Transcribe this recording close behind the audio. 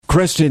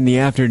Cresta in the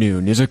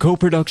Afternoon is a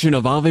co-production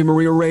of Ave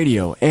Maria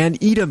Radio and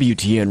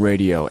EWTN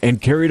Radio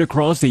and carried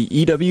across the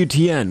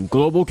EWTN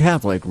Global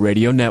Catholic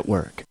Radio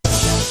Network.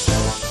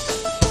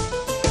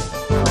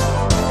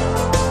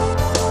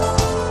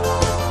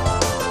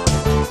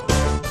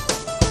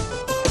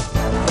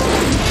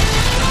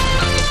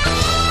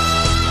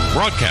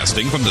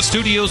 Broadcasting from the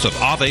studios of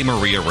Ave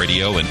Maria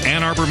Radio in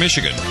Ann Arbor,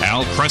 Michigan,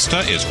 Al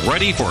Cresta is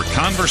ready for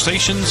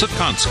conversations of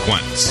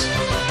consequence.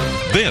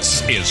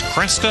 This is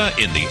Cresta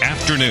in the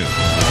Afternoon.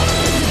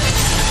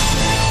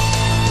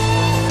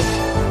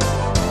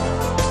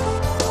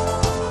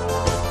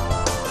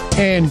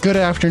 And good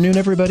afternoon,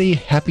 everybody.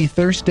 Happy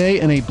Thursday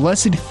and a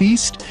blessed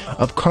feast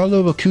of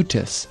Carlo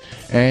Acutis.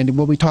 And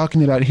we'll be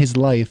talking about his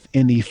life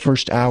in the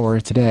first hour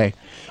today,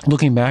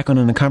 looking back on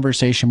a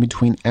conversation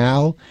between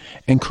Al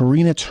and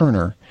Corinna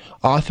Turner,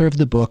 author of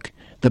the book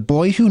The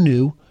Boy Who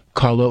Knew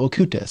Carlo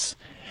Acutis.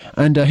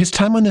 And his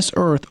time on this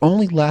earth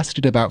only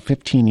lasted about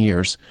 15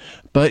 years,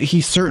 but he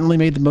certainly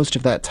made the most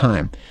of that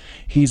time.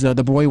 He's the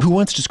boy who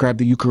once described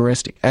the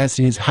Eucharist as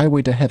his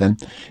highway to heaven,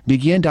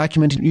 began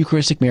documenting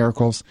Eucharistic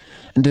miracles,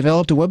 and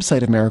developed a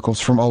website of miracles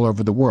from all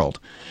over the world.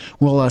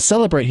 We'll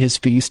celebrate his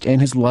feast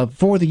and his love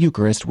for the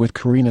Eucharist with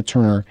Corinna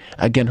Turner.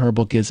 Again, her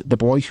book is The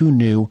Boy Who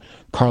Knew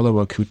Carlo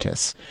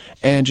Acutis.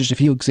 And just a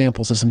few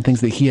examples of some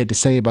things that he had to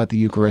say about the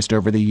Eucharist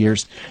over the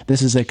years.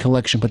 This is a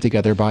collection put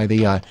together by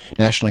the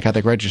National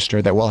Catholic Register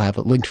that we'll have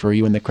linked for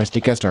you in the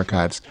Cresta Guest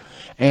Archives.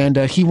 And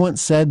he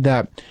once said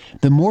that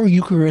the more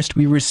Eucharist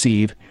we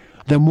receive,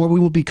 the more we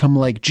will become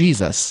like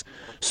Jesus,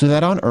 so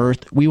that on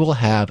earth we will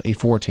have a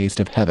foretaste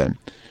of heaven.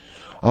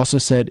 Also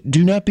said,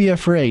 do not be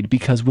afraid,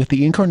 because with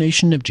the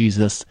incarnation of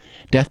Jesus,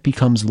 death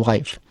becomes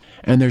life,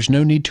 and there's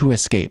no need to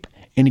escape.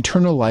 In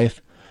eternal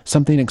life,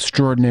 something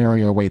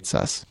extraordinary awaits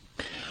us.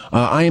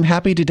 I am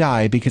happy to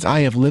die, because I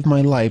have lived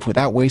my life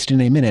without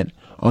wasting a minute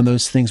on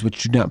those things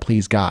which do not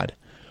please God.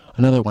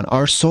 Another one,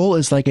 our soul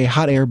is like a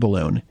hot air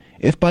balloon.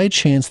 If by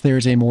chance there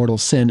is a mortal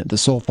sin, the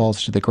soul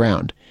falls to the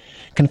ground.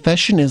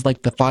 Confession is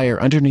like the fire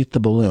underneath the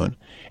balloon,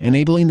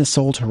 enabling the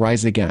soul to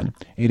rise again.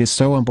 It is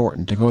so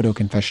important to go to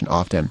confession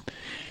often.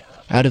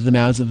 Out of the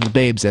mouths of the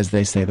babes, as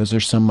they say. Those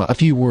are a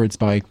few words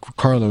by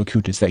Carlo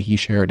Acutis that he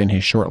shared in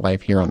his short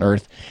life here on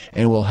earth,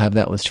 and we'll have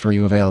that list for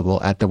you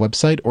available at the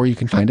website, or you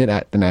can find it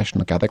at the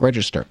National Catholic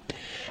Register.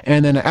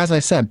 And then, as I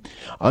said,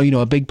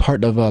 a big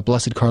part of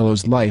Blessed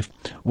Carlo's life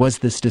was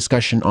this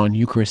discussion on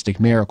Eucharistic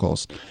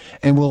miracles.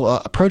 And we'll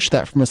approach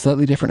that from a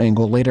slightly different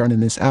angle later on in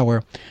this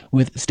hour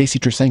with Stacy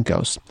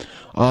Trasancos.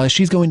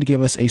 She's going to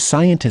give us a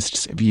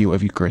scientist's view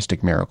of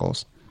Eucharistic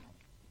miracles.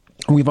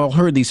 We've all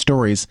heard these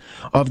stories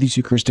of these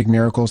Eucharistic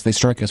miracles. They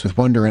strike us with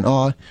wonder and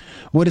awe.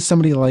 What does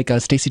somebody like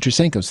Stacy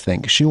Trasancos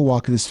think? She'll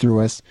walk this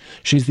through us.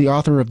 She's the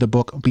author of the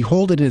book,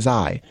 Behold It Is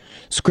I,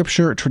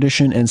 Scripture,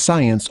 Tradition, and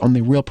Science on the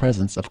Real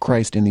Presence of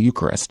Christ in the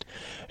Eucharist.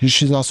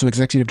 She's also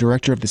executive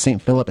director of the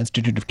St. Philip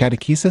Institute of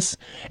Catechesis,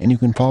 and you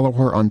can follow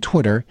her on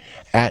Twitter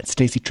at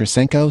Stacy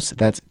Trasancos.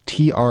 That's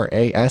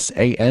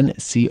Trasancos.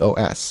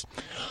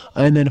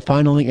 And then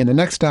finally, in the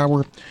next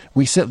hour,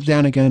 we sit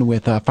down again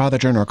with Father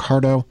John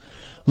Riccardo,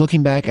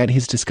 looking back at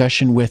his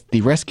discussion with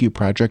the Rescue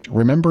Project,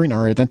 Remembering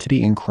Our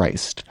Identity in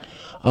Christ.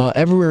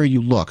 Everywhere you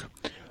look,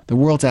 the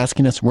world's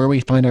asking us where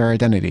we find our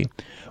identity,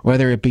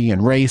 whether it be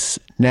in race,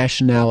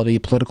 nationality,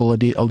 political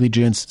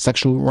allegiance,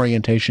 sexual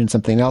orientation,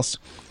 something else.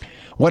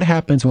 What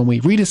happens when we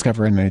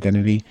rediscover an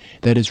identity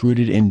that is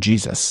rooted in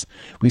Jesus?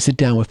 We sit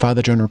down with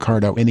Father John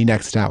Riccardo in the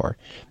next hour.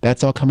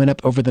 That's all coming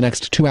up over the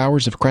next 2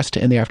 hours of Cresta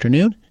in the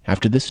Afternoon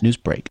after this news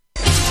break.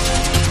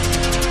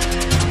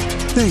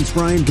 Thanks,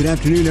 Brian. Good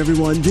afternoon,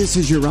 everyone. This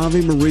is your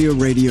Ave Maria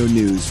Radio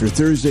News for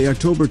Thursday,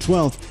 October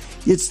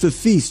 12th. It's the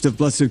feast of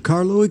Blessed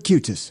Carlo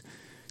Acutis.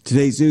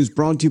 Today's news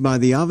brought to you by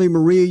the Ave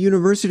Maria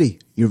University.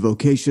 Your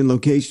vocation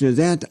location is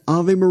at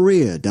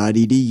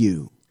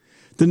avemaria.edu.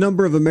 The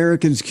number of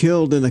Americans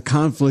killed in the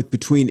conflict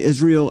between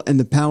Israel and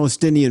the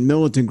Palestinian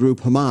militant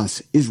group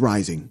Hamas is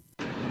rising.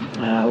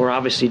 We're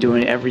obviously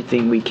doing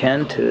everything we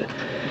can to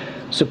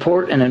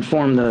support and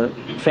inform the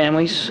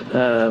families.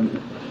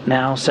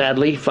 Now,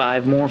 sadly,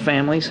 5 more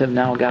families have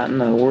now gotten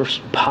the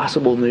worst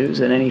possible news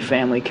that any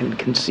family can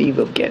conceive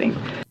of getting.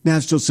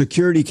 National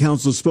Security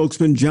Council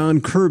spokesman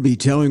John Kirby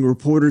telling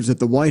reporters at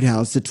the White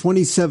House that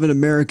 27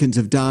 Americans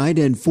have died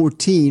and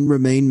 14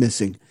 remain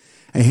missing.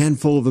 A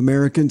handful of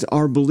Americans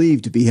are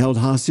believed to be held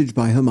hostage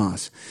by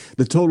Hamas.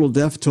 The total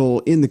death toll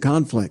in the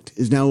conflict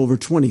is now over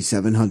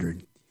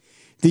 2,700.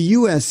 The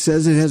U.S.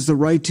 says it has the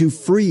right to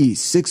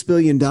freeze $6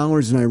 billion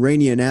in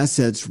Iranian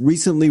assets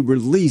recently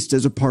released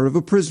as a part of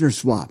a prisoner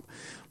swap.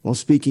 While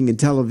speaking in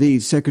Tel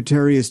Aviv,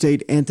 Secretary of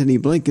State Antony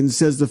Blinken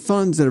says the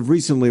funds that have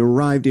recently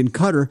arrived in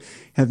Qatar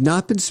have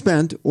not been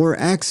spent or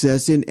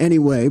accessed in any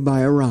way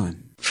by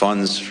Iran.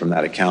 Funds from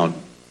that account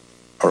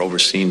are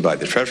overseen by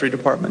the Treasury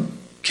Department,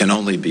 can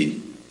only be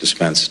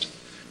dispensed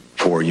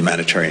for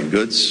humanitarian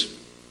goods,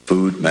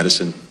 food,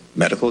 medicine,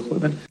 medical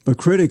equipment. But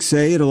critics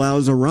say it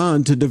allows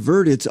Iran to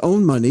divert its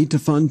own money to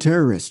fund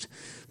terrorists.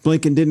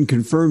 Blinken didn't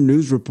confirm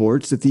news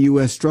reports that the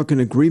U.S. struck an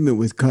agreement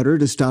with Qatar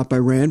to stop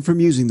Iran from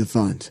using the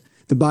funds.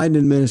 The Biden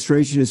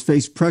administration has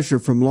faced pressure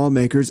from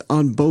lawmakers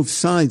on both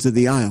sides of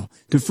the aisle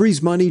to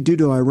freeze money due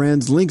to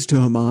Iran's links to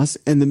Hamas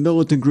and the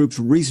militant group's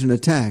recent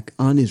attack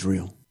on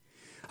Israel.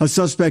 A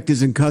suspect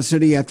is in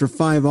custody after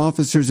 5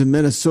 officers in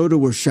Minnesota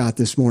were shot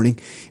this morning.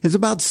 It's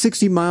about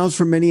 60 miles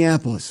from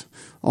Minneapolis.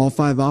 All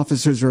 5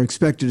 officers are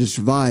expected to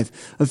survive.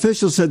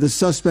 Officials said the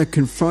suspect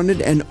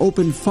confronted and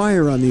opened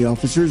fire on the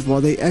officers while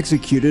they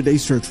executed a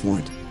search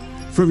warrant.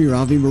 From your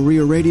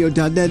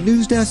AveMariaRadio.net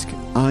news desk,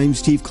 I'm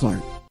Steve Clark.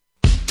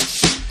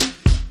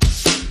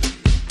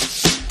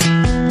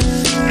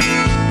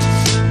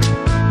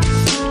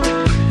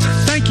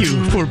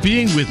 For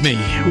being with me.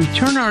 We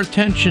turn our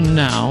attention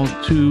now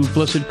to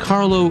Blessed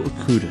Carlo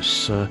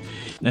Acutis.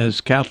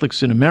 As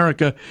Catholics in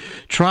America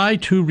try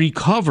to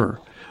recover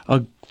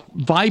a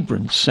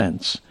vibrant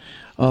sense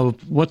of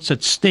what's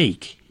at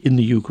stake in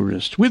the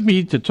Eucharist. With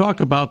me to talk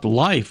about the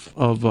life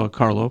of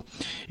Carlo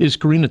is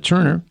Corinna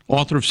Turner,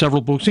 author of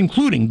several books,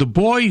 including The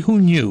Boy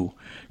Who Knew,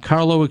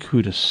 Carlo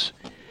Acutis.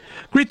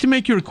 Great to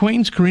make your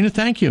acquaintance, Corinna.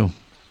 Thank you.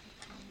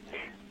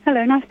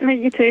 Hello, nice to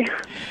meet you too.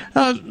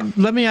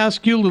 Let me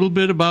ask you a little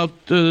bit about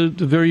the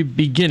very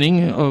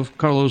beginning of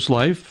Carlo's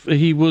life.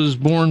 He was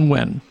born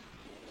when?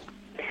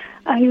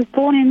 He was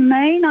born in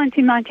May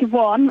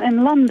 1991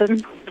 in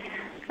London,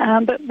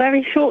 but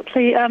very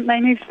shortly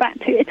they moved back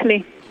to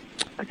Italy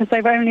because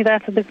they were only there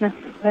for business.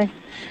 So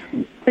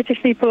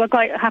British people are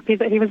quite happy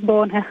that he was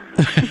born here.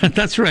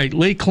 That's right,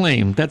 lay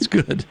claim. That's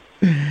good.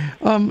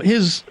 Tell me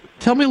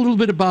a little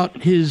bit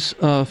about his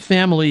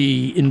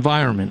family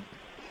environment.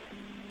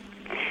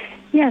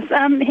 Yes,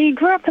 he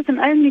grew up as an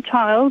only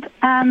child,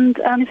 and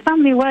his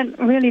family weren't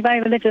really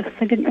very religious.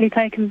 They didn't really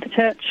take him to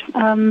church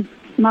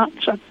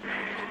much.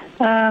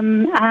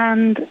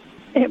 And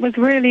it was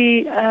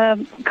really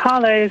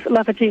Carlo's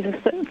love of Jesus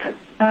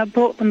that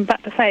brought them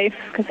back to faith,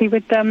 because he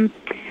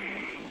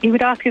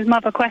would ask his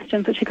mother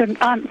questions that she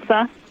couldn't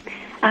answer,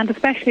 and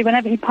especially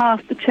whenever he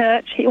passed the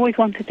church, he always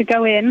wanted to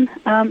go in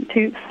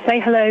to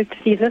say hello to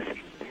Jesus,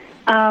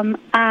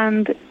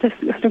 and just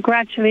sort of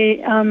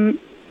gradually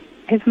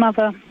his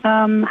mother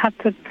had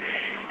to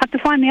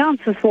find the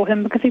answers for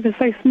him because he was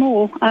so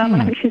small.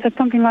 And I think she said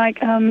something like,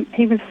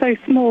 he was so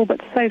small but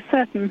so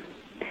certain.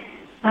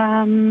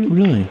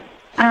 Really?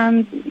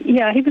 And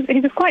yeah, he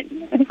was quite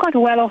a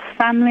well-off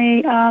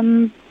family.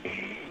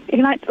 He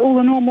liked all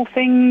the normal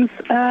things.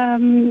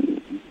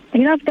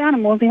 He loved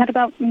animals. He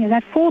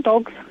had 4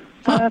 dogs,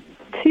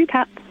 2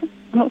 cats,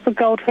 lots of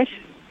goldfish,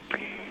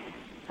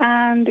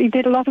 and he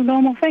did a lot of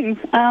normal things.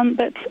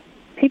 But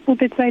people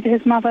did say to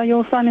his mother,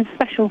 "Your son is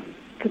special,"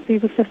 because he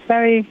was just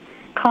very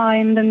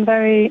kind and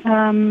very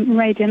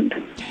radiant.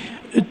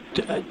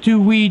 Do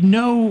we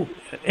know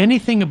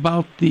anything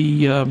about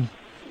the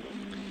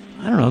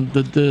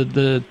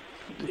the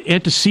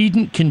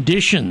antecedent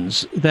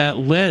conditions that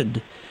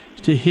led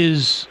to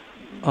his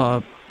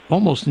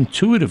almost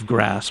intuitive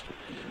grasp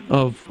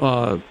of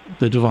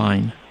the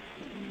divine?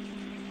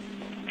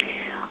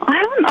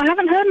 I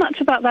haven't heard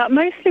much about that.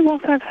 Mostly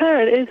what I've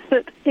heard is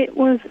that it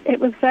was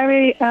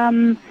very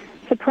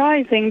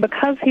surprising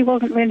because he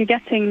wasn't really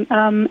getting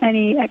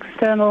any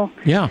external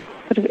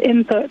sort of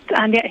input,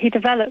 and yet he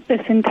developed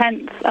this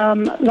intense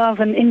love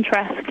and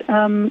interest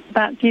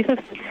about Jesus.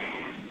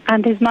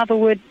 And his mother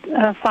would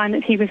find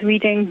that he was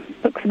reading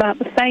books about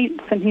the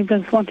saints, and he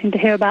was wanting to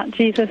hear about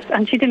Jesus,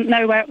 and she didn't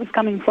know where it was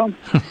coming from.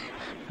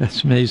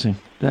 That's amazing.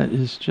 That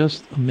is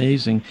just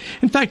amazing.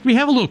 In fact, we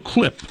have a little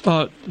clip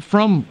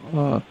from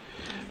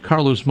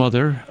Carlo's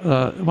mother.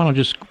 I want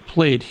to just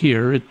play it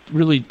here. It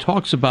really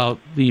talks about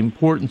the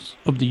importance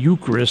of the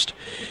Eucharist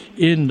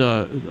in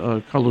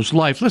Carlo's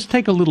life. Let's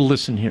take a little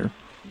listen here.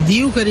 The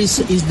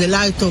Eucharist is the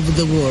light of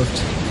the world.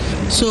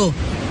 So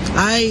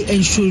I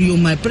ensure you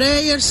my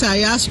prayers. I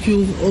ask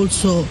you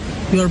also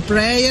your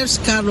prayers.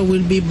 Carlo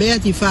will be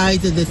beatified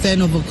the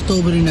 10th of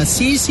October in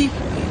Assisi,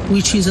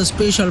 which is a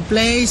special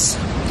place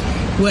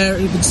where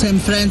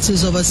St.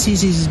 Francis of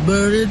Assisi is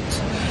buried.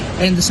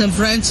 And St.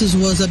 Francis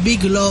was a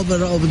big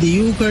lover of the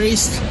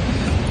Eucharist,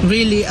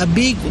 really a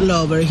big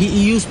lover. He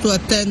used to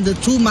attend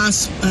 2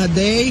 Mass a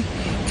day.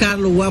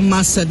 Carlo, 1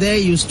 Mass a day,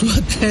 used to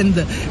attend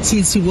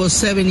since he was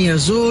 7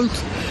 years old.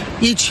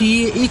 Each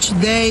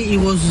day he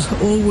was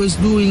always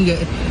doing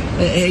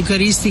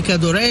Eucharistic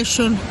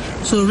adoration.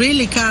 So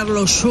really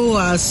Carlo showed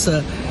us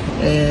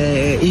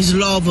his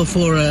love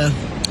for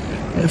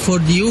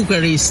the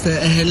Eucharist,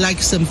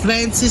 like St.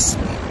 Francis,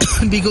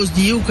 because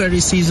the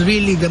Eucharist is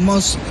really the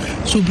most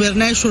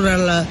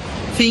supernatural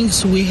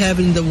things we have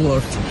in the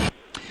world.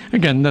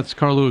 Again, that's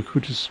Carlo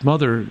Acutis'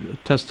 mother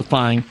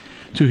testifying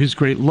to his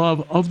great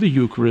love of the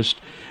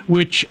Eucharist,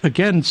 which,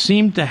 again,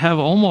 seemed to have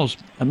almost,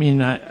 I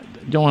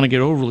don't want to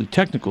get overly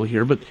technical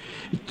here, but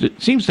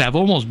it seems to have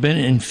almost been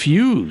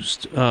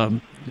infused.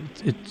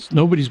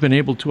 Nobody's been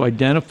able to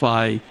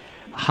identify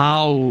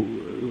how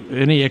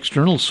any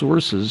external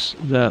sources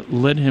that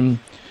led him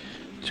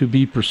to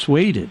be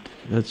persuaded.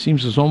 It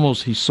seems as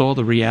almost he saw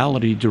the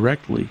reality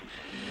directly.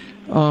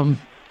 When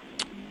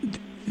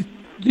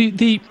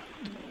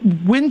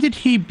did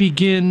he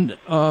begin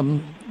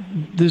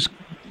this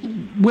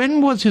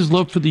when was his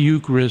love for the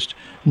Eucharist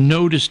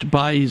noticed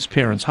by his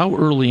parents? How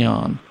early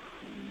on?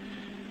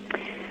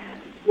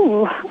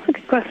 Oh, that's a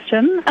good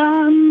question.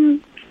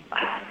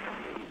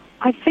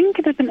 I think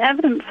it had been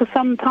evident for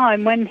some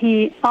time when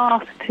he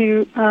asked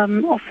to,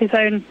 off his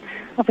own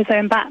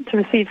bat, to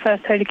receive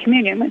First Holy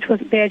Communion, which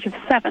was at the age of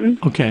 7.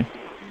 Okay.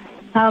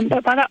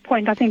 But by that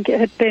point, I think it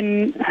had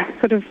been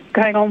sort of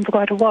going on for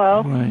quite a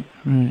while. Right.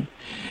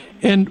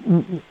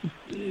 And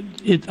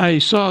I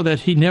saw that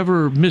he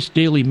never missed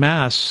daily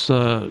Mass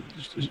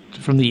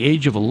from the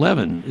age of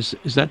 11.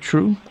 Is that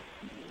true?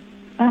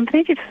 From the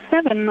age of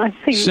 7, I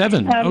think.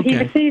 7, okay. He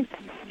received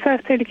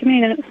First Holy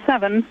Communion at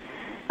 7,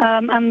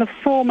 and the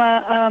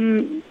former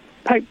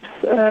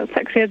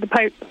Secretary of the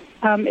Pope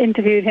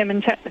interviewed him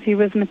and checked that he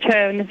was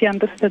mature and if he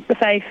understood the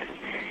faith,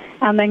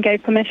 and then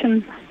gave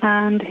permission.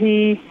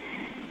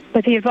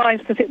 But he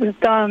advised that it was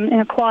done in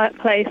a quiet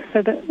place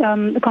so that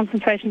the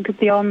concentration could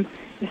be on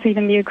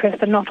receiving the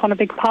Eucharist and not on a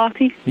big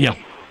party. Yeah.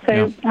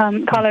 So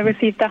Carlo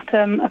received that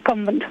at a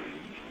convent.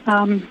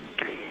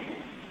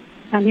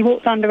 And he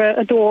walked under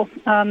a door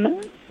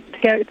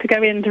to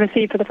go in to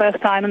receive for the first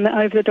time, and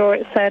over the door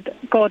it said,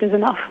 "God is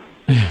enough."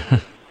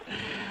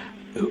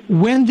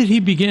 When did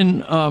he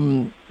begin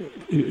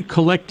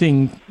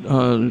collecting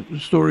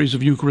stories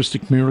of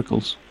Eucharistic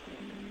miracles?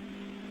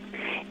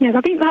 Yes,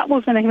 I think that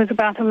was when he was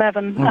about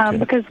 11, Okay.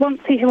 because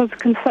once he was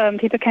confirmed,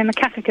 he became a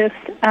catechist,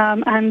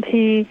 and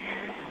he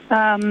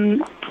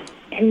heard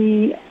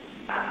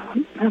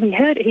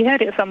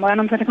it somewhere,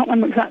 and I can't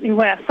remember exactly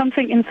where.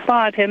 Something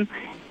inspired him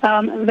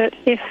that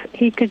if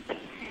he could,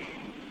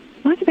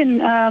 might have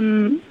been,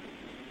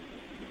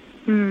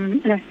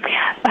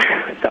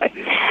 sorry.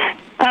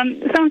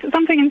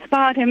 Something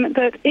inspired him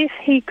that if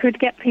he could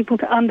get people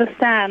to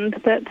understand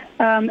that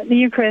the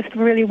Eucharist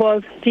really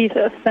was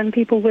Jesus, then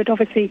people would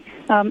obviously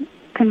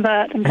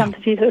convert and come to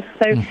Jesus.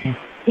 So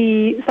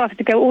he started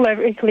to go all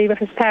over Italy with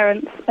his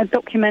parents,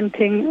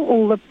 documenting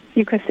all the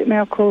Eucharistic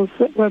miracles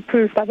that were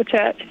approved by the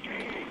Church.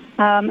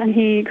 And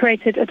he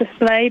created a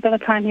display by the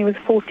time he was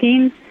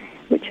 14,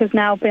 which has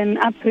now been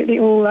absolutely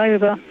all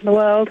over the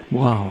world.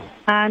 Wow.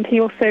 And he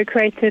also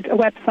created a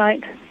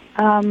website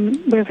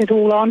with it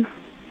all on.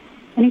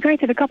 And he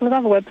created a couple of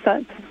other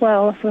websites as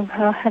well, sort of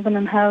Heaven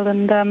and Hell,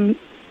 and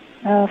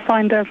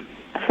Find a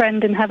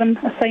Friend in Heaven,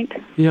 a saint,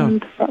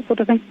 and that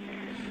sort of thing.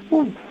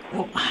 Well,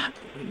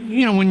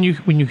 you know, when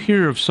you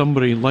hear of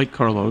somebody like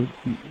Carlo,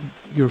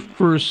 your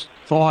first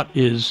thought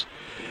is,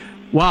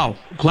 wow,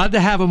 glad to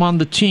have him on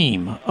the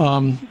team.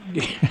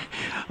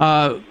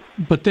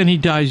 But then he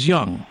dies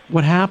young.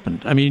 What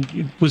happened? I mean,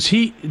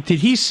 did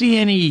he see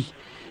any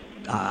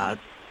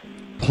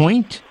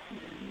point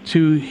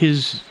to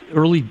his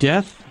early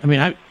death? I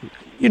mean,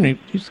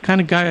 he's the kind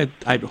of guy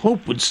I'd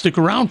hope would stick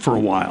around for a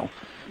while.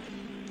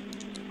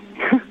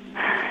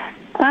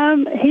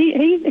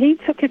 He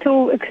took it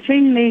all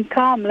extremely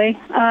calmly.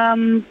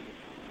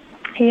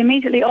 He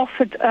immediately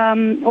offered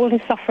all his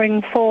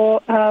suffering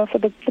for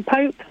the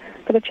Pope,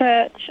 for the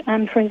Church,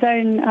 and for his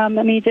own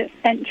immediate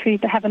entry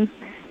to heaven,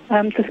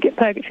 to skip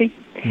purgatory.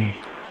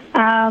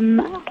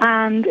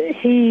 And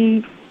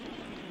he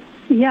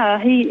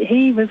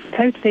was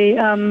totally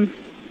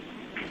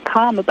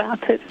calm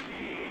about it.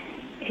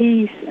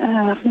 I'm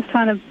just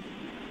trying to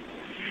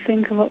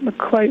think of what the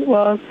quote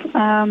was.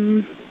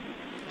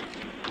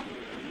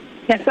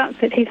 Yes,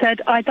 that's it. He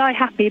said, "I die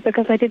happy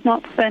because I did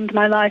not spend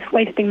my life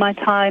wasting my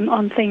time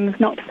on things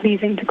not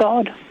pleasing to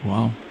God."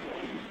 Wow.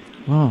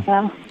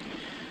 Yeah.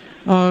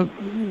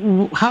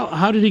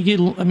 How did he get?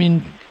 I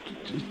mean,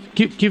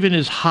 given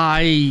his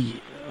high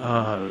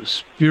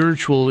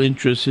spiritual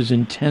interest, his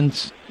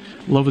intense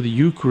love of the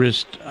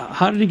Eucharist,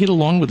 how did he get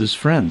along with his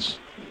friends?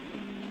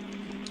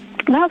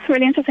 That's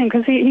really interesting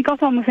because he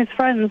got on with his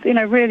friends,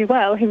 really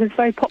well. He was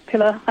very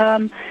popular.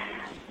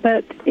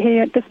 But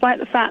despite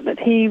the fact that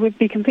he would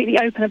be completely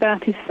open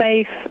about his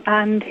faith,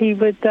 and he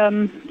would,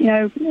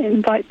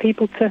 invite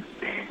people to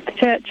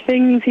church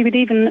things, he would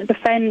even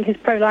defend his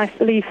pro-life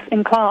beliefs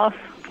in class,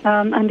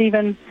 and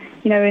even,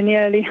 in the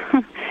early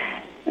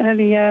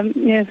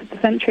years of the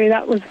century,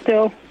 that was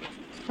still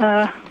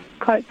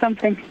quite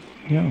something.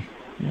 Yeah.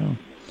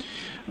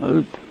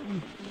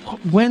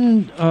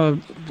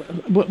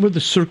 What were the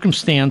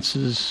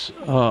circumstances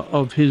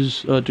of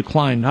his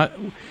decline?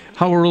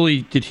 How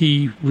early did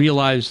he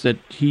realize that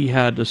he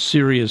had a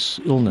serious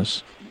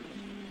illness?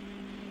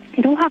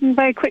 It all happened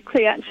very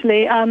quickly,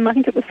 actually. I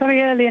think it was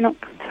very early in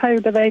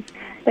October. They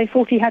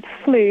thought he had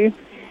flu,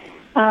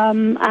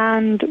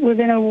 and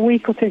within a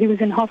week or two he was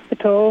in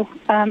hospital,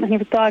 and he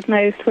was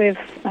diagnosed with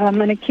an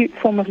acute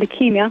form of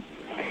leukemia.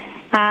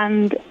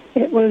 And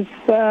it was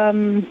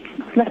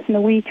less than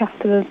a week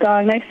after the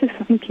diagnosis,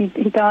 I think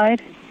he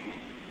died.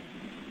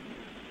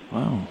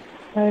 Wow.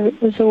 So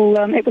it was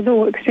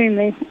all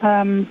extremely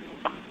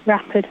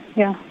rapid,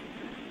 yeah.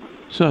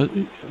 So,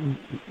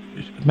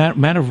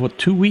 matter of what,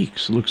 2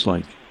 weeks, looks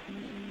like.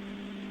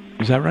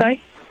 Is that right?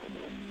 Sorry?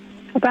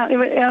 About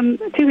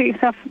 2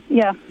 weeks after,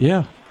 yeah.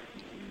 Yeah.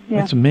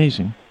 That's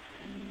amazing.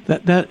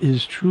 That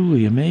is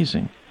truly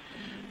amazing.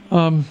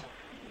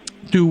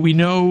 Do we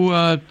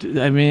know,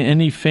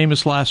 any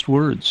famous last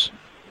words?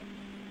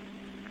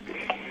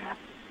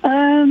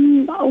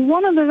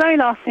 One of the very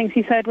last things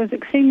he said was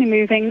extremely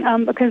moving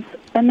because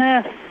a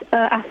nurse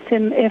asked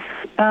him if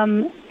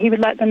he would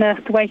like the nurse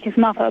to wake his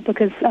mother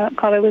because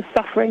Carlo was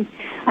suffering.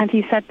 And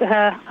he said to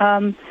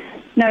her,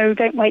 no,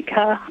 don't wake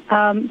her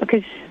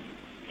because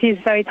she's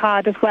very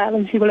tired as well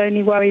and she will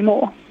only worry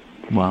more.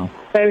 Wow.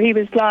 So he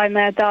was lying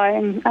there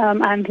dying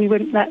and he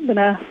wouldn't let the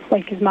nurse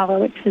wake his mother,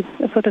 which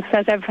sort of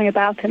says everything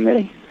about him,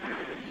 really.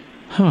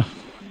 Huh.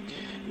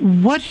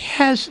 What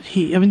has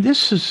he...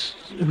 this is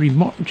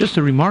just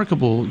a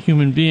remarkable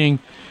human being.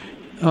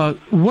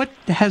 What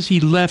has he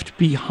left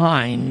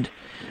behind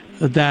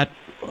that,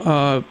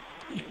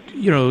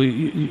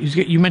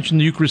 you mentioned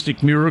the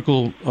Eucharistic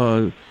Miracle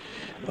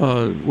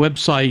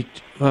website.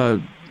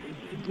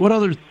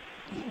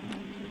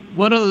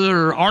 What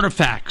other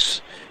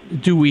artifacts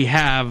do we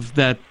have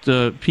that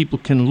people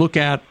can look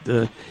at,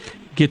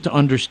 get to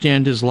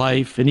understand his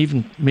life, and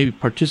even maybe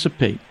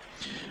participate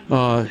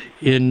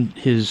in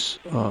his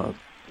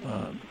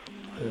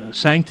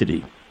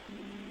sanctity?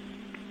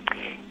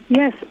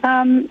 Yes,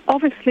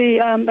 obviously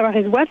there are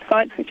his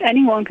websites, which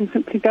anyone can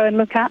simply go and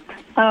look at.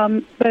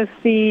 There's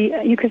the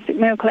Eucharistic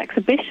Miracle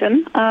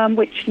Exhibition,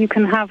 which you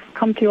can have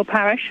come to your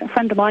parish. A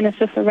friend of mine has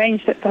just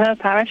arranged it for her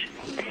parish.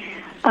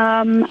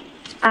 And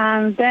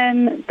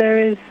then there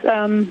is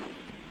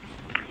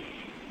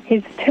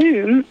his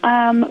tomb,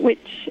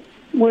 which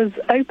was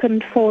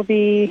opened for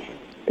the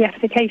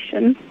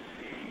beatification.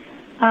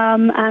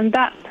 And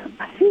that,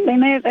 I think they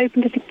may have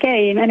opened it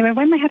again. Anyway,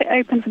 when they had it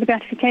open for the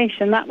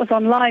beatification, that was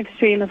on live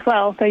stream as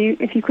well. So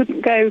if you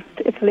couldn't go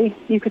to Italy,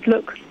 you could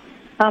look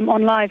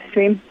on live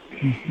stream.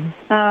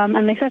 Mm-hmm.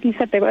 And they certainly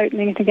said they were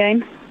opening it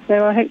again.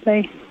 So I hope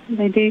they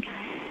do.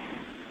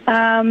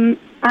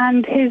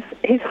 And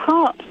his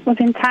heart was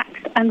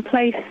intact and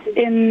placed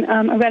in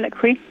a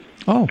reliquary.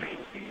 Oh,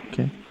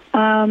 okay.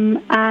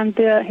 And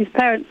his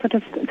parents sort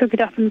of took it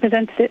up and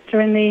presented it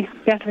during the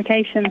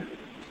beatification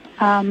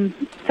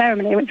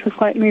ceremony, which was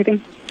quite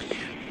moving.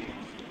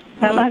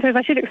 I suppose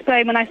I should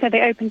explain, when I said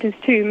they opened his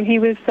tomb, he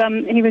was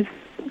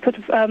sort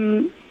of,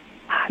 I'm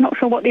not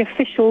sure what the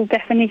official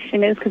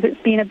definition is because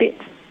it's been a bit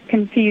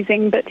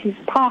confusing, but he's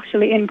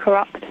partially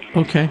incorrupt.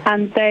 Okay.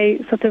 And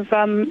they sort of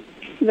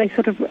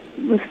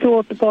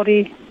restored the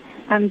body,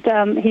 and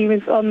he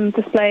was on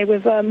display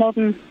with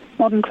modern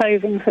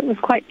clothing, so it was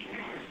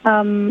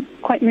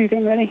quite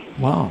moving, really.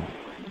 Wow.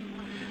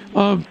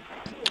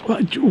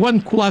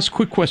 One last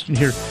quick question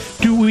here: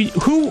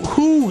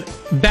 who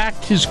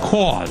backed his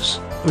cause?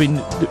 I mean,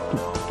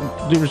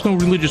 there was no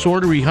religious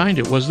order behind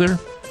it, was there?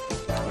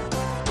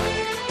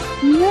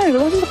 No, there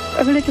wasn't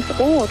a religious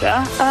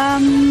order.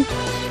 I'm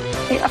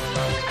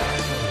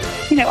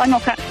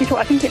not actually sure.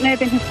 I think it may have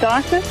been his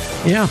diocese.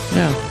 Yeah.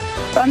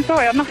 But I'm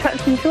sorry, I'm not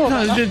actually sure.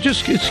 No,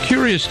 it's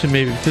curious to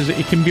me because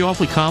it can be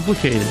awfully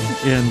complicated.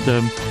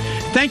 And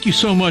thank you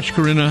so much,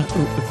 Corinna.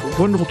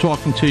 Wonderful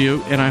talking to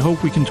you, and I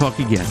hope we can talk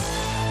again.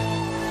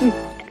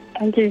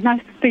 Thank you.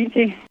 Nice to speak to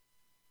you.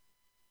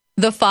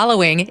 The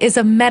following is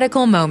a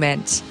medical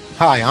moment.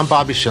 Hi, I'm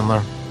Bobby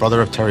Schindler, brother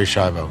of Terry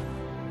Schiavo.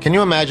 Can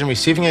you imagine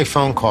receiving a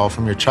phone call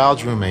from your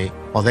child's roommate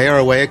while they are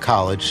away at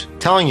college,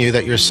 telling you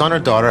that your son or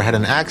daughter had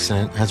an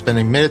accident and has been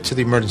admitted to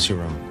the emergency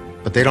room,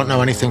 but they don't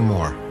know anything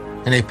more?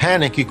 In a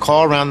panic, you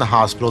call around the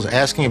hospitals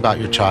asking about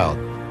your child.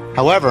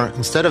 However,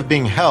 instead of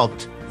being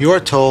helped, you are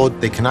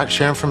told they cannot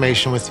share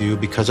information with you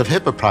because of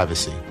HIPAA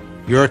privacy.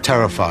 You are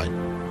terrified,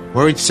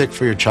 worried sick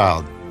for your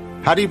child.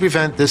 How do you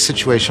prevent this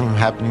situation from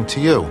happening to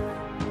you?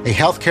 A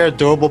healthcare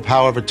durable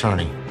power of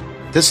attorney.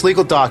 This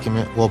legal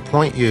document will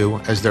appoint you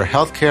as their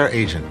healthcare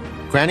agent,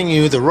 granting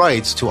you the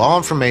rights to all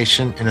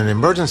information in an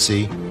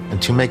emergency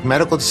and to make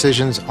medical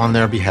decisions on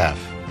their behalf.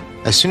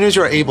 As soon as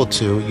you're able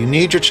to, you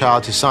need your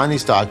child to sign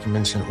these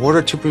documents in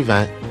order to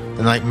prevent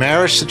the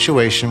nightmarish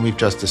situation we've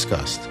just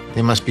discussed.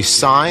 They must be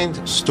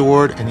signed,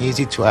 stored, and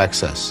easy to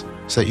access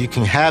so that you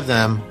can have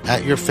them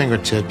at your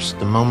fingertips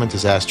the moment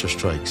disaster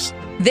strikes.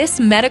 This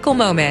medical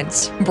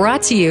moment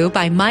brought to you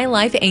by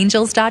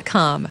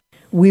MyLifeAngels.com.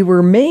 We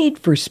were made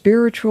for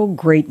spiritual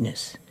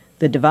greatness.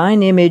 The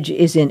divine image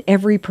is in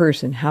every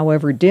person,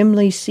 however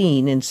dimly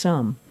seen in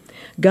some.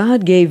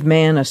 God gave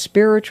man a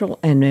spiritual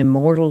and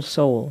immortal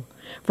soul.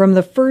 From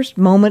the first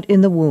moment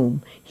in the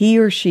womb, he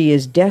or she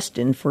is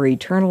destined for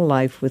eternal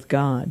life with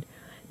God.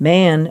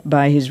 Man,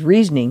 by his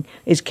reasoning,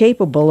 is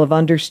capable of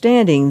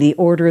understanding the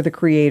order the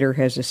Creator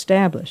has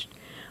established.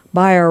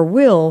 By our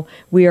will,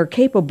 we are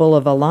capable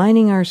of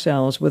aligning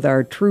ourselves with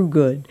our true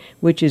good,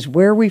 which is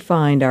where we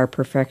find our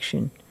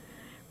perfection.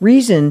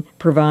 Reason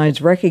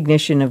provides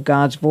recognition of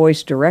God's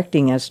voice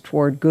directing us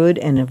toward good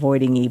and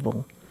avoiding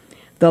evil.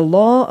 The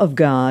law of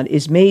God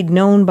is made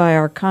known by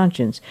our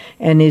conscience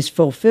and is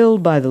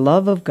fulfilled by the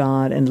love of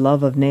God and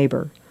love of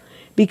neighbor.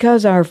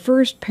 Because our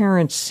first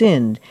parents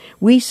sinned,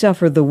 we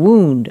suffer the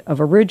wound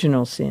of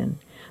original sin.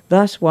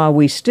 Thus, while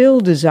we still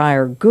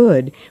desire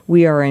good,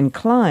 we are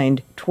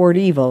inclined toward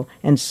evil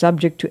and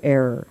subject to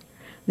error.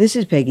 This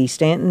is Peggy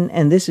Stanton,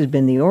 and this has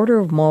been the Order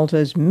of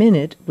Malta's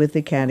Minute with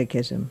the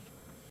Catechism.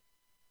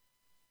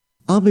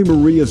 Ave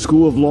Maria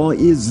School of Law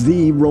is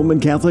the Roman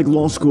Catholic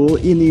law school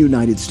in the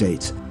United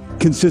States.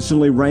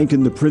 Consistently ranked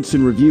in the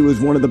Princeton Review as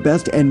one of the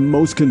best and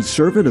most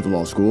conservative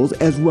law schools,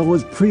 as well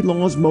as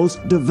pre-law's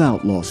most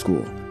devout law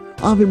school.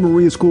 Ave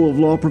Maria School of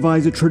Law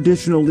provides a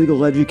traditional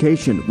legal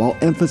education while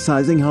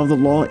emphasizing how the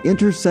law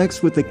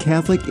intersects with the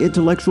Catholic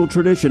intellectual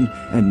tradition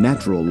and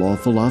natural law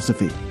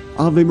philosophy.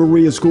 Ave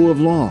Maria School of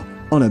Law,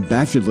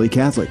 unabashedly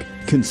Catholic,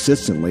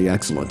 consistently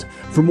excellent.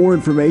 For more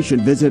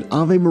information, visit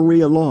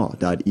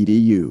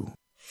avemarialaw.edu.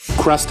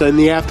 Cresta in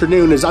the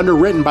Afternoon is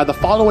underwritten by the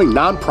following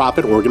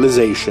nonprofit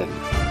organization: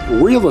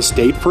 Real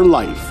Estate for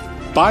Life.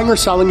 Buying or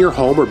selling your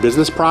home or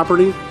business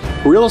property?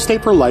 Real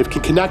Estate for Life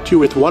can connect you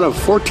with one of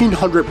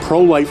 1,400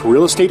 pro-life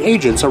real estate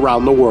agents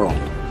around the world.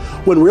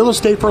 When Real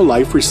Estate for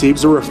Life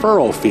receives a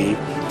referral fee,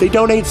 they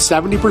donate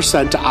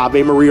 70% to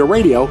Ave Maria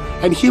Radio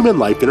and Human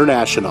Life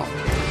International.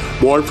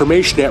 More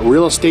information at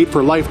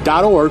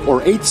realestateforlife.org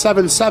or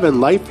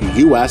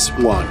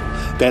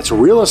 877-LIFE-US1. That's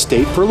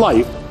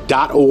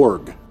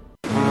realestateforlife.org.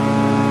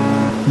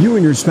 You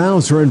and your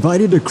spouse are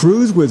invited to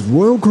cruise with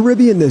Royal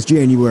Caribbean this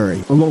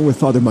January, along with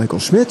Father Michael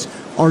Schmitz,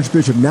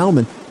 Archbishop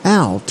Naumann,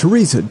 Al,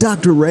 Teresa,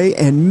 Dr. Ray,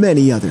 and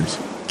many others.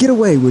 Get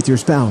away with your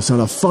spouse on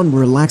a fun,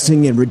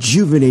 relaxing, and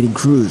rejuvenating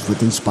cruise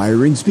with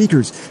inspiring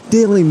speakers,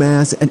 daily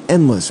mass, and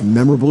endless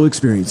memorable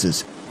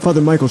experiences.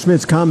 Father Michael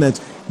Schmitz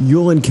comments,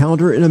 you'll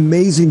encounter an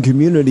amazing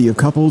community of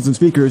couples and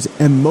speakers,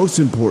 and most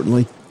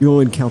importantly, you'll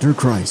encounter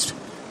Christ.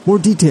 More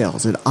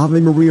details at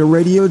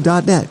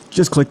AveMariaRadio.net.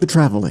 Just click the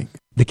travel link.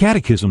 The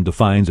Catechism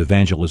defines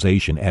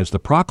evangelization as the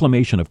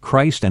proclamation of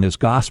Christ and His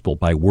gospel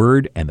by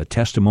word and the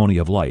testimony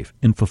of life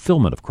in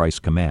fulfillment of Christ's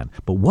command.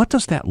 But what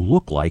does that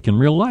look like in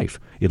real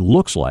life? It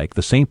looks like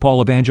the St. Paul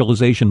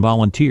Evangelization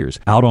volunteers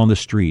out on the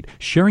street,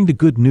 sharing the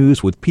good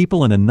news with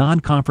people in a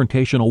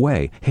non-confrontational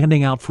way,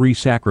 handing out free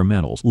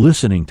sacramentals,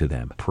 listening to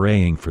them,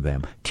 praying for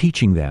them,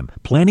 teaching them,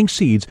 planting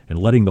seeds, and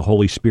letting the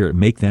Holy Spirit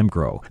make them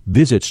grow.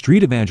 Visit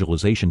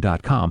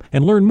streetevangelization.com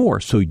and learn more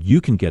so you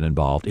can get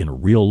involved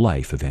in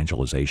real-life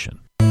evangelization.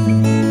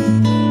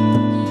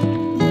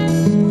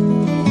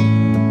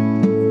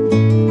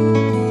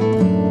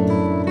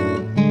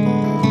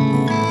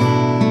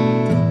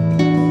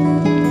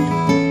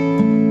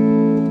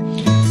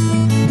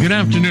 Good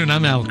afternoon,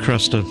 I'm Al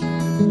Cresta.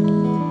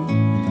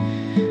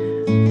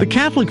 The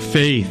Catholic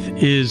faith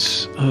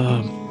is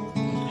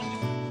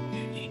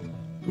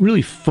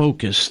really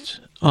focused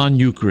on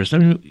Eucharist. I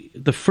mean,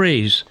 the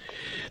phrase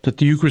that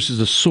the Eucharist is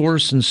the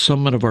source and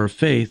summit of our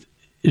faith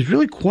is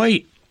really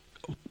quite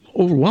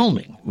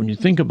overwhelming when you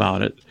think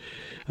about it.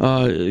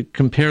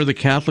 Compare the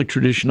Catholic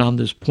tradition on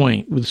this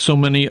point with so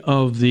many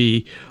of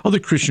the other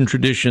Christian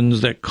traditions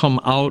that come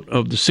out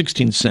of the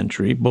 16th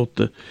century, both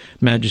the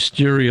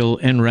magisterial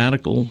and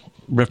radical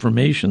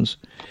reformations.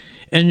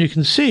 And you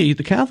can see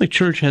the Catholic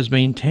Church has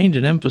maintained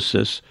an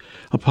emphasis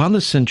upon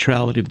the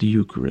centrality of the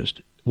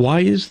Eucharist.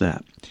 Why is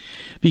that?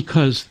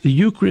 Because the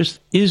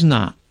Eucharist is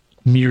not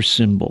mere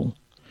symbol.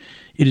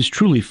 It is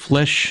truly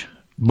flesh,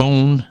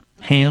 bone,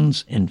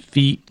 hands, and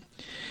feet.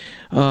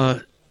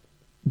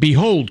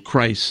 Behold,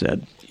 Christ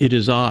said, it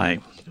is I.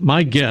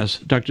 My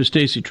guest, Dr.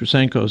 Stacy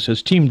Trasancos,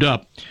 has teamed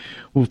up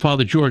with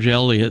Father George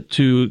Elliott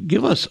to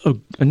give us a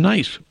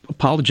nice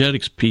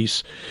apologetics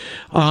piece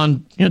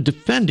on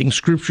defending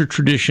Scripture,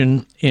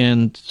 tradition,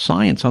 and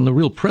science on the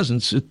real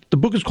presence. The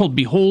book is called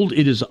Behold,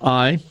 It Is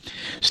I.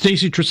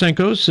 Stacy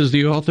Trasancos is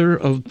the author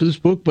of this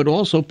book, but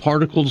also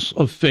Particles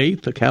of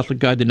Faith, a Catholic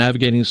Guide to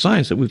Navigating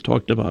Science that we've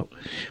talked about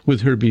with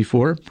her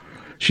before.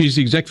 She's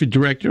the executive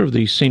director of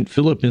the St.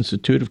 Philip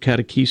Institute of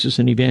Catechesis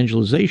and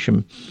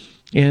Evangelization.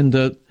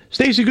 And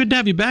Stacy, good to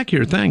have you back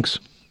here. Thanks.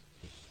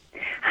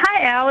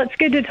 Hi, Al. It's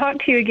good to talk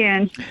to you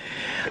again.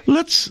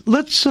 Let's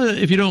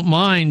if you don't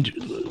mind,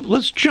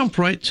 let's jump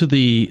right to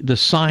the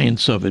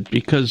science of it,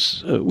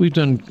 because we've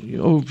done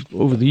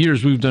over the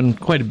years we've done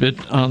quite a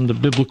bit on the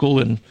biblical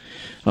and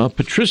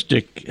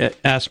patristic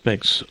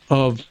aspects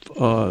of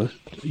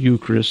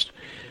Eucharist.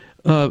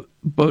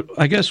 But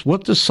I guess,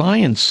 what does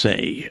science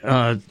say?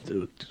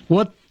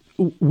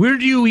 Where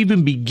do you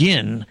even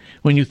begin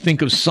when you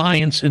think of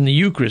science and the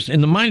Eucharist?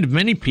 In the mind of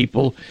many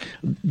people,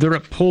 they're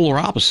at polar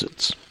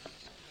opposites.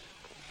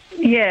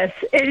 Yes,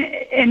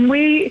 and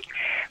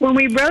when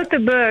we wrote the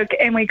book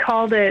and we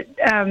called it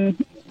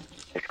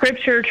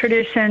Scripture,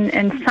 Tradition,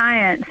 and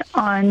Science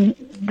on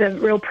the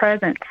Real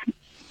Presence,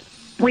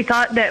 we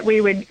thought that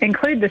we would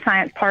include the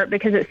science part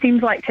because it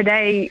seems like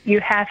today you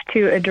have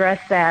to address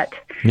that.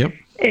 Yep.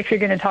 If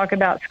you're going to talk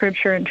about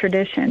Scripture and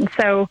tradition.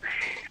 So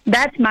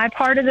that's my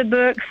part of the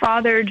book.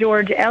 Father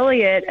George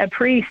Elliott, a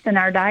priest in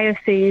our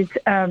diocese,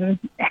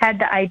 had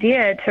the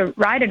idea to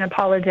write an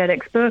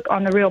apologetics book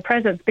on the Real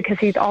Presence because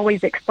he's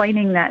always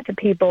explaining that to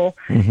people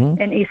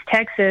in East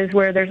Texas,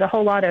 where there's a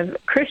whole lot of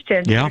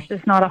Christians, there's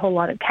just not a whole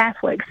lot of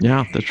Catholics.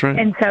 Yeah, that's right.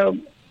 And so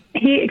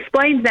he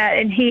explains that,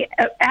 and he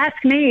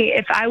asked me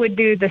if I would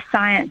do the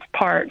science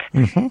part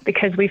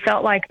because we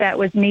felt like that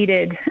was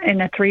needed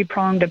in a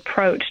three-pronged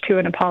approach to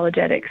an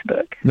apologetics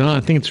book. No, I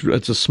think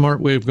it's a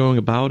smart way of going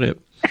about it.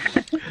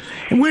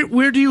 And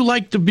where do you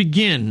like to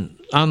begin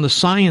on the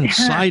science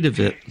side of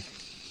it?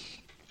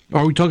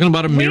 Are we talking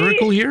about a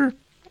miracle here?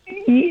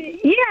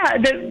 Yeah.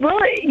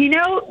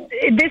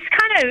 This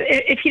kind of,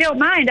 if you don't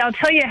mind, I'll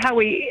tell you how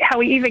we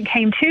even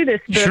came to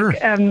this book.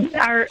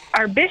 Sure.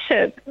 Our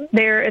bishop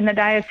there in the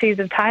Diocese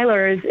of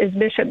Tyler is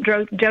Bishop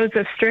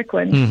Joseph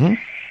Strickland. Mm-hmm.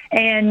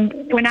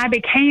 And when I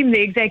became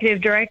the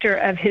executive director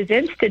of his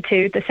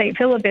institute, the St.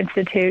 Philip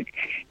Institute,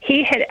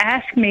 he had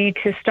asked me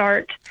to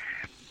start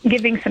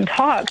giving some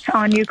talks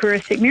on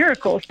Eucharistic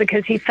miracles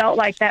because he felt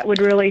like that would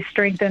really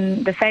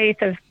strengthen the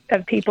faith of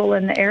people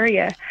in the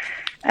area.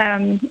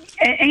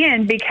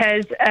 And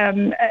because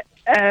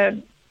a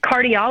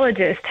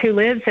cardiologist who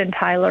lives in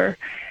Tyler,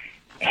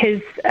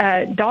 his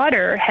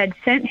daughter had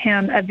sent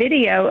him a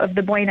video of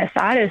the Buenos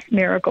Aires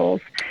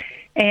miracles.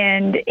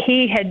 And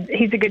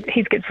he's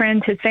good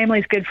friends. His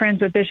family's good friends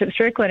with Bishop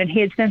Strickland, and he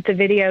had sent the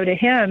video to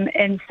him.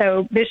 And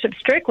so Bishop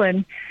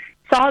Strickland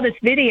saw this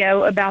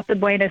video about the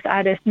Buenos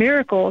Aires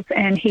miracles,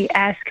 and he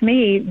asked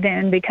me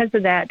then, because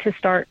of that, to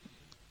start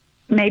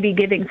maybe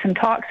giving some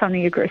talks on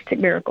the Eucharistic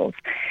miracles.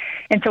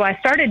 And so I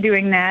started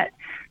doing that.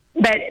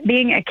 But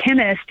being a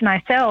chemist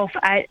myself,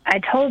 I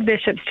told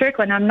Bishop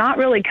Strickland I'm not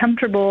really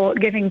comfortable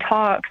giving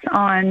talks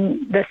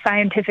on the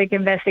scientific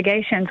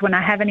investigations when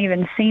I haven't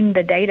even seen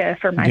the data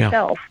for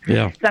myself.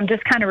 Yeah. So I'm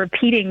just kind of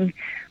repeating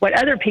what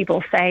other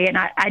people say, and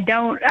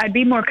I'd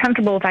be more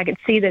comfortable if I could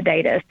see the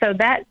data. So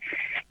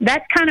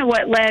that's kind of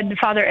what led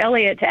Father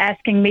Elliott to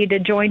asking me to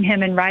join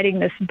him in writing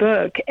this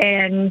book.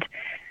 And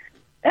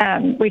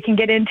we can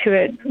get into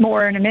it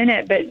more in a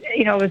minute, but,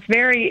 I was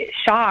very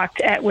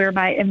shocked at where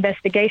my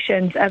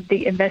investigations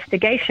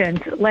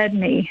led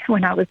me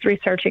when I was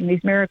researching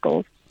these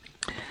miracles.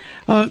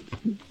 Can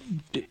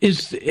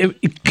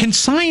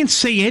science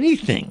say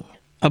anything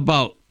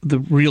about the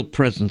real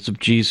presence of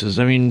Jesus?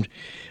 I mean,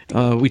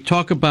 we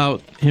talk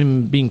about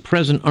him being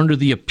present under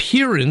the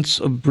appearance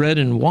of bread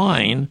and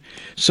wine.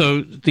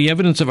 So the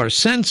evidence of our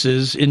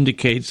senses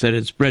indicates that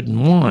it's bread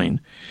and wine,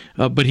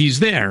 but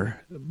he's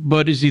there.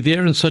 But is he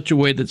there in such a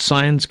way that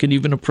science can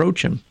even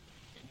approach him?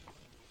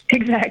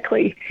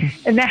 Exactly.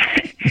 And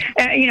that,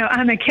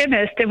 I'm a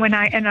chemist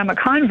and I'm a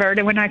convert.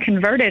 And when I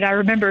converted, I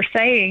remember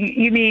saying,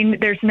 you mean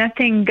there's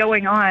nothing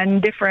going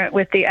on different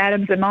with the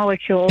atoms and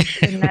molecules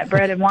in that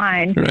bread and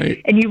wine.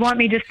 Right. And you want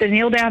me just to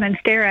kneel down and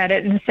stare at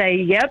it and say,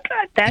 yep,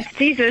 that's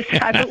Jesus,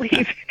 I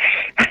believe.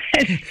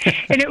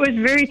 And it was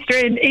very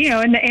strange,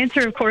 and the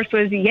answer, of course,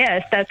 was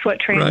yes, that's what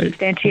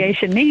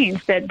transubstantiation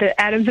means, that the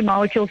atoms and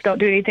molecules don't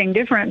do anything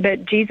different,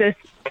 but Jesus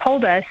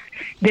told us,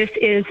 this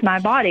is my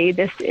body,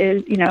 this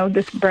is,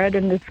 this bread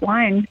and this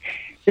wine,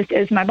 this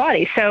is my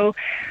body. So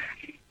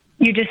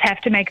you just have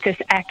to make this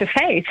act of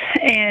faith.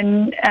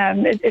 And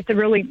it's a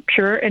really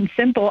pure and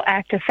simple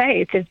act of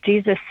faith. If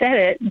Jesus said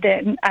it,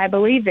 then I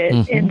believe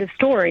it in the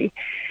story.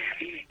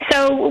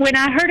 So when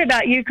I heard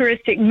about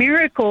Eucharistic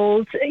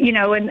miracles,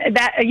 and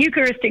that a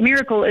Eucharistic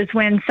miracle is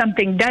when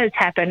something does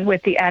happen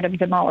with the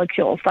atoms and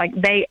molecules, like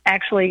they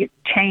actually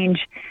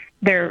change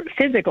their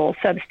physical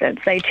substance.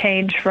 They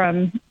change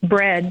from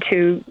bread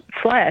to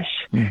flesh,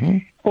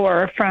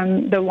 or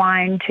from the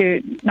wine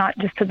to not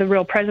just to the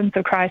real presence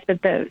of Christ,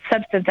 but the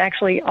substance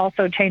actually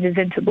also changes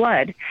into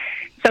blood.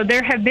 So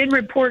there have been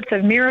reports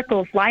of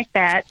miracles like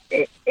that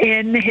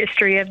in the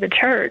history of the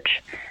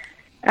church.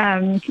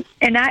 And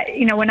when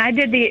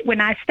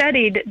I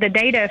studied the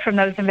data from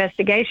those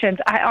investigations,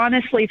 I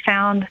honestly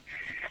found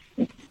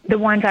the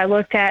ones I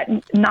looked at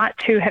not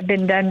to have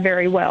been done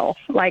very well.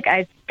 Like,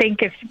 I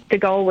think if the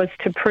goal was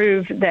to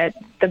prove that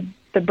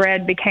the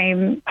bread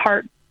became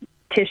heart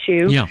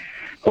tissue,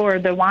 or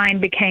the wine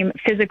became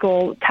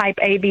physical type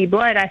AB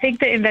blood, I think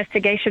the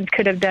investigations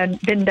could have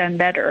been done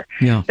better.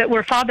 Yeah. But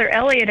where Father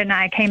Elliott and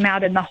I came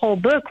out in the whole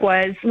book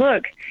was,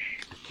 look,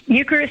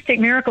 Eucharistic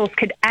miracles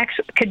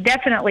could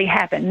definitely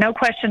happen. No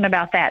question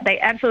about that. They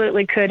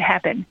absolutely could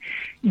happen.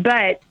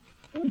 But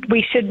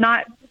we should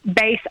not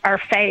base our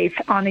faith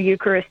on the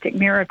Eucharistic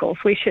miracles.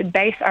 We should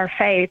base our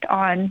faith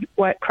on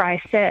what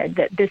Christ said,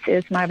 that this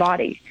is my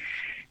body.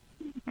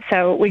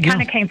 So we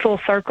kind of came full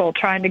circle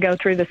trying to go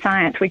through the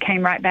science. We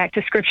came right back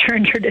to Scripture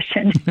and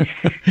tradition.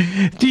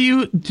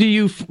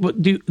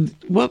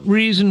 What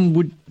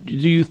reason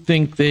do you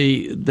think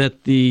there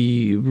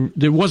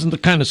wasn't the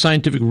kind of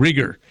scientific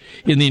rigor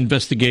in the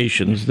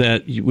investigations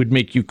that would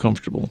make you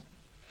comfortable?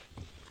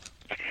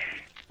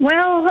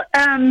 Well,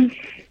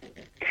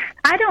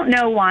 I don't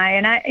know why,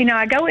 and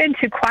I go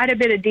into quite a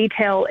bit of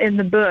detail in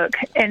the book,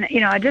 and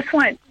I just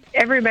want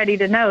everybody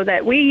to know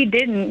that we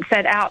didn't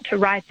set out to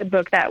write the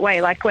book that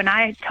way. Like when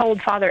I told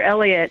Father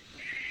Elliott,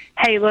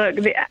 hey, look,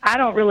 I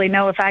don't really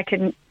know if I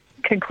can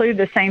conclude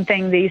the same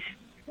thing these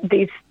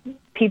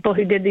people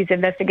who did these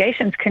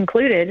investigations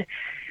concluded.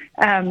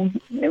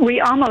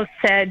 We almost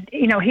said,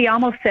 he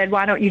almost said,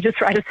 why don't you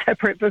just write a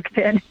separate book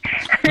then?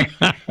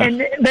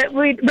 But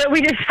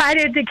we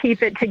decided to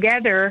keep it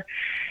together.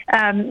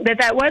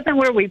 That wasn't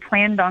where we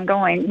planned on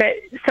going. But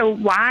so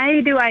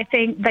why do I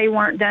think they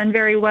weren't done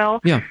very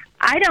well? Yeah.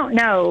 I don't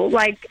know.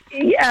 Like,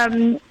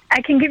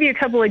 I can give you a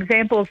couple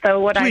examples, though,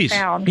 what please. I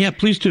found. Yeah,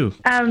 please do.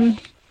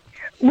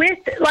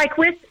 With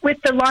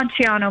the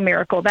Lanciano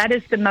miracle, that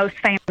is the most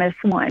famous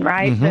one,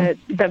 right?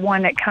 Mm-hmm. The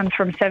one that comes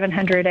from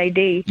 700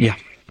 A.D. Yeah.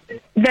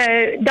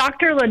 The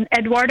Dr.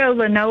 Eduardo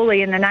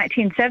Linoli in the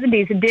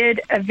 1970s did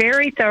a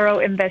very thorough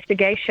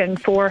investigation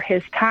for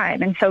his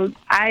time, and so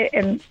I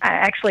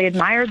actually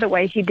admire the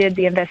way he did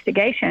the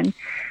investigation.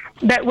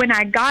 But when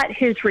I got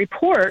his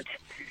report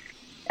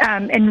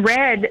and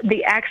read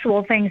the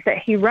actual things that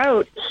he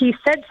wrote, he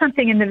said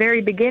something in the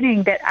very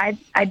beginning that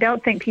I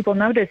don't think people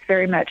notice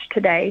very much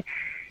today.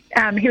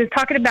 He was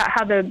talking about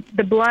how the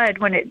blood,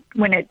 when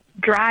it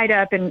dried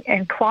up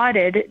and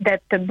clotted,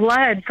 that the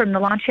blood from the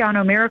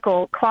Lanciano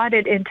miracle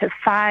clotted into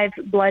 5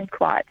 blood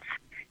clots,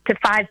 to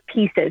 5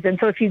 pieces. And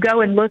so if you go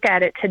and look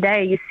at it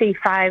today, you see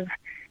 5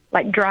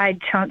 like dried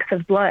chunks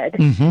of blood.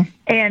 Mm-hmm.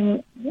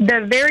 And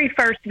the very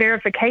first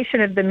verification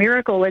of the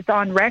miracle is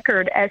on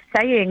record as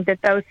saying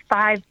that those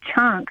 5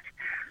 chunks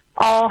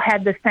all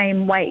had the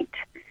same weight.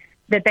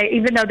 That they,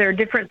 even though they're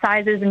different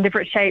sizes and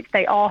different shapes,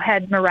 they all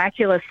had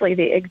miraculously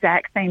the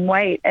exact same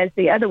weight as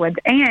the other ones.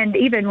 And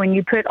even when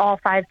you put all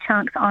 5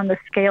 chunks on the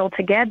scale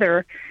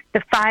together,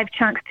 the 5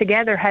 chunks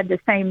together had the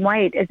same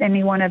weight as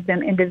any one of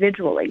them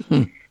individually.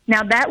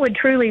 Now, that would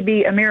truly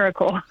be a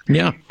miracle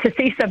to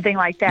see something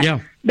like that. Yeah.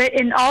 But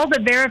in all the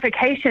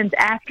verifications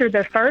after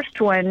the first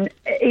one,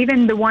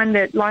 even the one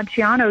that Dr.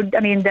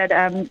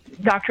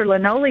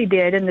 Linoli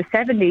did in the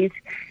 70s,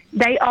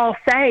 they all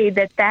say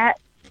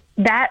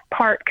that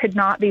part could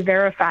not be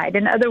verified.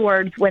 In other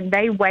words, when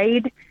they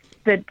weighed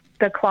the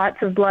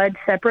clots of blood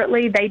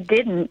separately, they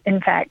did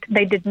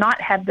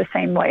not have the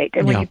same weight.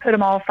 And when you put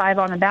them all 5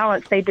 on a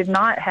balance, they did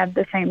not have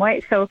the same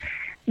weight. So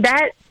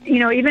that,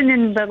 even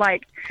in the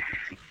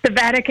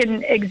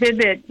Vatican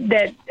exhibit,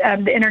 that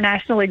the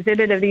international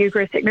exhibit of the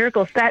Eucharistic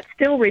miracles, that's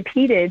still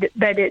repeated,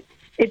 but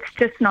it's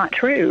just not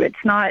true.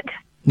 It's not.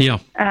 Yeah.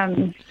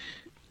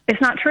 It's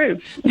not true.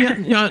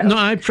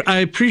 I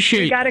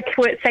appreciate. You got to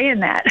quit saying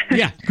that.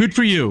 Yeah, good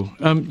for you.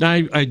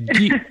 I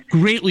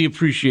greatly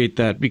appreciate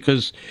that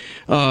because,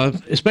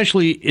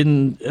 especially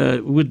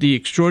with the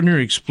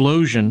extraordinary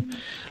explosion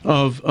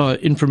of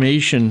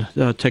information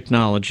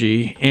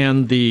technology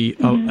and the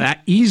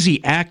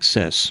easy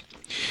access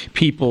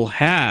people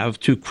have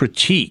to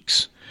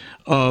critiques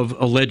of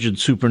alleged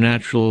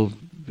supernatural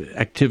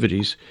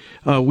activities,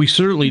 we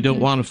certainly don't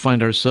want to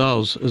find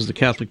ourselves as the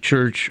Catholic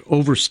Church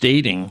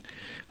overstating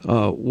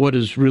what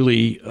is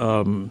really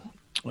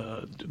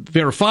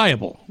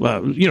verifiable.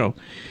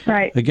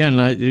 Right.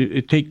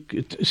 Again,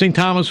 St.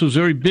 Thomas was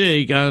very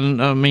big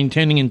on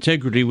maintaining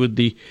integrity with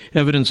the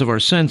evidence of our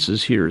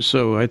senses here.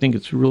 So I think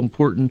it's real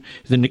important.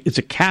 It's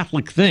a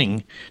Catholic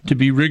thing to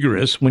be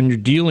rigorous when you're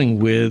dealing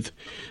with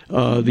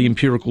the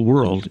empirical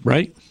world,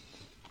 right?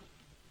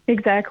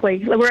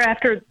 Exactly. We're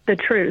after the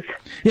truth.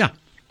 Yeah.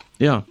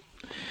 Yeah.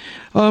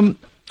 Now,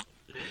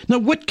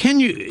 what can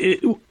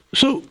you...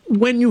 So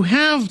when you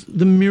have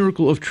the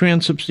miracle of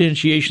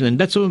transubstantiation,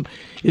 and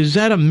is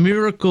that a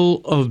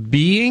miracle of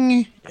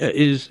being?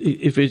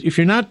 If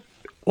you're not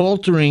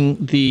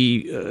altering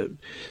the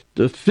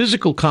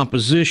physical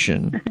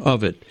composition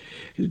of it,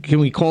 can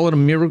we call it a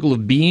miracle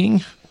of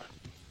being?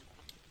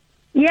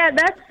 Yeah,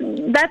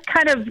 that's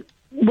kind of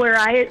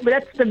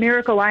that's the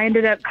miracle I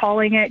ended up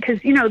calling it, because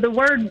the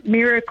word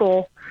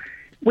miracle,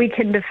 we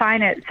can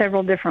define it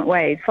several different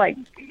ways. Like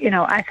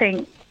I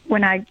think.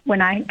 When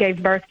I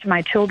gave birth to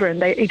my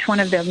children, each one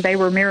of them, they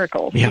were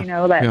miracles.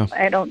 Yeah.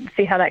 I don't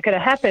see how that could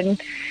have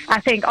happened. I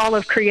think all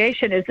of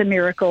creation is a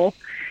miracle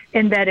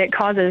in that it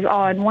causes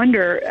awe and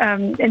wonder.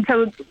 And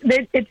so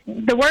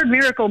the word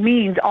miracle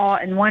means awe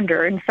and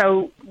wonder. And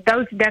so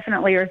those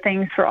definitely are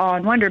things for awe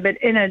and wonder. But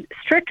in a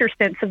stricter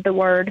sense of the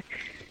word,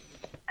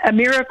 a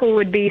miracle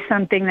would be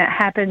something that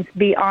happens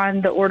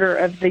beyond the order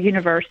of the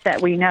universe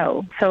that we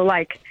know. So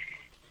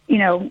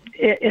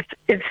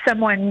if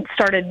someone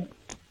started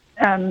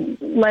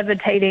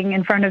levitating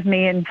in front of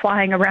me and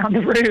flying around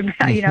the room,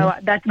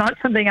 that's not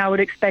something I would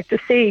expect to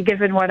see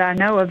given what I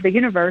know of the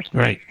universe.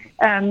 Right.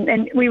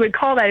 And we would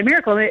call that a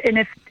miracle. And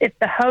if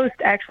the host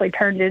actually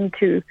turned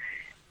into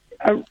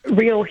a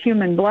real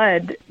human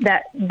blood,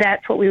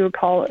 that's what we would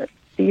call it,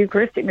 the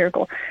Eucharistic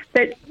miracle.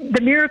 But the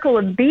miracle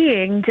of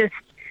being, just,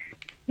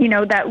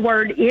 that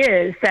word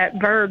is, that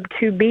verb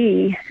to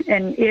be,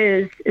 and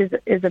is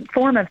a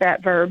form of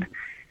that verb.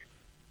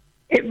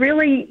 It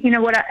really,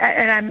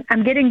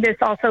 I'm getting this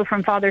also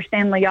from Father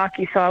Stanley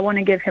Yaki, so I want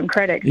to give him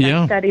credit.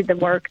 I studied the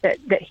work that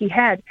he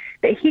had.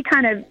 But he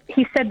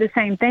said the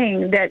same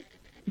thing, that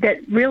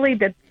really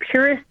the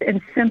purest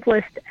and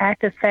simplest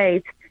act of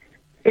faith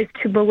is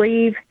to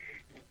believe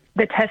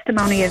the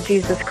testimony of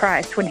Jesus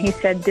Christ when he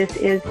said, "This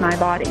is my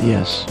body."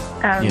 Yes.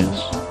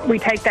 Yes. We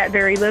take that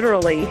very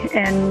literally,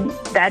 and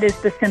that is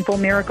the simple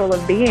miracle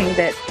of being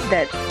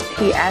that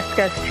he asked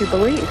us to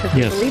believe, to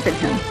believe in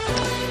him.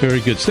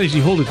 Very good. Stacy,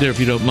 hold it there if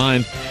you don't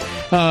mind.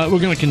 We're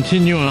going to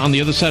continue on the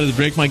other side of the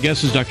break. My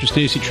guest is Dr.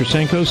 Stacy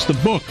Trasancos. The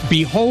book,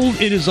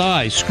 Behold It Is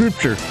I,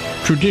 Scripture,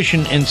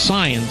 Tradition, and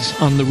Science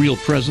on the Real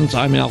Presence.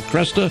 I'm Al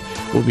Cresta.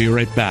 We'll be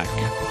right back.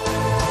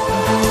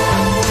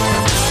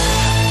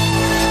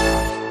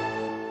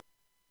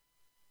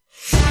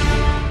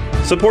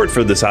 Support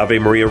for this Ave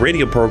Maria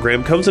radio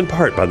program comes in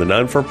part by the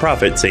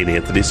non-for-profit St.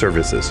 Anthony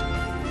Services.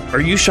 Are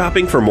you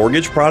shopping for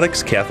mortgage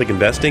products, Catholic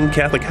investing,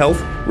 Catholic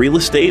health, real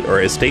estate,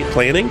 or estate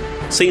planning?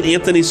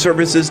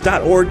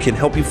 StAnthonyServices.org can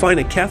help you find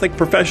a Catholic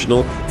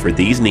professional for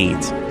these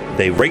needs.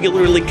 They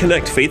regularly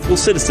connect faithful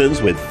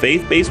citizens with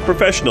faith-based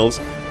professionals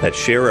that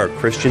share our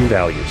Christian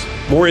values.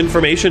 More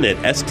information at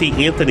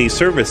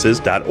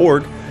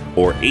StAnthonyServices.org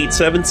or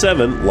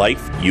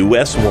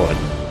 877-LIFE-US1.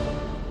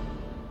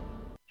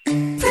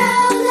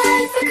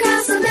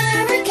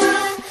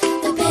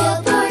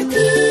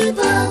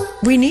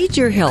 We need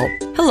your help.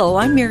 Hello,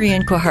 I'm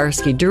Marianne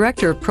Koharski,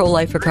 Director of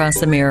Pro-Life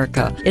Across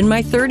America. In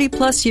my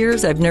 30-plus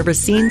years, I've never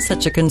seen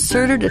such a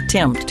concerted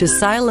attempt to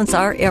silence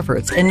our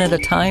efforts and at a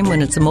time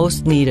when it's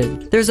most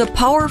needed. There's a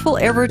powerful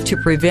effort to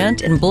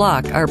prevent and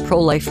block our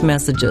pro-life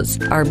messages.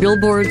 Our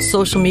billboards,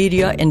 social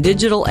media, and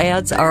digital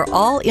ads are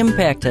all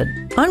impacted.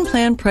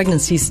 Unplanned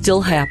pregnancies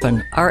still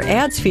happen. Our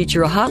ads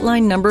feature a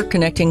hotline number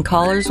connecting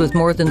callers with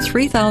more than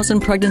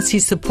 3,000 pregnancy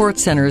support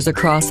centers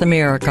across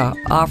America,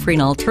 offering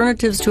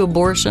alternatives to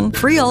abortion,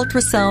 free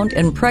ultrasound,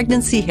 and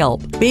pregnancy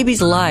help.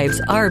 Babies' lives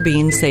are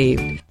being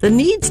saved. The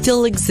need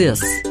still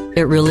exists.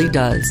 It really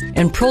does.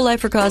 And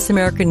Pro-Life Across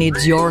America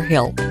needs your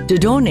help. To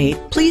donate,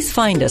 please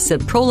find us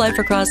at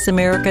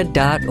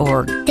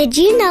prolifeacrossamerica.org. Did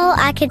you know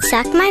I could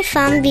suck my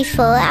thumb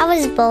before I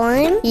was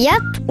born?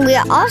 Yep, we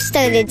all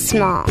started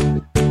small.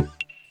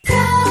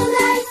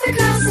 Pro-Life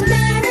Across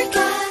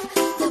America,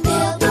 the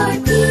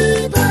Billboard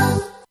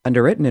people.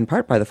 Underwritten in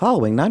part by the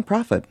following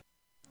nonprofit.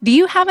 Do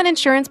you have an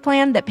insurance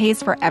plan that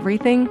pays for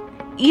everything,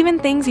 even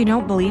things you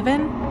don't believe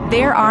in?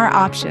 There are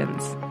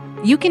options.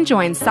 You can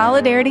join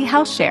Solidarity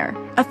Health Share,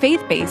 a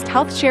faith-based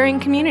health-sharing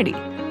community.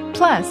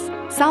 Plus,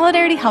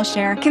 Solidarity Health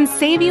Share can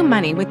save you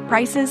money with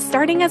prices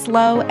starting as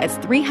low as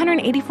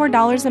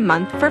 $384 a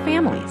month for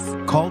families.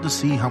 Call to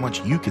see how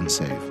much you can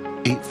save.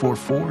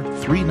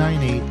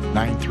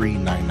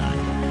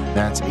 844-398-9399.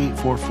 That's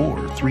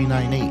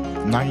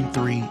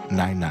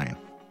 844-398-9399.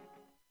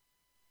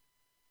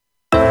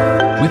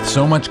 With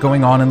so much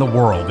going on in the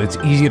world, it's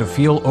easy to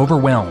feel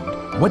overwhelmed.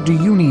 What do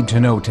you need to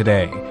know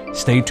today?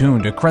 Stay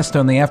tuned to Cresta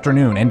in the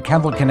Afternoon and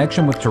Catholic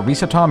Connection with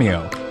Teresa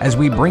Tomeo as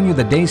we bring you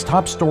the day's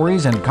top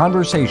stories and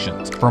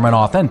conversations from an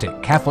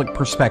authentic Catholic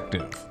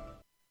perspective.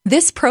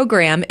 This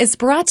program is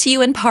brought to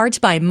you in part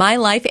by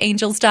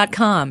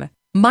MyLifeAngels.com.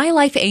 My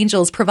Life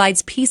Angels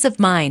provides peace of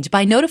mind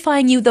by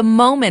notifying you the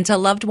moment a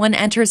loved one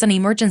enters an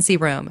emergency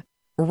room.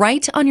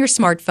 Right on your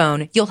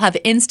smartphone, you'll have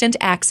instant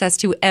access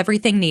to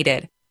everything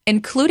needed,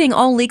 including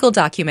all legal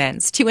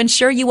documents, to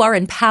ensure you are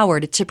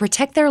empowered to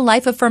protect their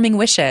life-affirming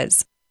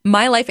wishes.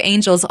 My Life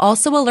Angels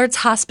also alerts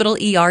hospital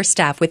ER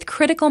staff with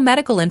critical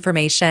medical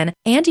information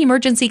and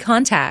emergency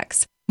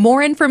contacts.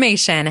 More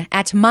information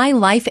at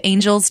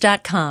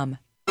mylifeangels.com.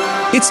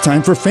 It's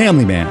time for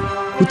Family Man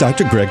with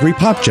Dr. Gregory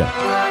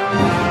Popchak.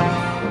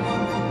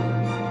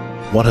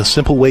 Want a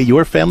simple way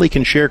your family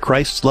can share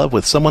Christ's love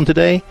with someone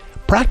today?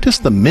 Practice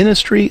the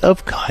ministry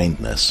of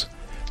kindness.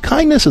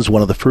 Kindness is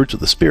one of the fruits of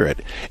the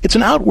Spirit. It's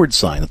an outward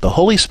sign that the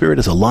Holy Spirit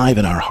is alive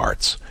in our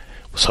hearts.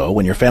 So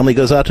when your family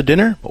goes out to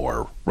dinner,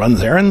 or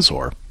runs errands,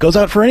 or goes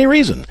out for any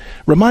reason,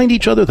 remind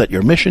each other that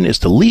your mission is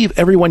to leave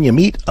everyone you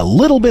meet a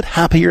little bit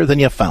happier than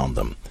you found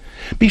them.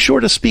 Be sure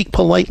to speak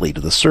politely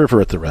to the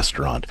server at the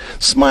restaurant.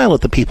 Smile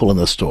at the people in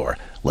the store.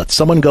 Let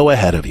someone go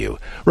ahead of you.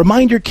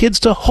 Remind your kids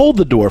to hold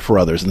the door for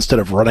others instead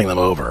of running them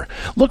over.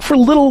 Look for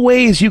little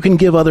ways you can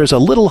give others a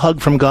little hug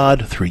from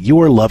God through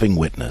your loving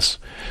witness.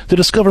 To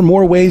discover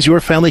more ways your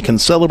family can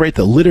celebrate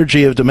the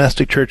liturgy of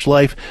domestic church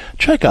life,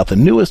 check out the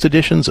newest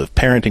editions of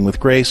Parenting with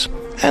Grace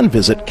and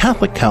visit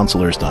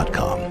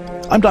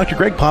CatholicCounselors.com. I'm Dr.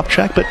 Greg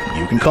Popchak, but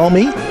you can call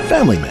me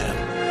Family Man.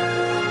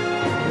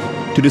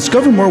 To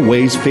discover more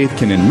ways faith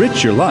can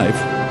enrich your life,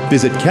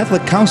 visit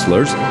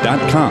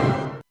CatholicCounselors.com.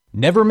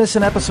 Never miss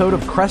an episode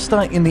of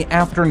Cresta in the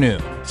Afternoon.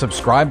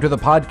 Subscribe to the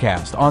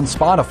podcast on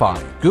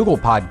Spotify, Google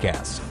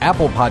Podcasts,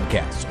 Apple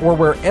Podcasts, or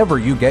wherever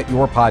you get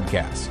your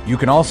podcasts. You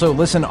can also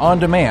listen on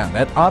demand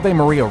at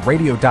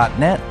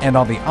AveMariaRadio.net and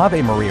on the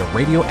Ave Maria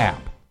Radio app.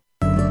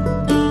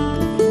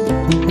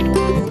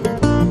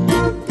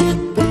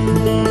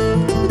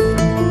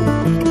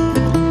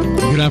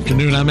 Good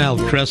afternoon. I'm Al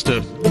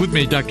Cresta. With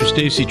me, Dr.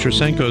 Stacy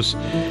Trasancos.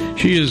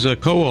 She is a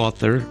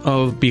co-author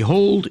of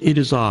Behold, It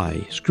Is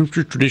I,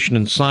 Scripture, Tradition,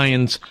 and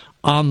Science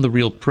on the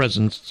Real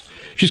Presence.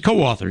 She's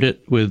co-authored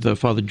it with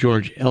Father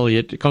George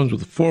Elliott. It comes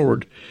with a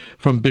foreword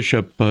from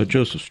Bishop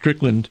Joseph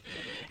Strickland.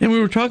 And we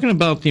were talking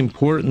about the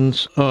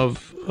importance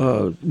of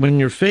when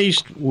you're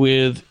faced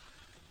with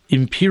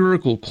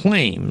empirical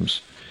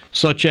claims,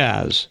 such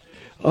as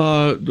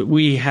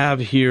we have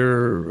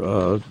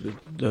here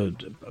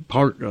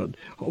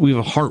we have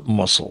a heart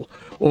muscle,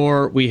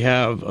 or we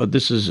have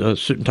this is a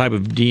certain type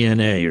of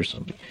DNA or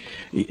something.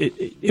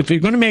 If you're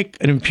going to make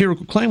an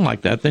empirical claim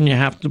like that, then you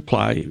have to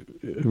apply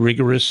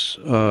rigorous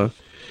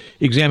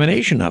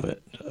examination of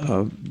it,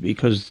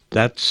 because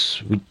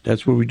that's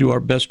where we do our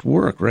best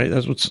work, right?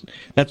 That's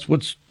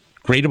what's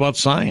great about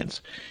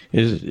science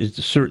is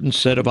a certain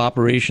set of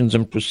operations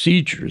and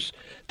procedures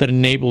that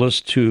enable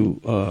us to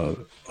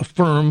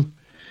affirm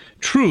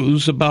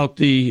truths about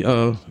the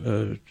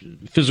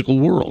physical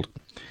world.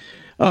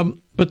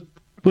 But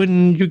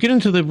when you get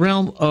into the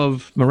realm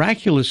of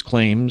miraculous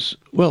claims,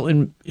 well,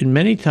 in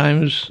many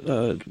times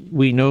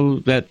we know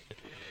that,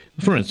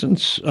 for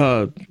instance,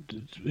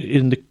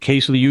 in the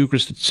case of the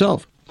Eucharist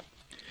itself,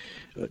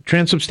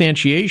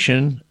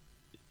 transubstantiation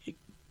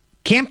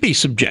can't be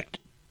subject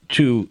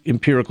to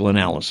empirical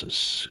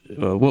analysis.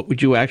 What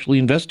would you actually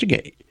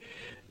investigate?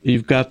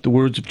 You've got the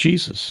words of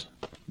Jesus.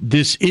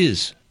 This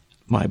is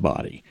my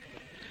body.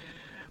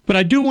 But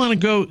I do want to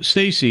go,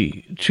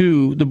 Stacy,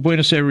 to the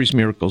Buenos Aires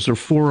miracles. There are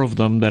 4 of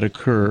them that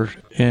occur,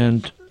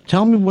 and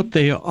tell me what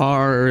they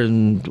are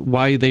and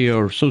why they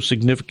are so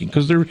significant,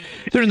 because they're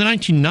in the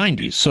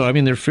 1990s, so I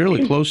mean they're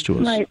fairly close to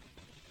us. Right.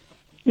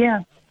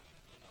 Yeah.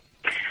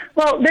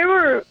 Well, there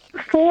were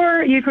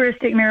 4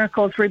 Eucharistic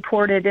miracles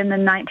reported in the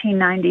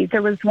 1990s.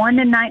 There was one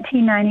in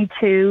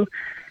 1992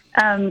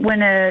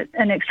 when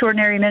an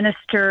extraordinary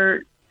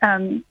minister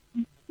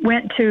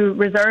went to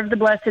reserve the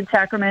Blessed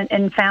Sacrament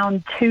and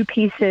found 2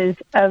 pieces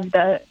of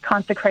the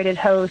consecrated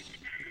host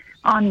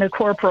on the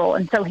corporal.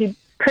 And so he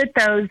put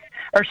those,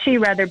 or she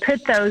rather,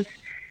 put those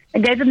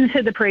and gave them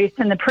to the priest,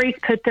 and the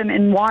priest put them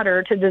in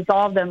water to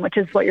dissolve them, which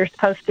is what you're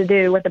supposed to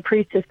do, what the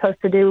priest is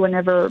supposed to do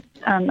whenever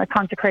a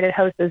consecrated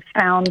host is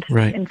found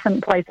in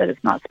some place that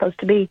it's not supposed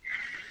to be,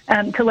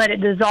 to let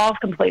it dissolve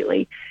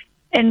completely.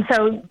 And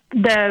so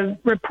the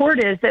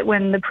report is that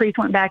when the priest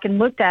went back and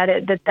looked at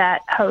it,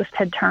 that host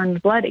had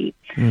turned bloody.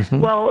 Mm-hmm.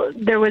 Well,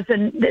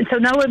 so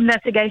no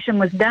investigation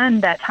was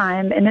done that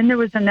time. And then there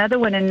was another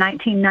one in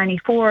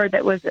 1994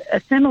 that was a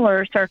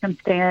similar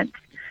circumstance,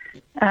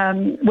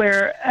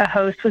 where a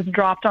host was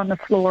dropped on the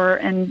floor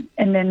and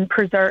then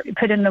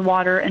put in the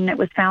water, and it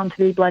was found to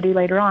be bloody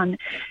later on.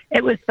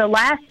 It was the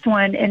last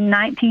one in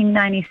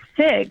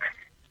 1996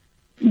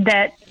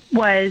 that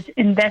was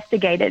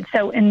investigated.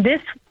 So in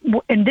this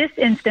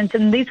instance,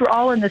 and these were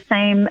all in the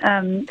same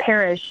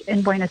parish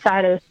in Buenos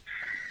Aires,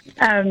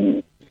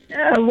 a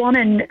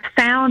woman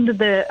found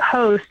the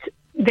host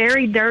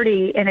very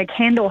dirty in a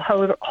candle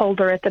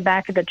holder at the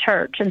back of the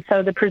church. And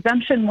so the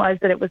presumption was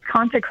that it was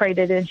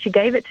consecrated, and she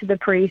gave it to the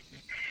priest,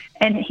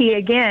 and he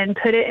again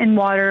put it in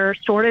water,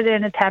 stored it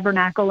in a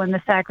tabernacle in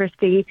the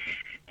sacristy,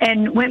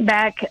 and went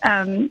back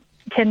 10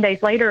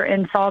 days later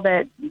and saw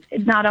that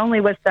not only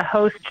was the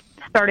host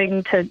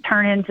starting to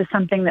turn into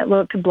something that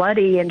looked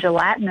bloody and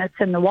gelatinous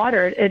in the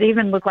water, it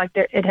even looked like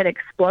it had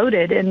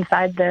exploded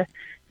inside the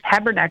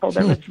tabernacle.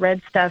 There was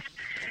red stuff.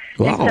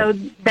 Wow.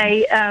 And so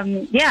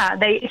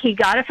he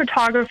got a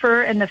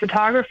photographer, and the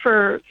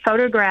photographer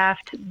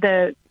photographed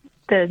the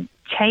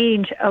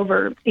change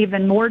over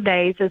even more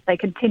days as they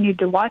continued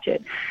to watch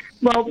it.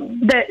 Well,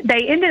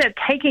 they ended up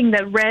taking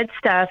the red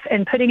stuff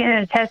and putting it in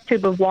a test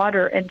tube of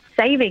water and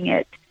saving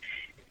it.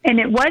 And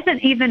it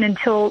wasn't even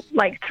until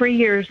like 3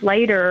 years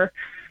later,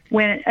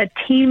 when a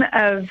team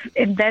of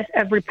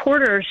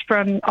reporters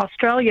from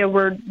Australia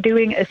were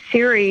doing a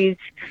series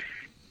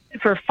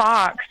for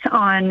Fox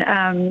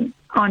on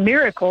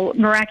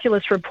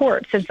miraculous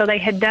reports. And so they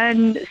had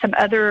done some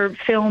other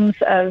films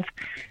of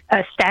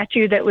a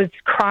statue that was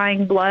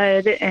crying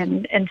blood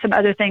and some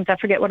other things. I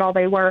forget what all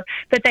they were.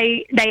 But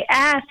they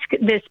asked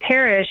this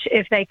parish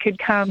if they could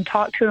come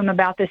talk to them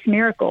about this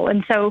miracle.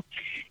 And so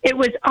it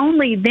was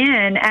only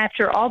then,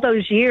 after all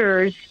those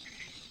years,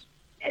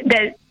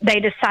 that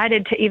they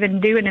decided to even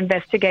do an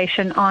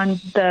investigation on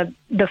the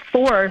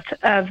 4th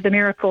of the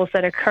miracles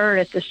that occurred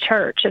at this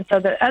church. And so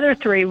the other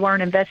 3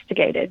 weren't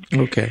investigated.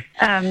 Okay.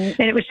 And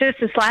it was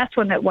just this last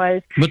one that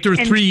was. But there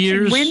were 3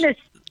 years?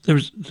 There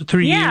was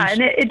 3 years? Yeah,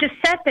 and it just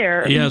sat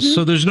there. Yeah,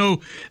 so there's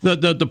no,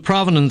 the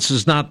provenance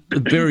is not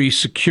very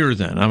secure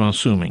then, I'm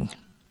assuming.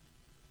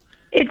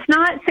 It's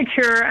not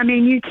secure. I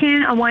mean, you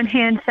can, on one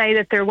hand, say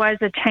that there was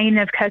a chain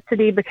of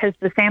custody because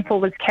the sample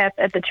was kept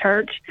at the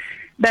church.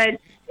 But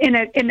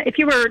if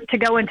you were to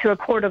go into a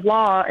court of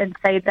law and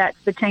say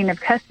that's the chain of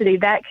custody,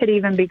 that could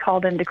even be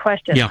called into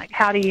question. Yeah. Like,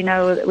 how do you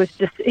know it was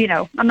just,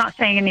 I'm not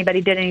saying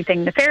anybody did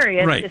anything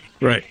nefarious. Right,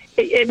 right.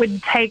 It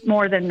would take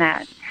more than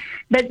that.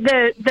 But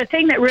the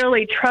thing that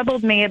really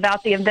troubled me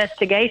about the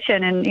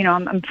investigation, and,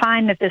 I'm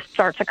fine if this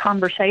starts a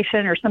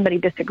conversation or somebody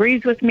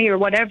disagrees with me or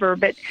whatever,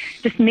 but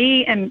just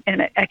me and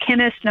a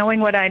chemist knowing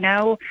what I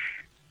know,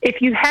 if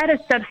you had a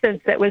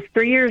substance that was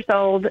 3 years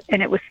old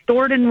and it was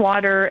stored in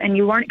water, and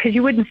because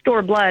you wouldn't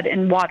store blood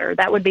in water,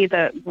 that would be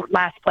the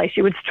last place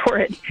you would store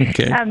it.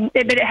 Okay. But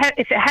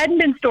if it hadn't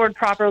been stored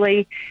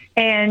properly,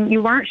 and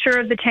you weren't sure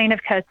of the chain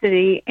of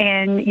custody,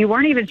 and you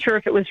weren't even sure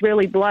if it was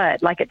really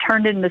blood, like it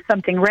turned into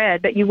something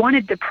red, but you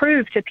wanted to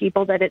prove to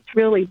people that it's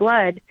really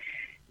blood,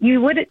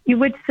 you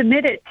would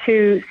submit it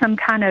to some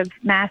kind of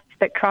mass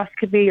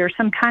spectroscopy or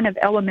some kind of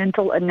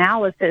elemental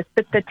analysis.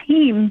 But the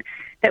team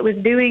that was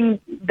doing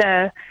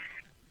the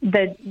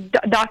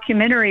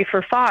documentary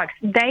for Fox,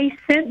 they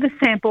sent the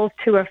samples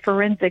to a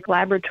forensic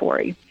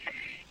laboratory.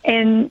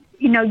 And,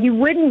 you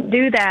wouldn't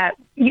do that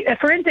a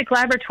forensic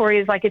laboratory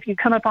is like if you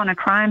come up on a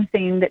crime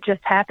scene that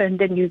just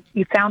happened and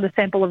you found a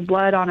sample of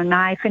blood on a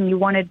knife and you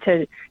wanted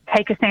to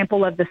take a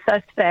sample of the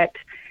suspect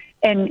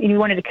and you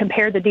wanted to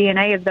compare the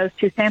DNA of those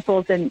two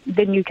samples, and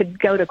then you could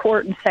go to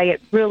court and say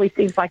it really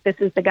seems like this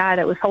is the guy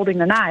that was holding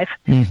the knife.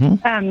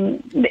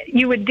 Mm-hmm.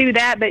 You would do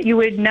that, but you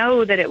would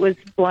know that it was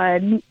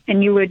blood,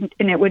 and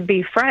it would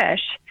be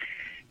fresh.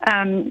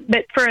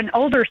 But for an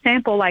older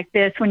sample like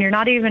this, when you're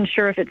not even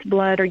sure if it's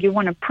blood, or you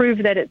want to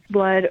prove that it's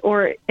blood,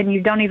 and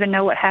you don't even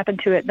know what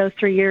happened to it those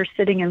 3 years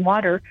sitting in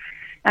water,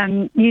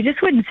 you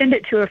just wouldn't send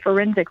it to a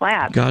forensic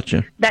lab.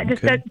 Gotcha. That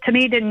just to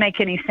me didn't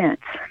make any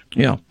sense.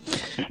 Yeah.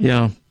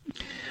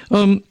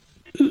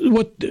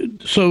 What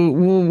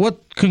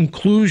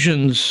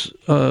conclusions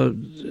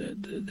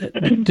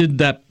did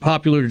that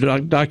popular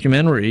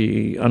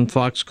documentary on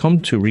Fox come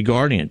to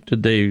regarding it?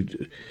 Did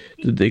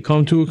they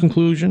come to a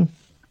conclusion?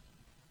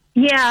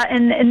 Yeah,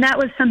 and that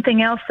was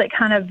something else that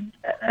kind of,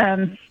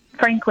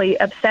 frankly,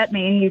 upset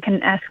me. You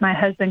can ask my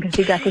husband because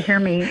he got to hear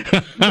me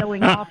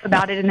going off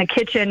about it in the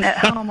kitchen at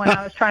home when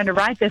I was trying to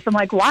write this. I'm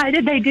like, why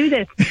did they do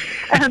this?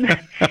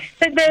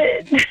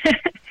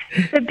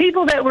 The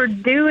people that were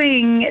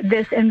doing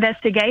this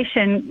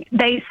investigation,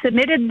 they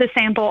submitted the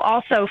sample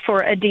also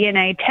for a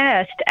DNA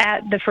test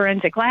at the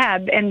forensic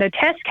lab, and the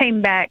test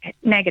came back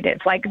negative.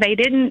 Like, they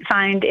didn't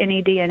find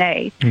any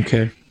DNA.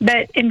 Okay.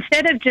 But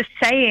instead of just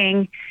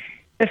saying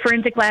the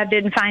forensic lab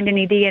didn't find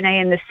any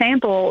DNA in the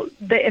sample,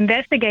 the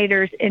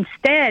investigators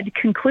instead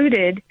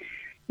concluded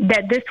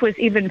that this was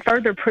even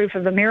further proof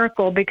of a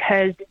miracle,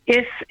 because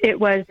if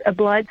it was a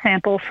blood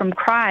sample from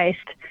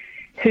Christ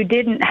who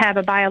didn't have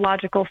a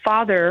biological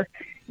father,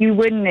 you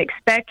wouldn't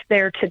expect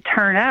there to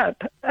turn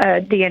up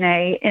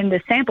DNA in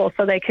the sample.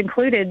 So they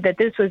concluded that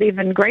this was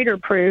even greater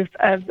proof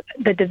of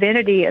the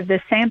divinity of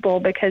this sample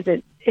because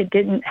it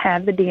didn't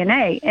have the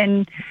DNA.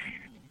 And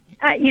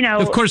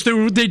of course, they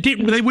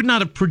would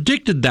not have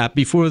predicted that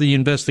before the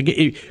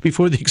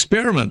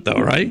experiment,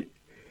 though, right?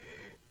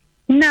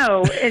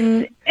 No,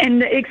 and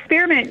the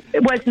experiment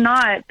was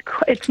not.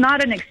 It's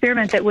not an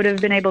experiment that would have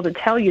been able to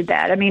tell you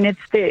that. I mean, if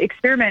the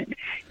experiment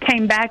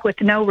came back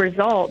with no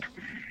result,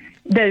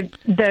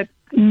 the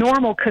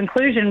normal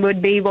conclusion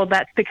would be, well,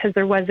 that's because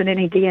there wasn't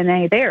any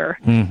DNA there.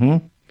 Mm-hmm.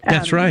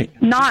 That's right.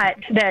 Not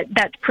that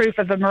that's proof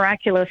of a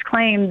miraculous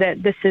claim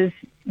that this is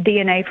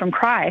DNA from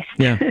Christ.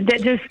 Yeah.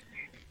 That just.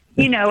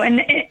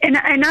 And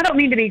I don't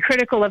mean to be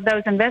critical of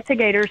those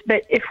investigators,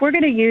 but if we're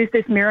going to use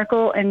this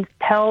miracle and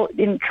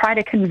try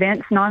to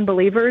convince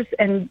non-believers,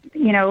 and,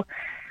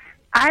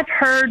 I've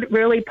heard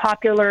really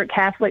popular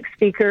Catholic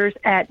speakers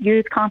at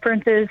youth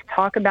conferences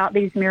talk about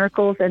these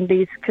miracles and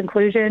these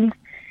conclusions.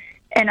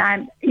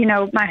 And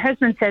my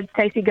husband said,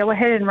 Stacy, go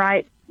ahead and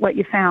write what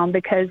you found,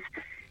 because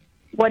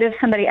what if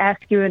somebody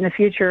asked you in the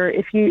future,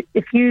 if you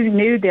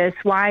knew this,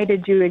 why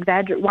did you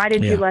exaggerate? Why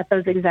did you let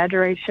those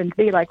exaggerations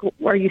be? Like,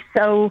 were you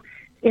so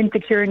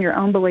insecure in your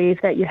own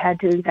belief that you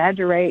had to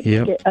exaggerate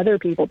to get other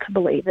people to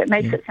believe? It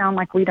makes it sound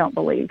like we don't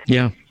believe.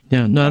 Yeah.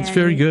 No, that's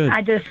very good.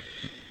 I just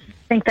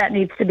think that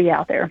needs to be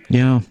out there.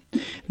 Yeah.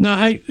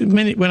 No,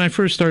 when I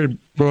first started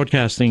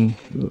broadcasting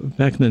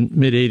back in the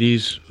mid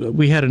 '80s,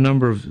 we had a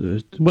number of.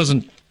 This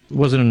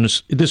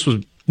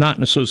was not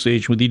in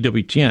association with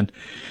EWTN.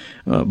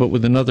 But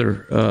with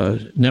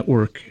another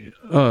network,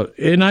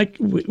 and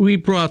we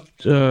brought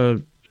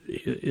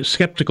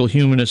skeptical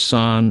humanists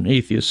on,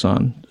 atheists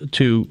on,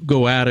 to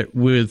go at it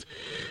with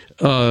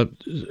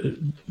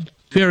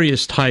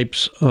various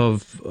types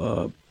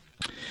of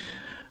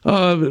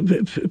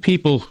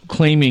people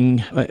claiming,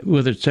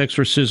 whether it's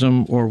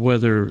exorcism or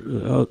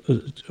whether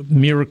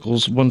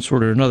miracles, one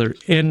sort or another.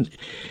 And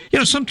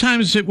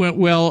sometimes it went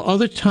well.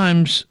 Other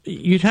times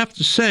you'd have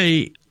to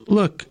say,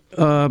 look.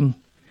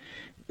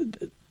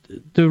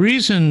 The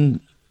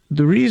reason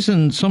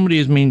somebody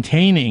is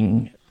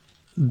maintaining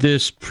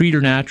this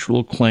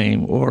preternatural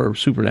claim or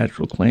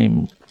supernatural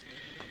claim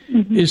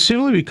is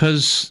simply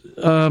because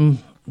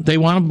they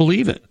want to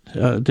believe it.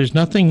 There's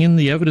nothing in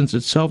the evidence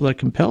itself that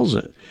compels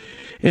it.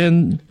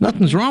 And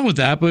nothing's wrong with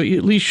that, but you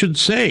at least should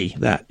say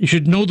that. You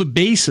should know the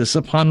basis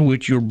upon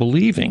which you're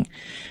believing.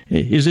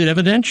 Is it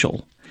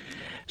evidential?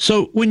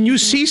 So when you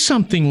see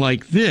something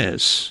like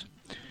this,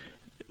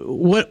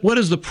 what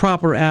is the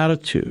proper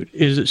attitude?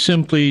 Is it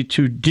simply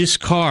to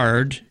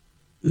discard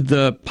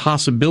the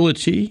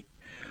possibility,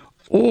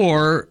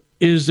 or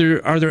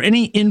are there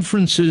any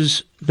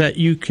inferences that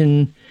you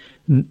can,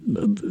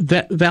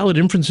 valid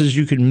inferences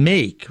you can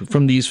make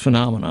from these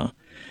phenomena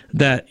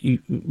that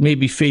may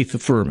be faith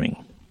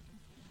affirming?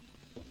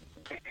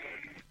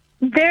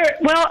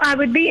 I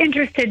would be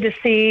interested to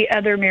see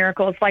other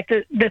miracles, like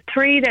the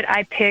three that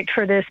I picked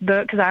for this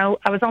book, because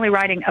I was only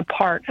writing a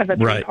part of a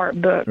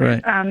three-part book.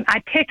 Right.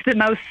 I picked the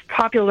most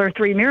popular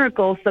three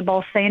miracles, the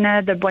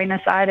Bolsena, the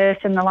Buenos Aires,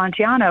 and the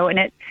Lanciano, and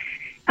it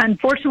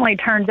unfortunately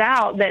turns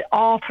out that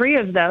all three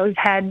of those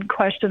had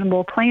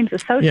questionable claims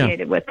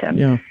associated with them.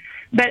 Yeah.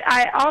 But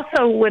I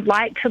also would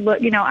like to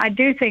look, I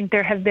do think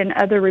there have been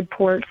other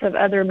reports of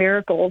other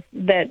miracles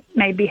that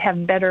maybe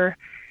have better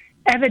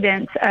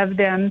evidence of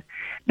them.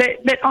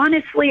 But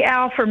honestly,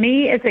 Al, for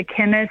me as a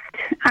chemist,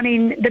 I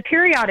mean, the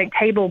periodic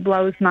table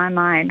blows my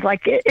mind.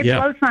 Like, it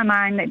blows my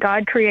mind that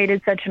God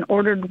created such an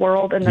ordered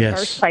world in the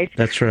first place.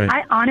 That's right.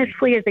 I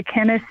honestly, as a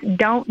chemist,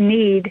 don't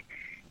need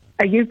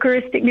a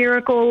Eucharistic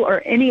miracle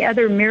or any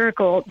other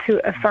miracle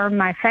to affirm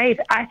my faith.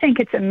 I think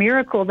it's a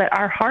miracle that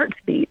our hearts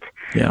beat.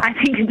 Yeah. I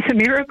think it's a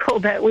miracle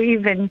that we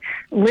even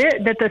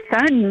that the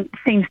sun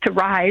seems to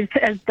rise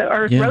as the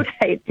earth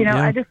rotates. You know,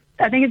 I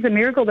think it's a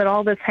miracle that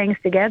all this hangs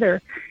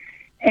together.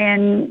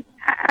 And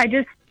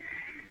I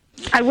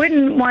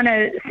wouldn't want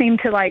to seem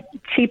to like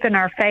cheapen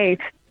our faith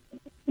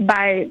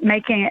by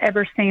making it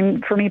ever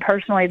seem, for me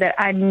personally, that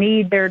I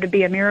need there to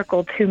be a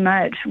miracle too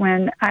much,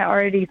 when I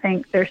already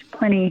think there's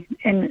plenty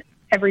in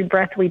every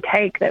breath we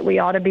take that we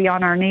ought to be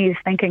on our knees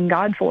thanking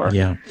God for.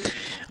 Yeah.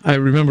 I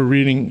remember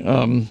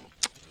reading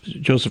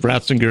Joseph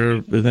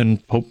Ratzinger, then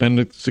Pope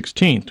Benedict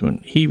XVI, when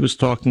he was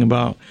talking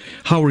about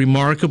how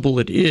remarkable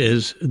it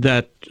is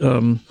that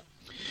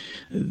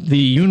the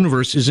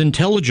universe is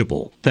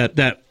intelligible,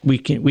 that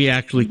we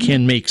actually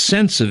can make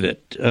sense of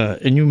it.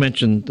 And you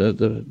mentioned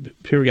the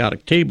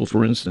periodic table,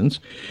 for instance.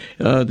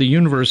 The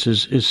universe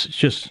is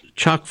just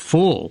chock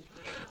full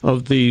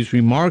of these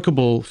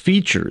remarkable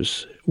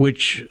features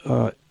which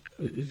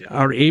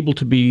are able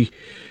to be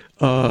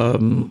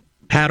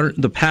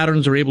the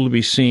patterns are able to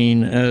be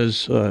seen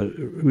as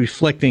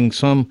reflecting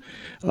some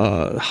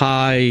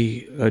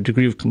high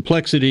degree of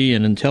complexity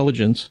and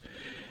intelligence.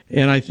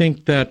 And I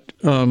think that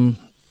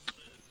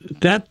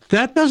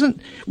that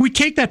doesn't, we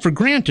take that for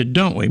granted,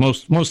 don't we?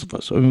 Most of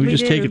us. I mean, we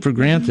just take it for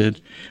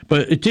granted.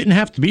 But it didn't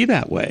have to be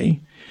that way.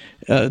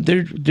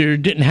 There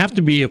didn't have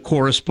to be a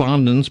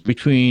correspondence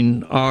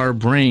between our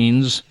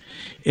brains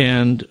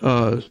and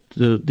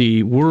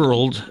the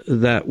world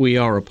that we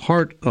are a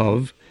part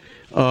of.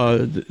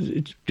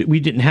 We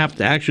didn't have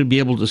to actually be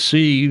able to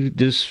see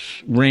this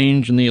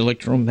range in the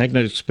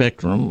electromagnetic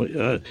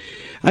spectrum.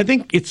 I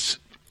think it's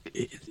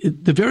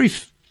the very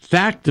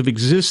fact of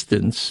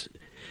existence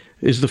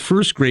is the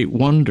first great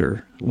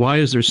wonder. Why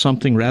is there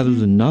something rather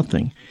than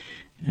nothing?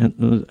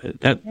 And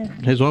that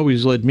has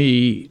always led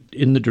me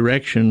in the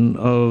direction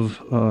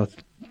of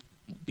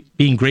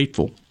being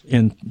grateful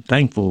and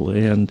thankful,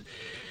 and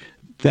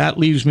that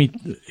leads me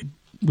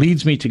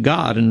to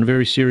God in a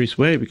very serious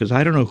way, because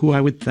I don't know who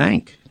I would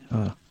thank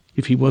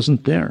if He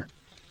wasn't there.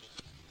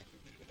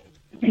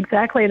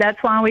 Exactly.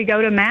 That's why we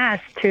go to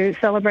Mass, to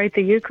celebrate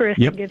the Eucharist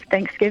and give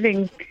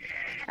thanksgiving.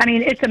 I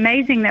mean, it's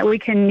amazing that we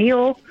can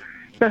kneel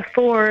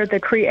before the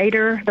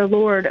Creator, the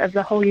Lord of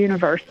the whole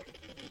universe,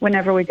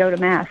 whenever we go to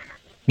Mass.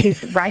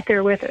 He's right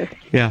there with us.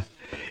 Yeah.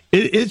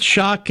 It's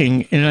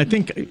shocking, and I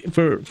think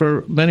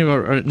for many of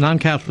our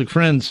non-Catholic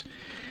friends,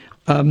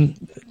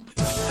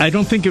 I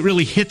don't think it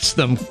really hits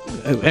them,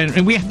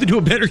 and we have to do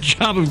a better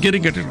job of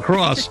getting it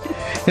across.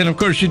 And, of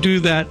course, you do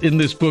that in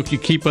this book. You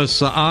keep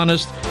us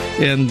honest,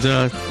 and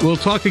we'll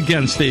talk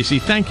again, Stacy.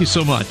 Thank you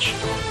so much.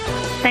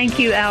 Thank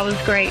you, Al. It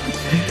was great.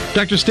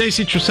 Dr.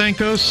 Stacy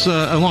Trasancos,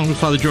 along with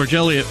Father George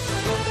Elliott,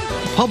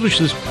 published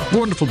this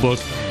wonderful book.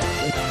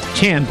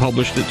 Can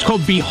published it. It's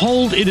called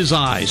Behold It Is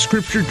I,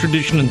 Scripture,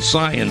 Tradition, and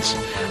Science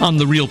on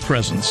the Real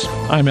Presence.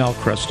 I'm Al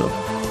Cresto.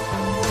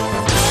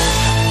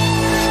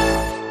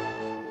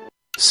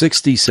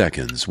 60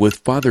 Seconds with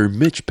Father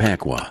Mitch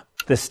Pacwa.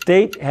 The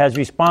state has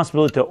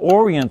responsibility to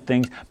orient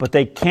things, but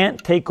they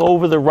can't take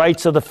over the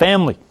rights of the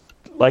family.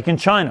 Like in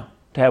China,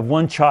 to have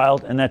one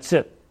child and that's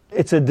it.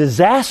 It's a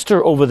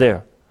disaster over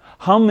there.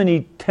 How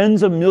many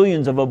tens of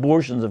millions of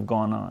abortions have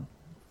gone on?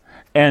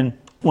 And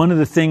one of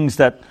the things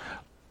that,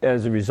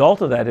 as a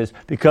result of that, is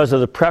because of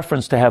the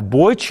preference to have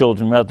boy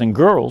children rather than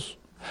girls,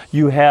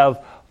 you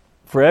have,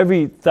 for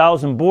every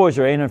 1,000 boys,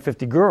 there are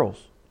 850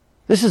 girls.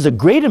 This is a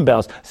great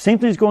imbalance. Same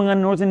thing is going on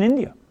in northern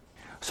India.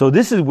 So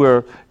this is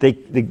where the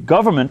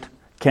government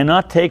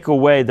cannot take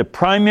away the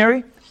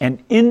primary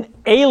and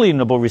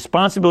inalienable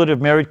responsibility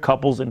of married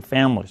couples and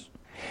families.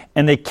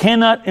 And they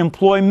cannot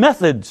employ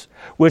methods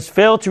which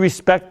fail to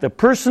respect the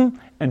person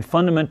and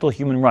fundamental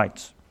human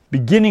rights.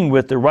 Beginning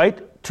with the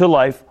right to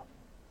life,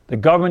 the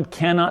government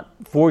cannot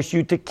force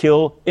you to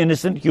kill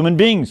innocent human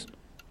beings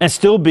and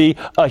still be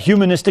a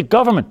humanistic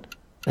government.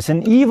 It's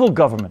an evil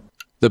government.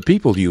 The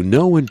people you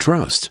know and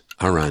trust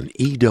are on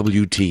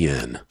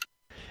EWTN.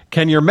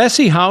 Can your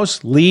messy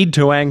house lead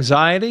to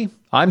anxiety?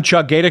 I'm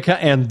Chuck Gatica,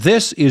 and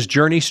this is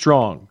Journey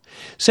Strong.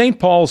 St.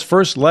 Paul's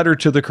first letter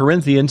to the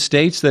Corinthians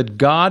states that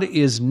God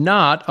is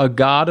not a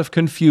God of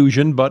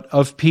confusion, but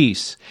of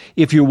peace.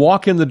 If you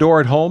walk in the door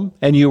at home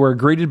and you are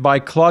greeted by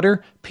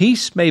clutter,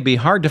 peace may be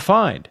hard to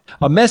find.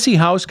 A messy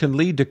house can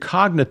lead to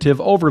cognitive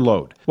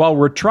overload. While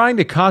we're trying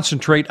to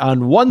concentrate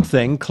on one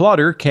thing,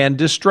 clutter can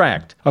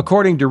distract.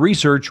 According to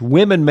research,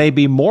 women may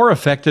be more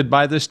affected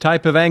by this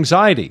type of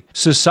anxiety.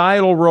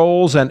 Societal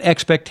roles and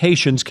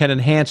expectations can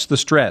enhance the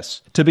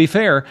stress. To be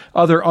fair,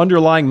 other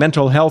underlying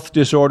mental health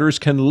disorders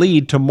can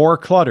lead to more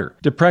clutter,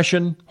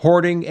 depression,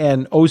 hoarding,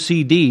 and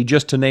OCD,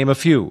 just to name a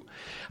few.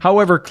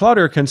 However,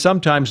 clutter can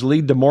sometimes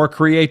lead to more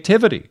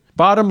creativity.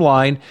 Bottom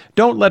line,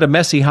 don't let a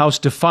messy house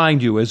define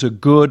you as a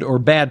good or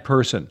bad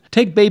person.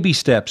 Take baby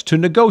steps to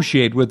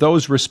negotiate with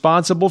those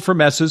responsible for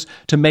messes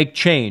to make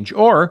change,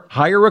 or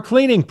hire a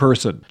cleaning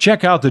person.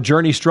 Check out the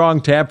Journey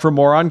Strong tab for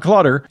more on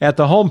clutter at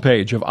the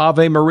homepage of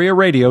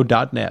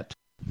AveMariaRadio.net.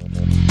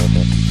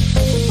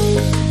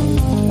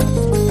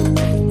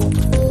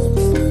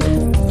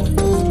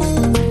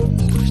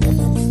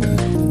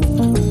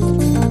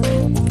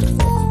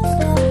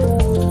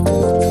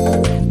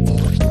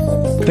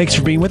 Thanks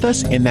for being with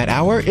us in that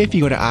hour. If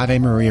you go to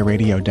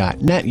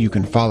AveMariaRadio.net, you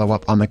can follow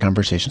up on the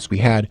conversations we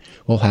had.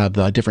 We'll have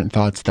the different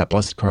thoughts that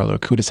Blessed Carlo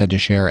Acutis had to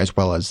share, as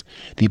well as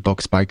the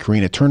books by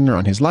Corinna Turner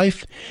on his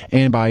life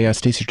and by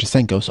Stacy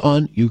Trasancos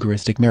on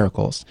Eucharistic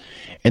miracles.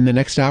 In the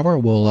next hour,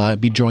 we'll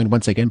be joined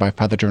once again by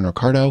Father John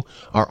Riccardo,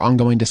 our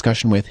ongoing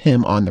discussion with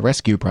him on the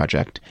Rescue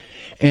Project.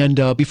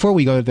 And before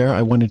we go there,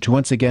 I wanted to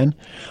once again,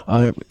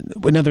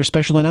 another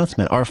special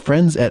announcement. Our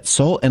friends at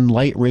Soul and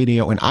Light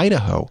Radio in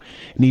Idaho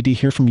need to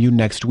hear from you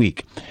next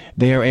week.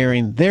 They are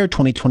airing their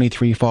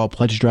 2023 Fall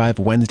Pledge Drive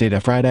Wednesday to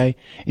Friday.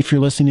 If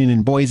you're listening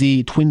in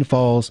Boise, Twin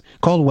Falls,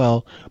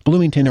 Caldwell,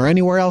 Bloomington, or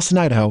anywhere else in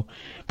Idaho,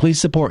 please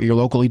support your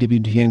local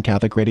EWTN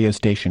Catholic radio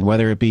station,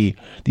 whether it be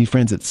the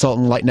friends at Salt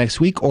and Light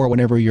next week or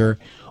whenever your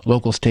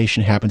local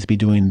station happens to be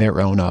doing their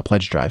own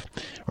pledge drive.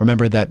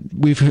 Remember that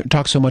we've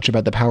talked so much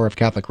about the power of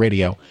Catholic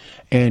radio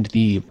and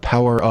the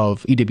power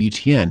of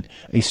EWTN,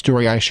 a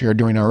story I shared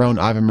during our own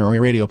Ave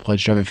Maria Radio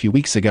pledge drive a few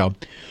weeks ago.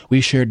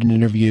 We shared an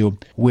interview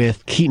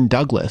with Keaton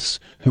Douglas,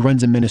 who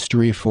runs a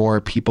ministry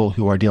for people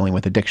who are dealing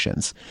with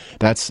addictions.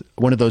 That's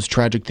one of those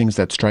tragic things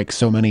that strikes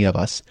so many of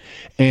us.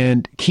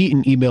 And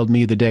Keaton emailed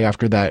me the day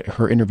after that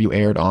her interview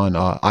aired on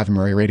Ave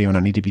Maria Radio and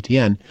on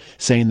EWTN,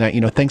 saying that,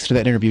 thanks to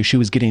that interview, she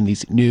was getting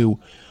these new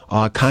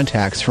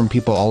contacts from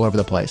people all over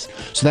the place.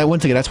 So that,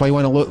 once again, that's why you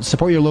want to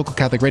support your local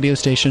Catholic radio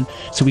station,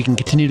 so we can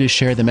continue to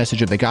share the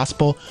message of the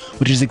gospel,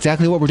 which is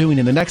exactly what we're doing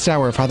in the next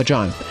hour of Father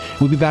John.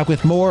 We'll be back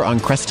with more on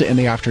Cresta in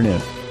the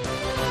afternoon.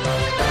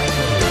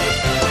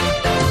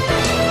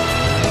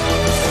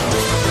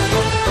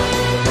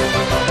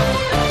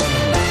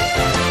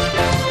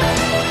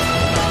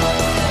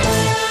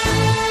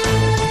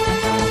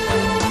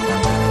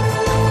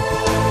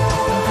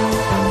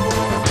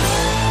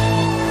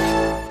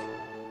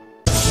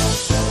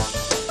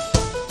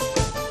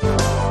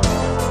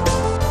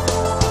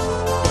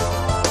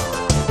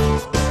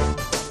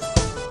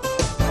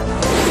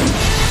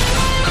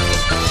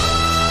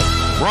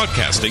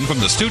 Broadcasting from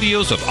the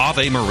studios of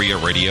Ave Maria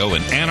Radio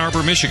in Ann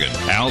Arbor, Michigan,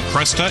 Al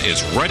Cresta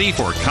is ready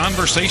for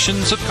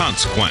conversations of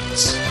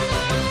consequence.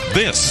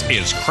 This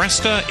is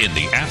Cresta in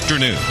the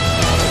Afternoon.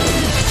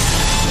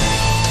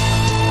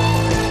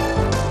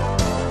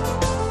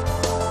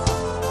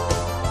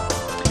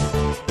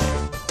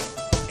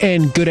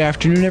 And good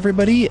afternoon,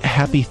 everybody.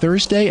 Happy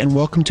Thursday, and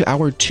welcome to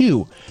Hour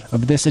 2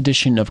 of this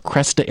edition of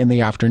Cresta in the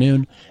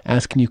Afternoon,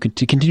 asking you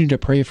to continue to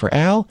pray for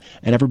Al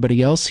and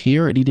everybody else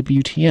here at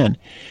EWTN.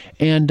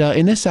 And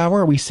in this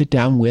hour, we sit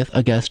down with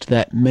a guest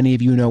that many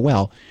of you know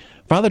well,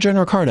 Father John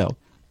Riccardo,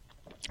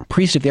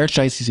 priest of the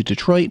Archdiocese of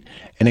Detroit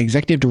and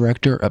executive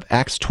director of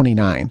Acts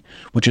 29,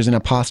 which is an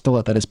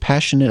apostolate that is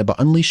passionate about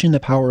unleashing the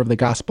power of the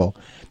gospel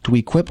to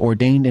equip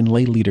ordained and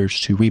lay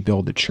leaders to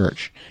rebuild the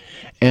church.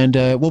 And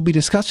we'll be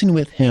discussing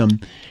with him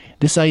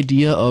this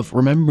idea of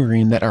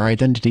remembering that our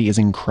identity is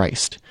in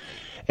Christ.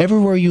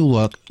 Everywhere you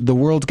look, the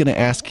world's going to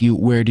ask you,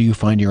 where do you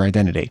find your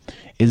identity?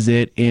 Is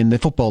it in the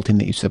football team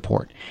that you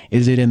support?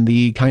 Is it in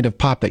the kind of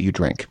pop that you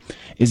drink?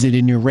 Is it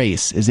in your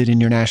race? Is it in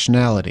your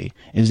nationality?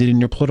 Is it in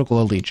your political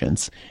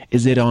allegiance?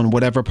 Is it on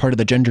whatever part of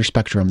the gender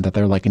spectrum that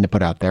they're liking to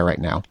put out there right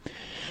now?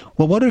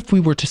 Well, what if we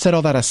were to set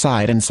all that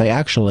aside and say,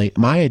 actually,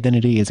 my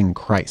identity is in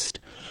Christ?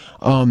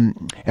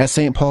 As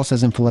St. Paul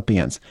says in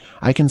Philippians,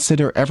 I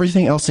consider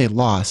everything else a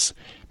loss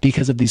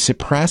because of the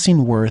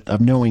surpassing worth of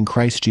knowing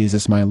Christ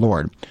Jesus my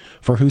Lord,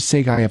 for whose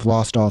sake I have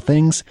lost all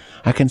things.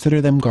 I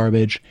consider them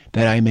garbage,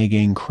 that I may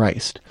gain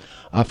Christ.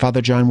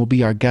 Father John will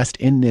be our guest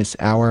in this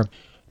hour.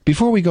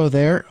 Before we go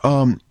there,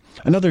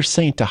 another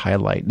saint to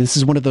highlight. This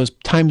is one of those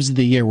times of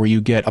the year where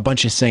you get a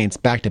bunch of saints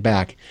back to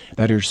back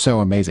that are so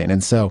amazing.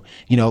 And so,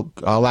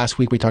 last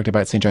week we talked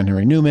about St. John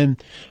Henry Newman.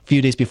 A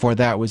few days before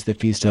that was the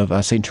feast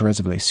of St. Therese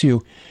of Lisieux.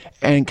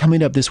 And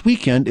coming up this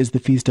weekend is the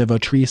feast of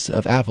Teresa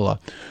of Avila,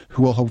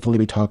 who we'll hopefully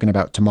be talking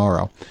about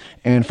tomorrow.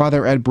 And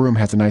Father Ed Broom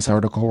has a nice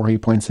article where he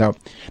points out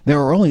there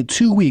are only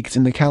 2 weeks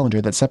in the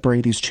calendar that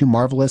separate these two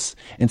marvelous,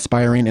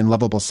 inspiring, and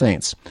lovable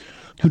saints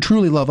who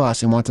truly love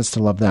us and wants us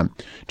to love them,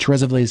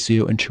 Therese of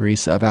Lisieux and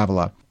Teresa of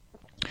Avila.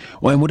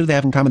 Well, and what do they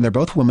have in common? They're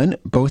both women,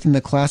 both in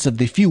the class of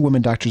the few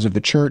women doctors of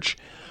the Church,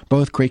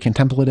 both great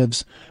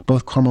contemplatives,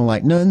 both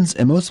Carmelite nuns,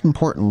 and most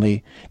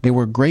importantly, they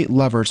were great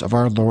lovers of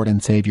our Lord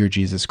and Savior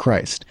Jesus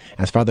Christ.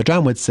 As Father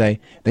John would say,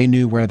 they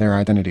knew where their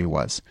identity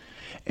was.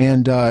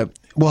 And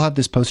we'll have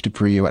this posted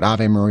for you at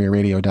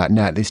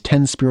AveMariaRadio.net, these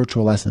 10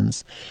 spiritual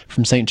lessons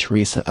from St.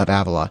 Teresa of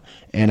Avila.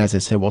 And as I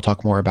said, we'll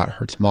talk more about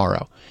her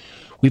tomorrow.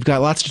 We've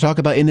got lots to talk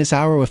about in this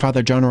hour with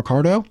Father John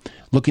Riccardo,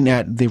 looking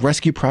at the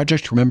Rescue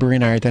Project,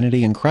 remembering our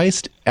identity in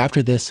Christ,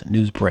 after this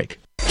news break.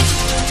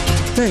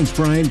 Thanks,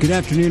 Brian. Good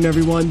afternoon,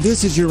 everyone.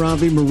 This is your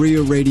Ave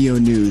Maria Radio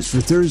News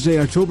for Thursday,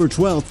 October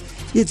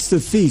 12th. It's the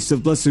feast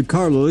of Blessed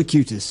Carlo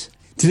Acutis.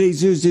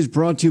 Today's news is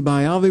brought to you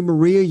by Ave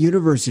Maria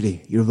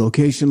University. Your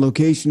vocation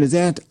location is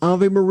at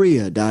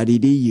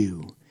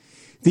avemaria.edu.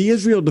 The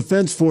Israel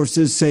Defense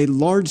Forces say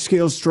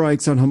large-scale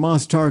strikes on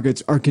Hamas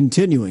targets are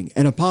continuing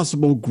and a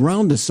possible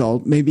ground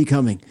assault may be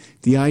coming.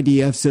 The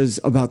IDF says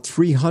about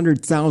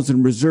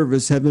 300,000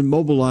 reservists have been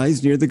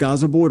mobilized near the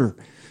Gaza border.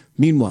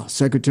 Meanwhile,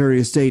 Secretary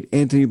of State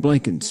Antony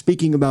Blinken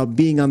speaking about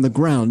being on the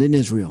ground in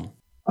Israel.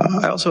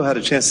 I also had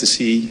a chance to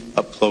see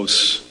up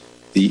close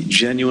the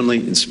genuinely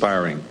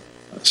inspiring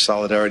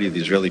solidarity of the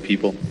Israeli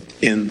people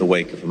in the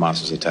wake of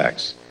Hamas's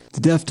attacks.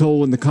 The death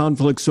toll in the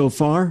conflict so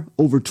far,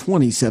 over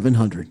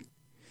 2,700.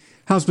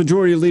 House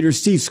Majority Leader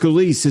Steve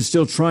Scalise is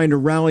still trying to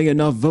rally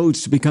enough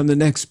votes to become the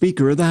next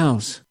Speaker of the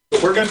House.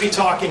 We're going to be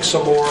talking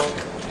some more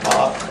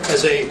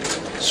as a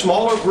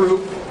smaller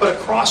group, but a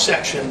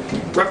cross-section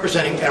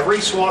representing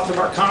every swath of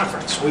our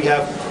conference. We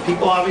have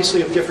people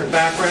obviously of different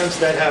backgrounds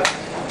that have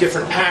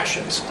different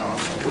passions.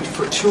 We,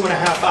 for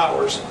 2.5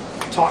 hours,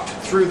 talked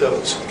through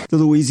those. The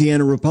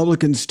Louisiana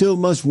Republican still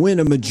must win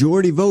a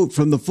majority vote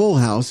from the full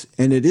House,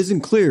 and it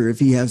isn't clear if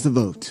he has the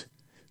vote.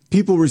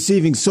 People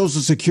receiving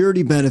Social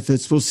Security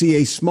benefits will see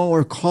a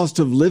smaller cost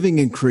of living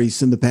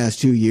increase in the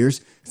past 2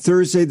 years.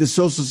 Thursday, the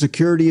Social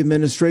Security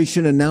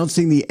Administration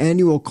announcing the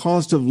annual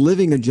cost of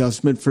living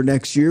adjustment for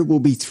next year will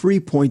be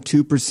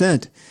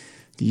 3.2%.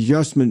 The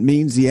adjustment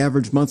means the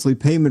average monthly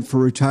payment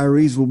for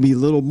retirees will be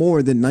little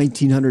more than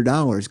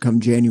 $1,900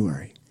 come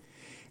January.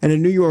 And a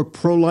New York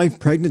pro-life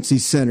pregnancy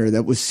center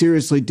that was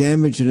seriously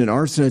damaged in an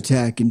arson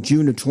attack in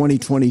June of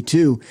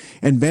 2022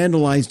 and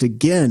vandalized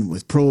again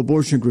with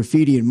pro-abortion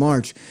graffiti in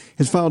March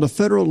has filed a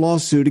federal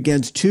lawsuit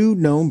against 2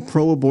 known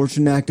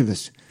pro-abortion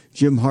activists.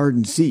 Jim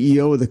Harden,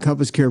 CEO of the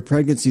Compass Care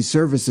Pregnancy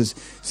Services,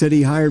 said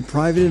he hired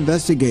private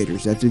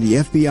investigators after the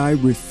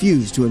FBI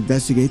refused to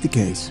investigate the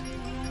case.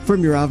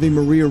 From your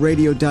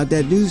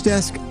AveMariaRadio.net news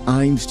desk,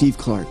 I'm Steve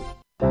Clark.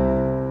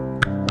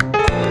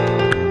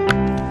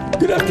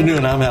 Good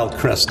afternoon, I'm Al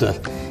Cresta.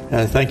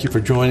 Thank you for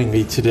joining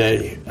me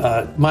today.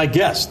 My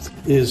guest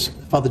is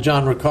Father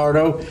John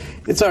Riccardo.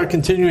 It's our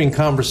continuing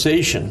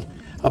conversation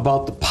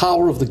about the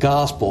power of the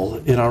gospel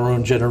in our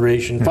own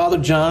generation. Father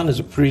John is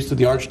a priest of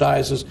the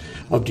Archdiocese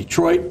of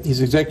Detroit.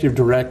 He's executive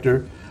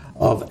director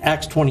of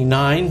Acts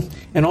 29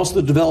 and also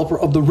the developer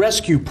of the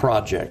Rescue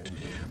Project,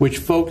 which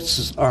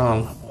focuses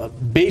on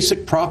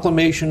basic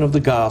proclamation of the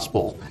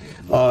gospel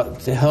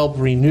to help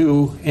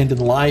renew and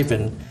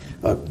enliven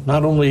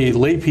not only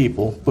lay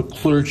people, but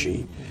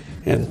clergy.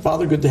 And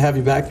Father, good to have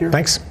you back here.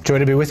 Thanks. Joy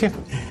to be with you.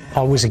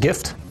 Always a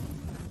gift.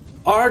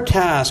 Our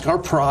task, our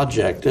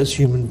project as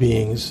human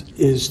beings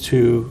is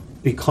to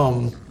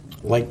become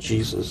like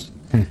Jesus,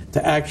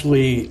 to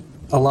actually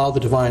allow the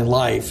divine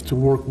life to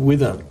work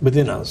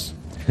within us.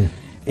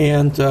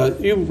 And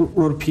you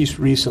wrote a piece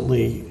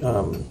recently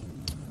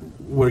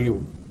where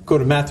you go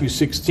to Matthew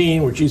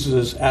 16, where Jesus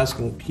is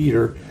asking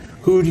Peter,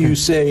 who do you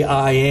say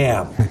I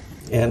am?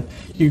 And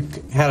you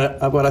had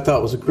what I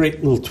thought was a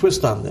great little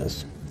twist on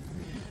this.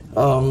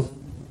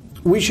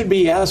 We should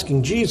be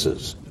asking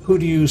Jesus, who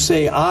do you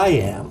say I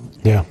am?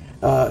 Yeah.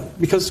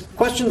 Because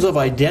questions of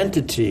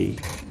identity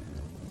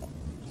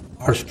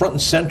are front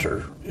and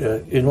center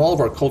in all of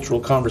our cultural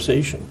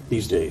conversation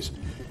these days.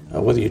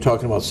 Whether you're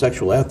talking about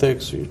sexual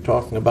ethics, or you're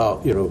talking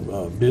about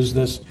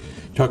business,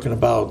 talking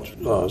about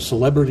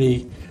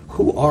celebrity,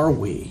 who are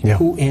we? Yeah.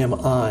 Who am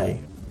I?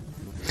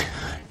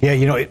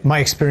 Yeah, my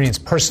experience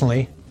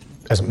personally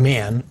as a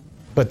man,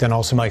 but then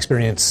also my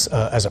experience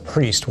as a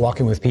priest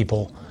walking with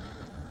people,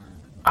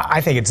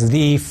 I think it's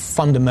the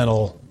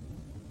fundamental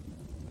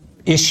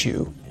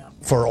issue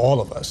for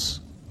all of us,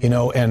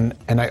 and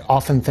I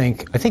often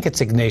think it's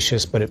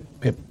Ignatius, but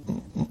it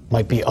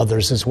might be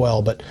others as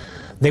well, but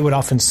they would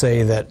often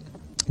say that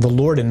the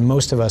Lord in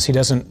most of us, he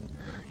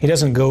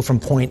doesn't go from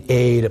point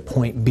A to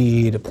point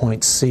B to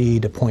point C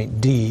to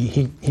point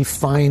D. He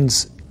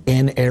finds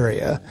an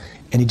area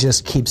and he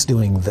just keeps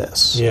doing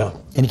this. Yeah.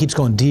 And he keeps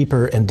going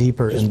deeper and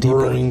deeper just and deeper.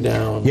 Burrowing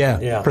down.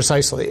 Yeah,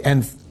 precisely.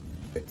 And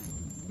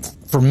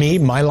for me,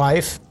 my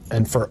life,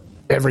 and for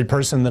every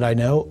person that I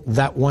know,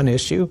 that one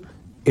issue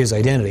is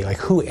identity. Like,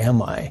 who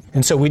am I?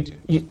 And so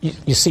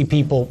you see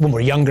people, when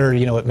we're younger,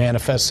 it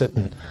manifests it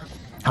in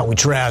how we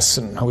dress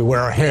and how we wear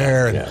our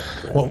hair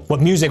and what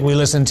music we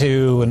listen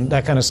to and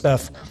that kind of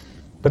stuff.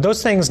 But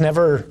those things I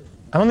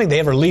don't think they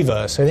ever leave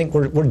us. I think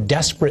we're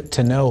desperate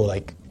to know,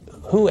 like,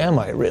 who am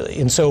I really?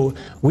 And so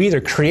we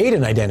either create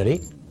an identity,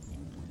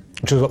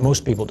 which is what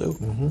most people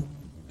do,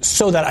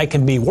 so that I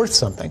can be worth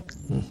something,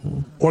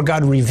 or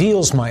God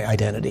reveals my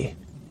identity,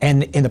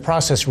 and in the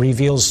process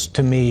reveals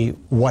to me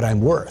what I'm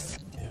worth.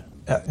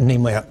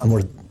 Namely, I'm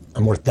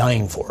worth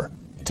dying for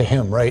to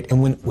Him, right?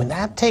 And when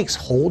that takes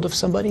hold of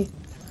somebody,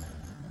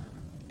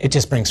 it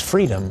just brings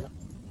freedom.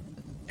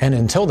 And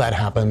until that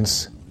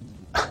happens,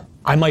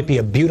 I might be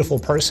a beautiful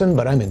person,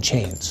 but I'm in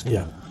chains.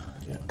 Yeah.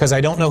 because I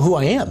don't know who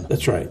I am.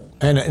 That's right.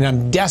 And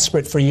I'm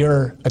desperate for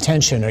your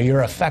attention or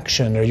your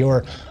affection or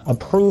your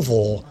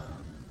approval.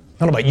 I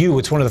don't know about you,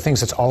 it's one of the things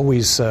that's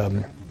always,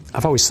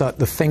 I've always thought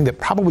the thing that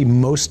probably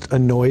most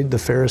annoyed the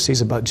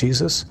Pharisees about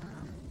Jesus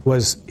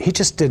was he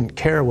just didn't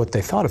care what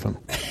they thought of him.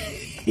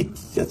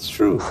 That's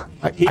true.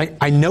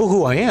 I know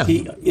who I am.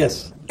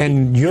 Yes.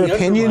 And your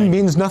opinion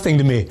means nothing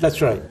to me.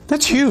 That's right.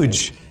 That's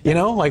huge. You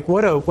know, like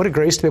what a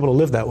grace to be able to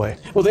live that way.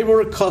 Well, they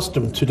were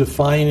accustomed to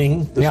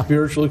defining the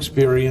spiritual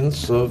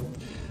experience of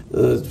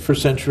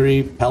first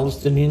century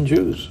Palestinian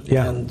Jews.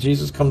 Yeah. And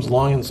Jesus comes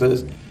along and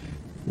says,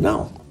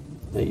 no,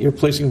 you're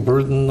placing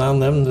burden on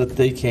them that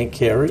they can't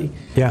carry.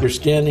 Yeah. You're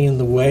standing in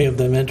the way of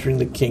them entering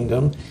the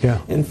kingdom.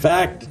 Yeah. In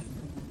fact,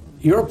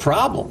 you're a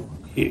problem.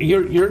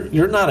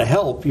 You're not a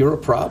help, you're a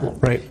problem.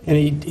 Right. And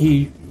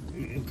he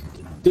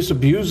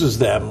disabuses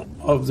them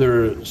of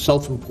their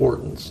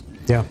self-importance.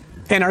 Yeah.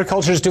 And our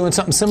culture is doing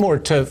something similar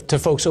to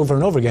folks over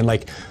and over again.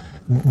 Like,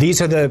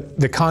 these are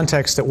the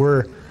contexts that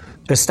we're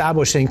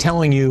establishing,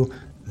 telling you,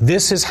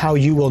 this is how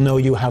you will know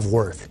you have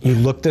worth. You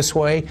look this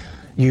way,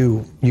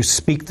 you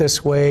speak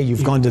this way,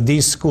 you've gone to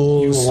these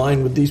schools. You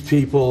align with these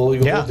people,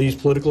 you hold these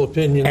political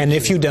opinions. And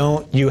if you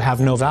don't, you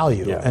have no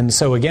value. Yeah. And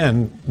so,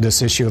 again,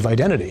 this issue of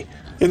identity.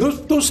 And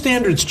those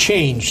standards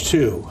change,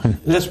 too. And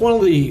that's one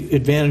of the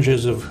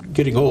advantages of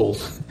getting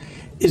old,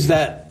 is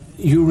that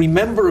you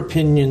remember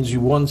opinions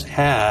you once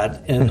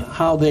had and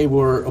how they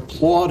were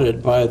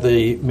applauded by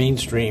the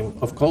mainstream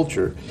of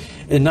culture.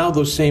 And now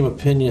those same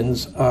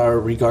opinions are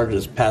regarded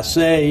as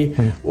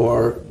passé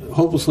or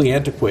hopelessly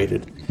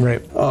antiquated.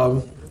 Right.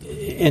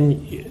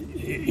 And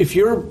if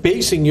you're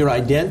basing your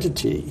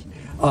identity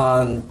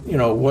on,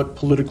 what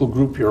political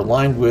group you're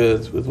aligned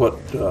with what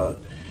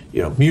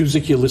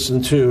music you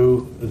listen to,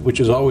 which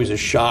is always a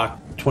shock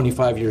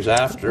 25 years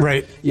after.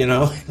 Right.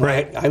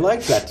 Right. I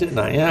like that, didn't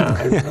I? Yeah.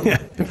 I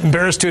remember.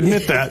 Embarrassed to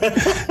admit that.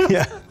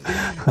 Yeah.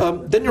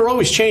 Then you're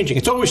always changing.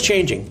 It's always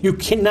changing. You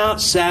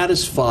cannot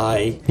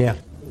satisfy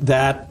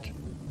that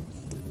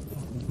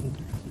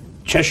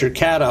Cheshire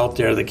cat out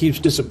there that keeps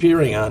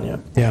disappearing on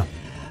you. Yeah.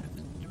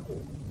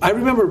 I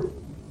remember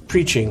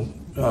preaching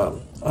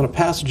on a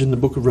passage in the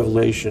book of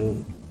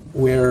Revelation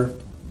where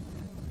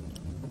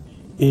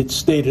it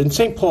stated, and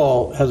St.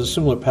 Paul has a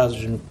similar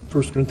passage in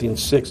 1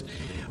 Corinthians 6,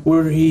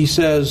 where he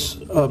says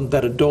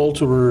that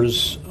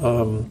adulterers,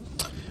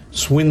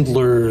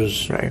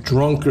 swindlers,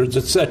 drunkards,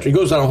 etc., he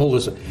goes on a whole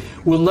list,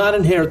 will not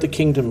inherit the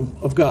kingdom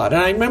of God.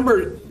 And I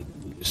remember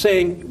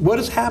saying, what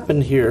has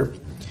happened here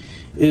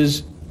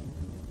is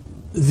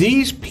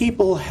these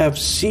people have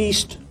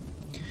ceased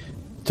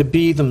to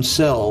be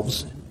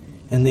themselves,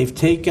 and they've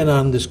taken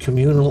on this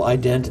communal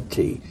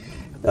identity.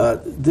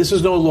 This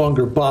is no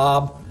longer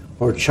Bob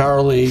or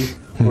Charlie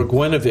or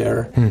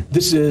Guinevere.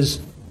 This is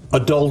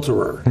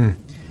adulterer.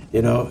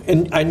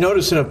 And I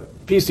noticed in a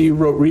piece that you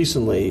wrote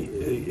recently,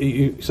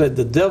 you said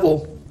the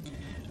devil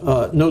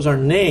knows our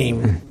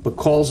name but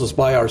calls us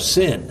by our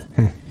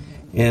sin.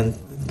 And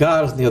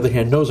God, on the other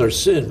hand, knows our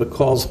sin but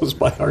calls us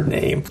by our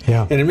name.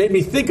 Yeah. And it made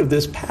me think of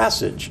this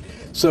passage.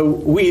 So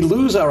we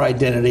lose our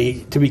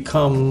identity to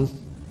become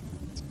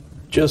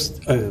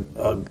just a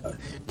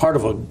part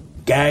of a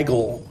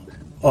gaggle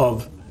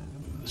of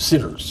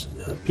sinners,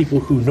 people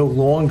who no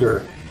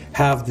longer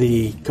have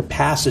the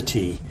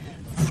capacity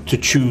to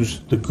choose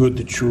the good,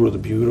 the true, or the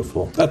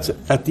beautiful. That's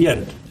at the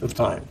end of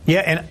time. Yeah,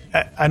 and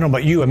I don't know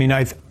about you. I mean,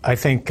 I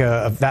think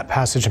of that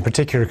passage in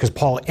particular because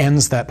Paul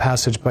ends that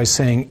passage by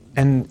saying,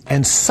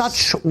 and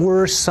such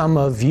were some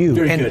of you.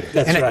 Very good.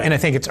 That's right. And I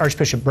think it's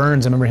Archbishop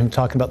Burns. I remember him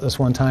talking about this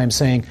one time,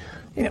 saying,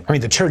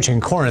 the church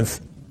in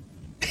Corinth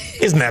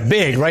isn't that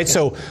big, right?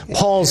 So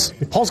Paul's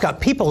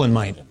got people in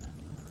mind.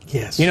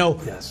 Yes.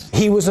 Yes.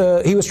 He was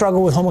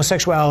struggling with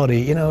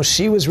homosexuality.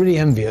 She was really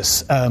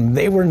envious.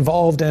 They were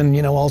involved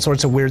in all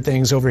sorts of weird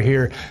things over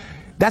here.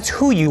 That's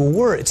who you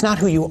were. It's not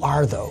who you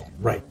are, though.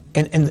 Right.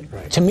 And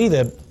to me,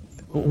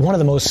 one of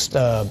the most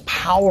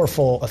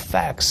powerful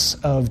effects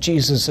of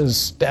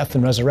Jesus' death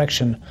and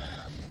resurrection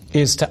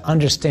is to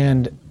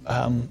understand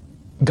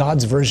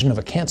God's version of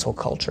a cancel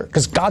culture,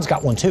 because God's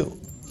got one too.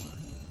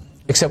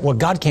 Except what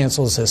God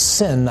cancels is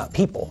sin, not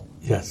people.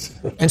 Yes.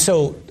 And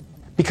so,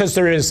 because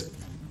there is.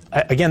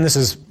 Again, this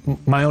is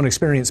my own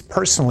experience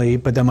personally,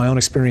 but then my own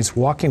experience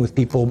walking with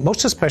people,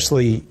 most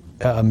especially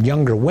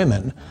younger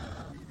women.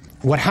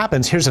 What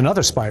happens, here's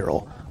another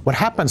spiral. What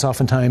happens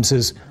oftentimes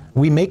is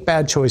we make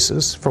bad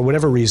choices for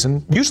whatever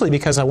reason, usually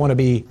because I want to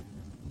be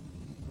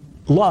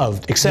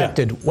loved,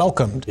 accepted,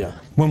 welcomed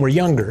when we're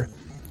younger.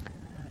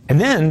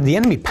 And then the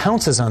enemy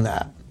pounces on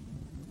that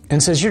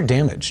and says, you're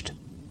damaged.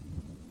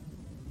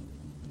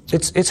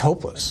 It's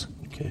hopeless.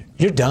 Okay.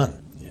 You're done.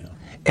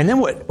 And then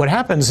what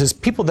happens is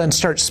people then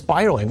start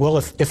spiraling.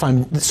 Well,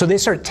 so they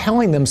start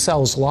telling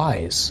themselves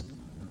lies.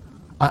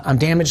 I'm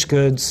damaged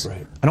goods.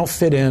 Right. I don't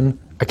fit in.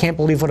 I can't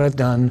believe what I've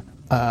done.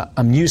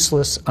 I'm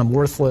useless. I'm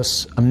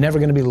worthless. I'm never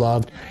going to be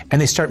loved. And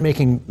they start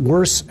making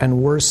worse and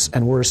worse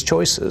and worse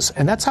choices.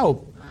 And that's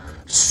how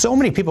so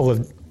many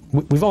people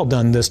we've all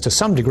done this to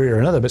some degree or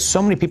another, but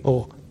so many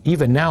people,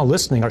 even now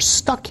listening, are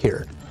stuck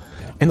here.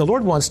 And the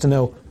Lord wants to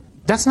know,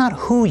 that's not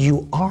who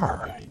you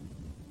are.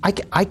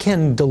 I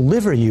can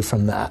deliver you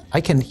from that. I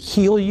can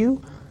heal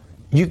you.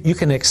 You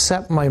can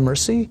accept my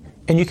mercy,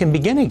 and you can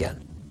begin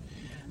again.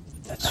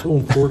 That's so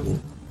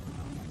important.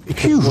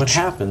 Because what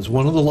happens,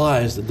 one of the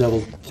lies the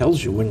devil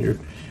tells you when you're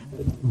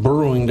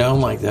burrowing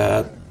down like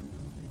that,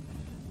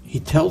 he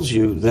tells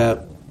you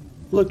that,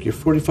 look, you're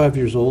 45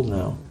 years old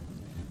now.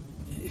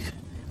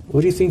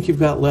 What do you think you've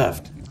got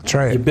left? That's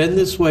right. You've been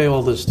this way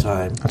all this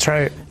time. That's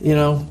right. You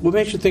know, what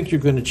makes you think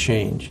you're going to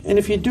change? And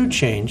if you do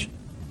change,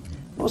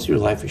 most of your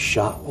life is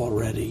shot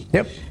already.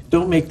 Yep.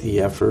 Don't make the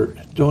effort.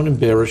 Don't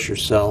embarrass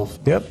yourself.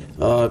 Yep.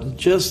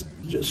 Just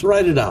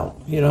write it out.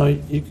 You know,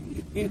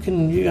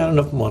 you got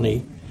enough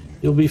money.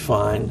 You'll be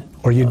fine.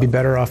 Or you'd be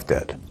better off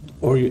dead.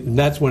 And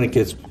that's when it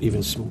gets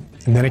even.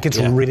 And then it gets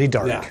really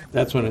dark. Yeah,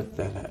 that's when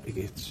it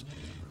gets.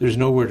 There's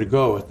nowhere to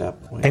go at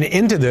that point. And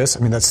into this,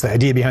 I mean, that's the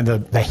idea behind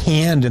the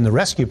hand in the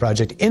rescue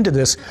project. Into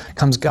this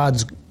comes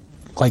God's,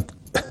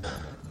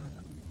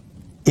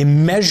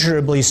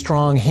 immeasurably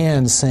strong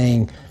hand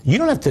saying, you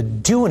don't have to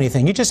do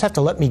anything. You just have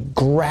to let me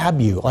grab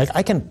you. Like,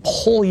 I can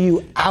pull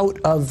you out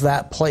of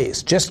that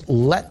place. Just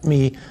let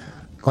me,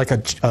 like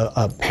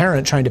a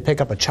parent trying to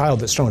pick up a child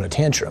that's throwing a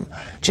tantrum.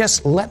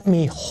 Just let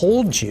me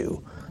hold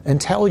you and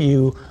tell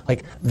you,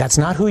 like, that's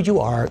not who you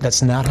are.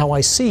 That's not how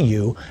I see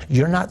you.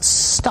 You're not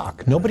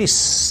stuck. Nobody's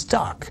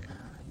stuck.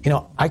 You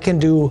know, I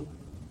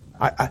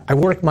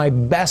work my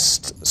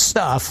best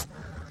stuff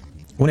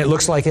when it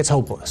looks like it's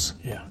hopeless.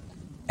 Yeah.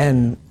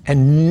 And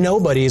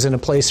nobody's in a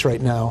place right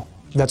now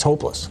that's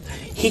hopeless.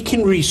 He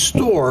can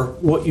restore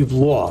what you've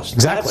lost.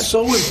 Exactly. That's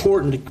so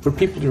important for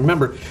people to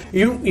remember.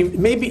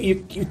 Maybe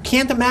you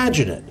can't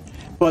imagine it,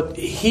 but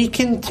he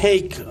can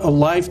take a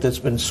life that's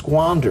been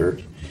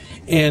squandered,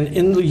 and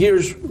in the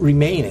years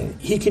remaining,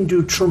 he can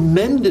do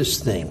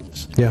tremendous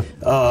things. Yeah.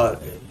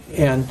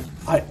 And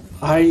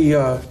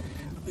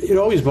it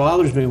always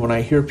bothers me when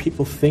I hear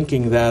people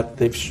thinking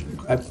that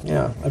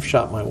I've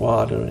shot my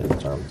wad and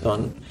I'm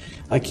done.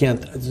 I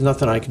can't. There's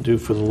nothing I can do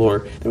for the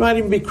Lord. They might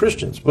even be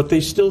Christians, but they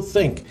still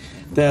think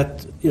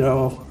that, you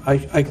know, I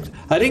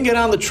didn't get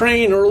on the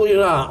train early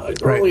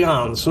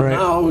on, so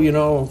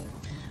now,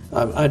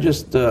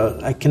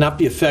 I cannot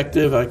be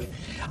effective.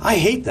 I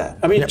hate that.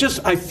 I mean,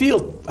 I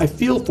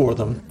feel for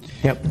them.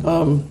 Yep.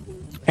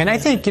 And I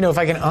think, if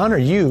I can honor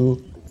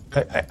you,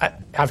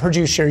 I've heard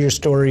you share your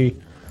story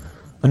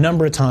a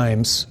number of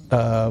times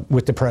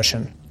with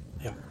depression.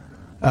 Yeah.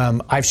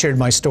 I've shared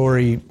my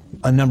story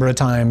a number of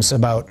times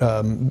about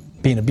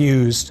being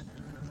abused.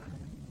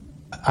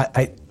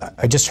 I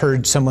just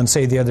heard someone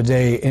say the other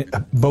day,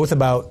 both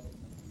about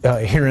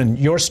hearing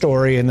your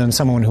story and then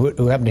someone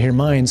who happened to hear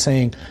mine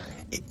saying,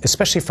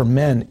 especially for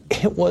men,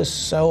 it was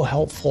so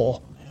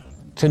helpful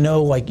to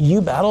know, like,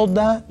 you battled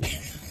that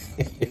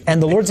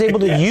and the Lord's able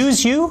to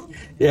use you.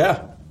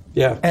 Yeah,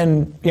 yeah.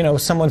 And,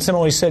 someone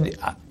similarly said,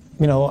 I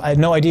had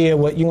no idea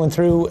what you went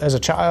through as a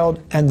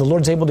child, and the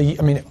Lord's able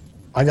to,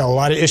 I got a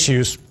lot of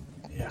issues.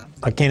 Yeah.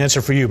 I can't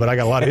answer for you, but I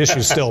got a lot of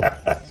issues still.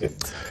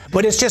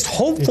 But it's just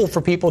hopeful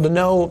for people to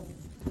know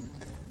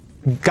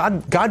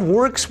God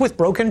works with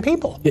broken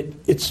people.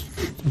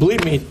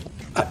 Believe me,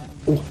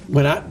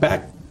 when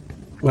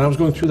I was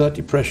going through that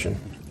depression,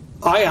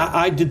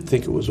 I did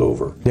think it was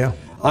over. Yeah.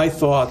 I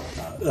thought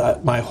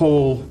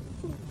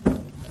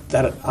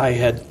that I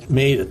had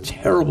made a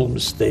terrible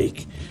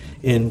mistake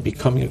in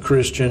becoming a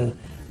Christian,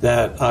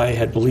 that I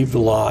had believed a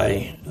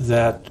lie,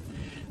 that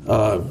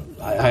I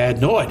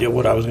had no idea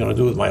what I was going to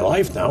do with my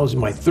life now. I was in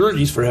my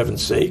 30s, for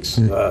heaven's sakes.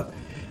 And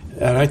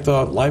I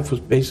thought life was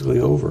basically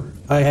over.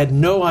 I had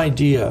no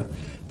idea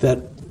that,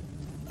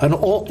 in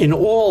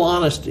all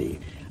honesty,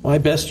 my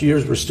best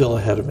years were still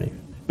ahead of me.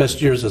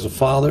 Best years as a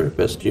father,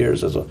 best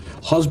years as a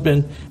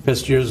husband,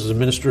 best years as a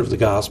minister of the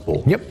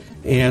gospel. Yep.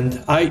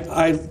 And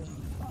I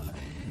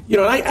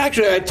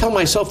tell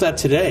myself that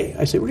today.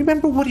 I say,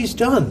 remember what he's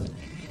done.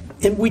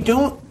 And we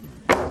don't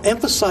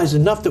emphasize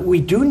enough that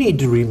we do need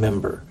to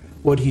remember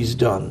what he's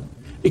done.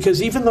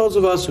 Because even those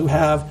of us who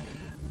have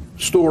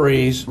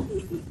stories,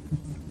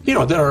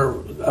 that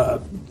are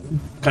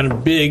kind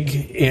of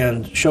big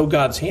and show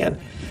God's hand,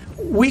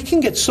 we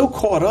can get so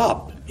caught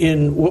up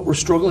in what we're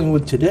struggling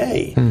with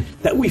today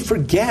that we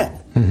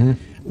forget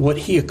what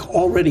he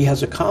already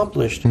has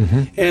accomplished.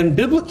 And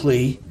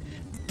biblically,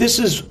 this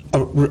is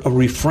a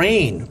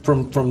refrain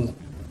from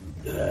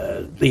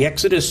the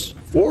Exodus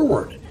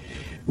forward.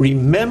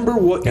 Remember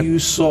what you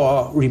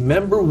saw.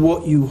 Remember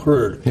what you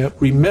heard. Yep.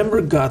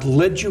 Remember God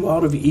led you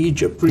out of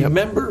Egypt.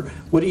 Remember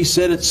what he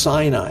said at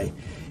Sinai.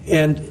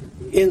 And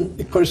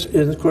of course,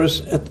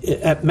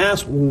 at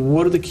Mass,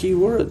 what are the key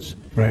words?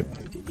 Right.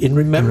 In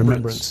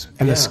remembrance.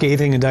 And the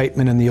scathing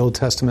indictment in the Old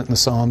Testament and the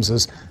Psalms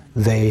is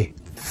they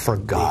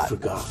forgot.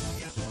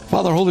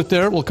 Father, hold it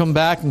there. We'll come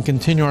back and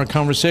continue our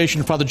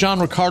conversation. Father John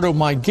Riccardo,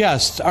 my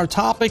guest. Our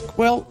topic,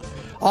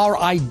 our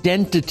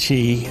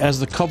identity as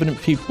the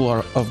covenant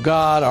people of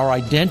God, our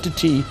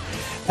identity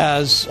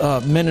as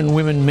men and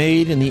women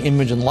made in the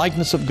image and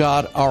likeness of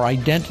God, our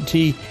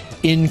identity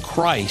in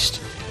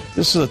Christ.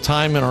 this is a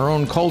time in our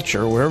own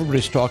culture where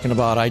everybody's talking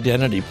about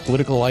identity,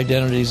 political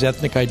identities,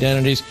 ethnic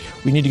identities.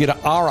 We need to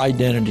get our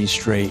identity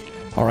straight,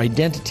 our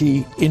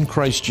identity in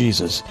Christ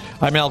Jesus.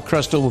 I'm Al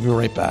Cresta. We'll be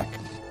right back.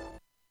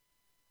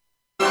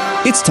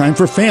 It's time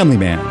for Family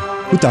Man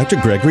with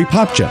Dr. Gregory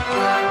Popchak.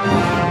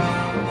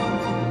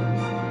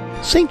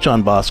 St.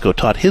 John Bosco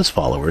taught his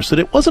followers that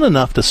it wasn't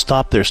enough to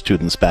stop their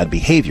students' bad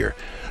behavior.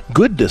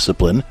 Good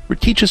discipline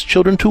teaches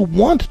children to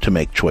want to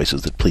make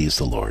choices that please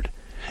the Lord.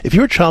 If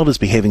your child is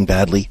behaving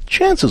badly,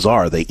 chances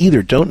are they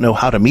either don't know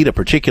how to meet a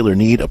particular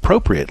need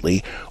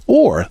appropriately,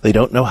 or they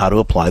don't know how to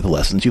apply the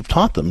lessons you've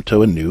taught them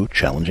to a new,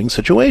 challenging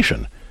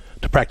situation.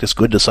 To practice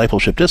good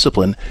discipleship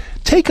discipline,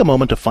 take a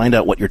moment to find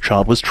out what your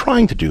child was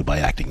trying to do by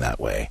acting that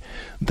way.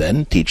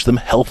 Then teach them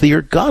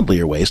healthier,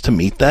 godlier ways to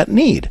meet that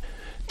need.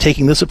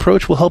 Taking this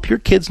approach will help your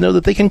kids know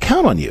that they can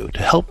count on you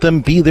to help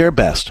them be their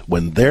best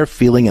when they're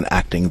feeling and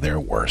acting their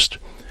worst.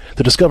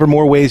 To discover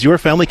more ways your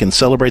family can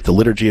celebrate the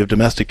liturgy of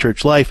domestic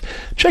church life,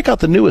 check out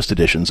the newest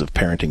editions of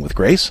Parenting with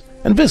Grace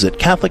and visit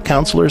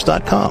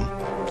CatholicCounselors.com.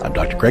 I'm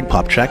Dr. Greg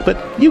Popchak, but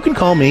you can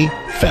call me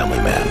Family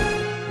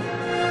Man.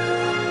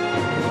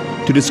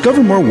 To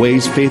discover more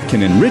ways faith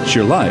can enrich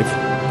your life,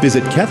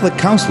 visit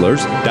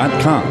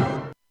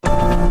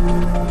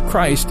CatholicCounselors.com.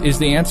 Christ is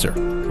the answer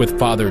with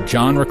Father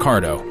John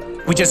Riccardo.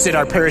 We just did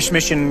our parish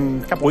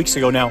mission a couple weeks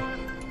ago now,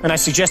 and I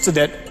suggested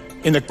that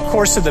in the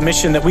course of the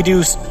mission that we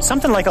do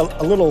something like a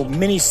little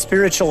mini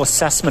spiritual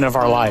assessment of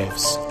our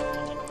lives.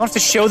 I don't have to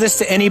show this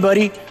to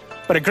anybody,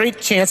 but a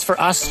great chance for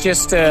us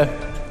just to,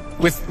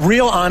 with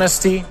real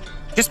honesty,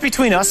 just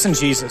between us and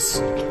Jesus,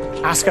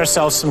 ask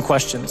ourselves some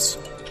questions.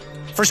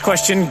 First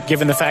question,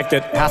 given the fact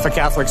that half of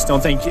Catholics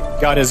don't think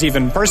God is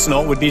even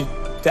personal, would be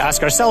to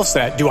ask ourselves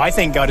that. Do I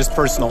think God is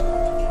personal?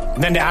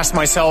 And then to ask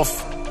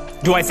myself,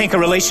 do I think a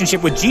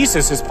relationship with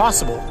Jesus is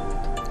possible?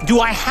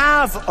 Do I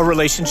have a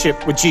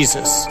relationship with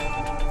Jesus?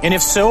 And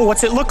if so,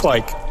 what's it look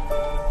like?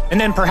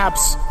 And then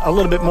perhaps a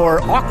little bit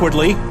more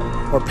awkwardly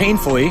or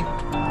painfully,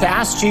 to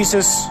ask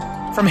Jesus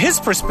from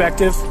his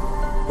perspective,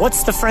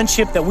 what's the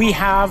friendship that we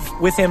have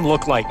with him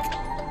look like?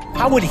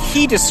 How would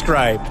he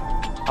describe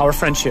our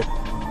friendship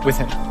with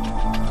him?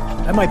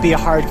 That might be a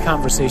hard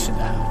conversation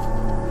to have.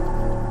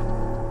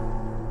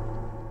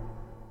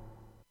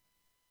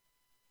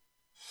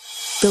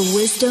 The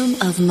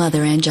wisdom of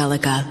Mother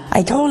Angelica.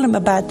 I told him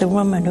about the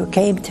woman who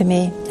came to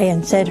me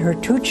and said her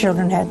two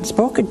children hadn't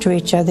spoken to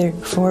each other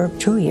for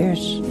 2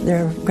 years.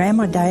 Their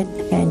grandma died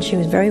and she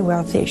was very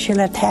wealthy. She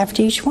left half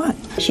to each one.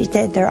 She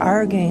said they're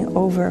arguing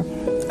over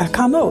a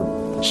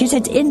commode. She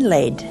said it's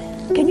inlaid.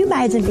 Can you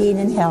imagine being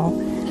in hell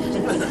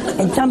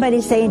and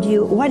somebody saying to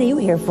you, what are you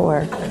here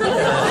for?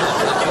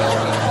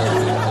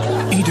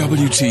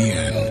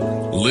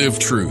 EWTN. Live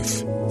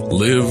truth.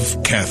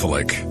 Live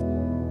Catholic.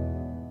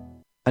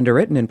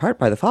 Underwritten in part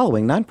by the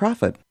following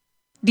nonprofit.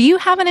 Do you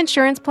have an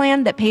insurance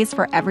plan that pays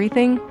for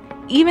everything,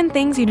 even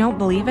things you don't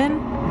believe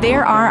in?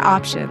 There are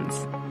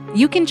options.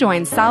 You can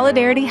join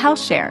Solidarity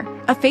Health Share,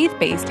 a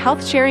faith-based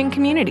health sharing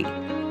community.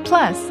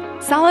 Plus,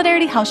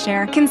 Solidarity Health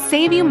Share can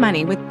save you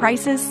money with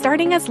prices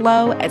starting as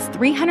low as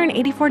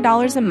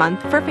 $384 a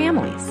month for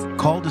families.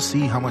 Call to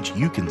see how much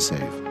you can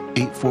save.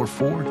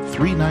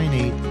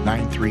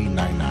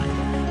 844-398-9399.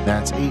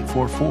 That's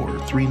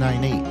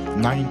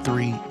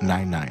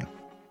 844-398-9399.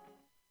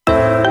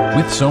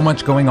 With so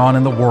much going on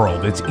in the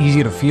world, it's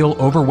easy to feel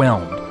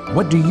overwhelmed.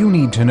 What do you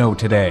need to know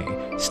today?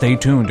 Stay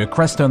tuned to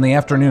Cresta in the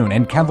Afternoon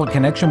and Catholic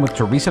Connection with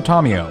Teresa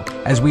Tomeo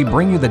as we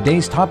bring you the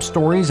day's top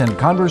stories and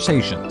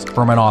conversations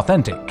from an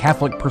authentic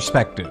Catholic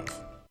perspective.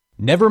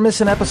 Never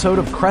miss an episode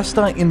of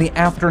Cresta in the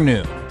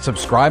Afternoon.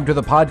 Subscribe to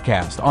the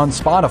podcast on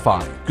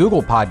Spotify,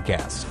 Google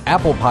Podcasts,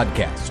 Apple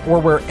Podcasts, or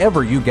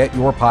wherever you get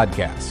your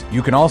podcasts.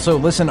 You can also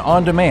listen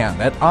on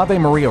demand at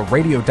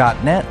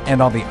AveMariaRadio.net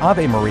and on the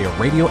Ave Maria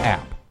Radio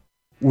app.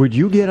 Would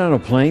you get on a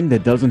plane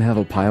that doesn't have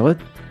a pilot?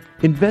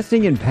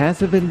 Investing in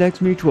passive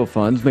index mutual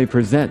funds may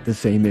present the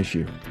same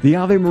issue. The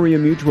Ave Maria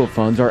mutual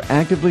funds are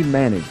actively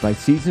managed by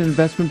seasoned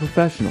investment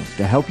professionals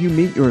to help you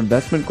meet your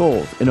investment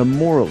goals in a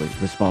morally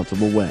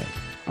responsible way.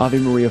 Ave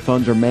Maria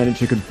funds are managed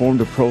to conform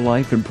to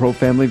pro-life and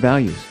pro-family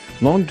values.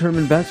 Long-term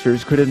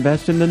investors could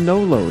invest in the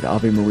no-load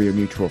Ave Maria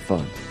mutual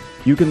funds.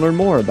 You can learn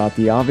more about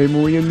the Ave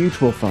Maria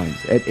mutual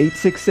funds at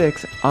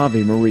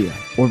 866-AVE-MARIA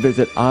or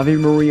visit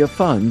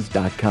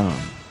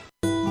AveMariaFunds.com.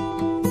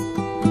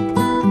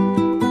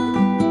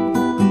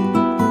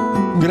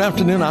 Good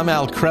afternoon. I'm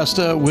Al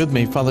Cresta. With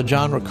me, Father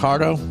John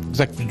Riccardo,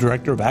 Executive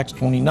Director of Acts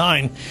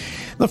 29. In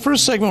the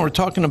first segment, we're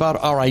talking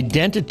about our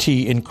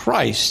identity in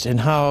Christ and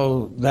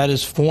how that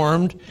is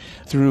formed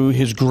through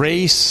His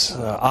grace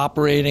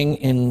operating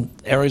in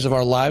areas of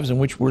our lives in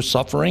which we're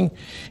suffering,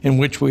 in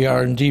which we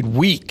are indeed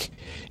weak.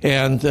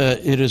 And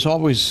it is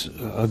always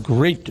a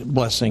great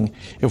blessing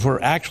if we're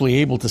actually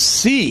able to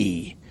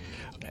see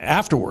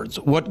afterwards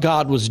what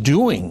God was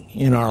doing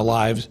in our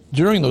lives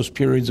during those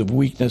periods of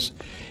weakness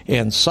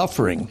and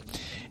suffering.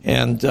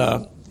 And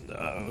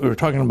we were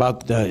talking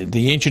about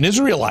the ancient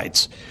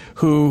Israelites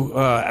who,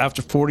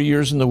 after 40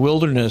 years in the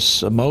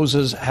wilderness,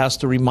 Moses has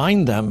to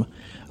remind them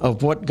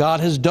of what God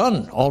has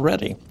done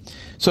already.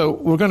 So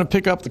we're going to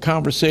pick up the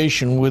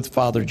conversation with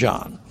Father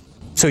John.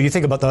 So you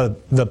think about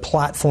the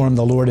platform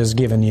the Lord has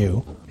given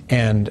you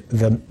and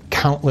the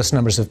countless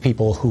numbers of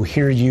people who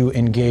hear you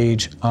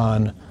engage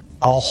on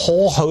a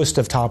whole host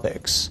of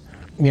topics.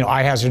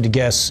 I hazard to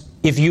guess,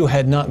 if you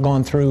had not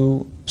gone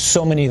through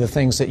so many of the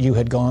things that you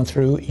had gone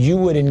through, you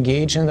would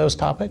engage in those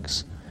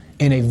topics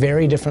in a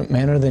very different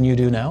manner than you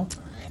do now.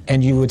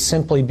 And you would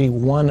simply be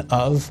one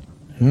of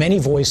many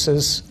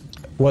voices,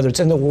 whether it's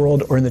in the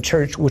world or in the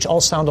church, which all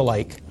sound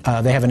alike.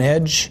 They have an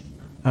edge.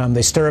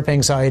 They stir up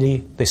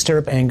anxiety. They stir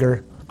up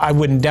anger. I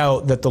wouldn't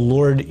doubt that the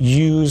Lord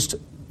used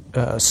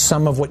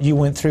some of what you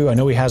went through, I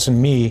know He has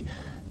in me,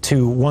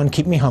 to, one,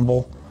 keep me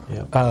humble,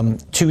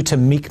 two, to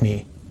meek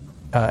me,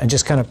 and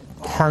just kind of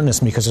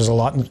harness me, because there's a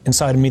lot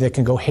inside of me that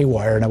can go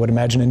haywire, and I would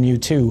imagine in you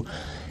too.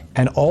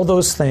 And all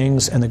those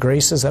things and the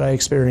graces that I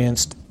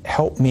experienced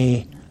help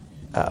me.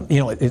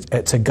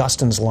 It's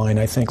Augustine's line,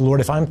 I think, Lord,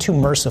 if I'm too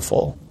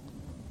merciful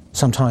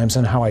sometimes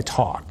in how I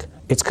talk,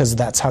 it's because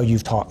that's how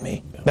you've taught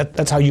me.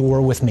 That's how you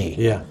were with me.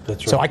 Yeah,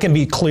 that's right. So I can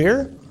be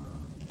clear,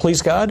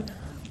 please God.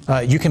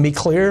 You can be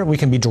clear. We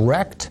can be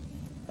direct.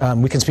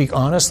 We can speak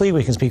honestly.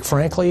 We can speak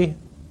frankly.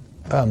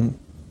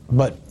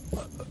 But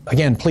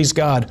again, please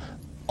God,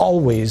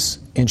 always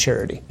in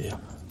charity. Yeah.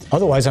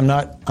 Otherwise, I'm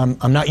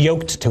not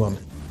yoked to Him.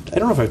 I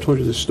don't know if I've told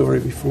you this story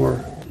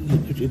before.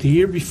 The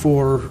year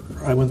before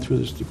I went through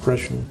this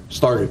depression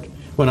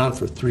went on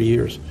for 3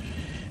 years.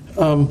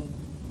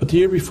 But the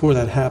year before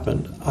that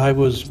happened, I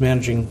was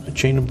managing a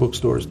chain of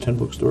bookstores, 10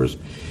 bookstores.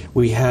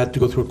 We had to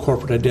go through a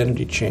corporate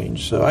identity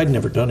change, so I'd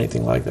never done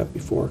anything like that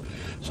before.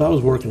 So I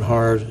was working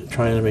hard,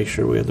 trying to make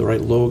sure we had the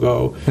right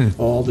logo,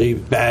 all the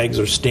bags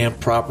are stamped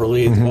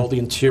properly, all the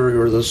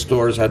interior of the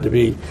stores had to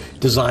be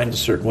designed a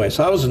certain way.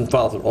 So I was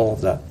involved in all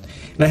of that.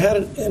 And I had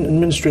an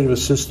administrative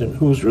assistant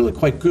who was really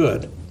quite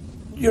good.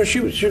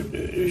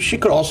 She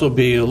could also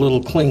be a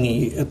little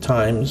clingy at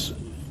times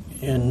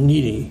and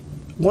needy.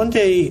 One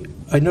day,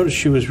 I noticed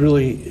she was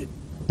really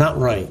not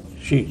right.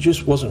 She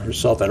just wasn't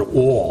herself at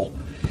all.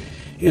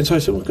 And so I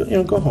said,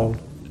 well, go home.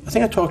 I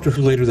think I talked to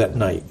her later that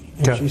night.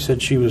 And she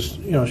said she was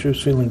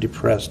feeling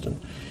depressed. And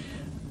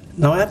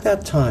now at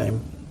that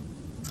time,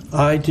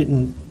 I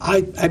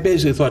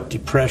basically thought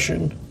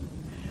depression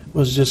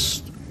was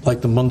just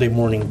like the Monday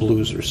morning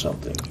blues or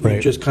something. Right.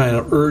 You just kind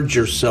of urge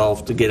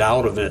yourself to get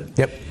out of it.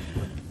 Yep.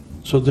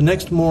 So the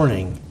next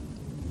morning,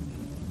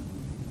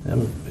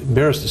 I'm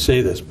embarrassed to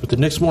say this, but the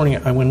next morning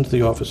I went into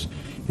the office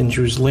and she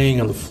was laying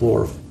on the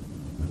floor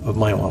of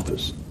my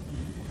office.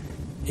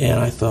 And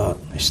I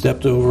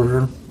stepped over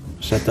her,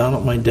 sat down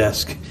at my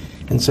desk,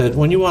 and said,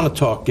 when you want to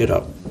talk, get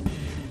up.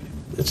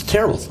 It's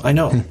terrible, I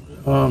know.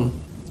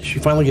 She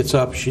finally gets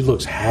up, she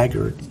looks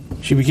haggard.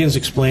 She begins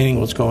explaining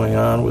what's going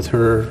on with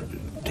her,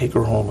 take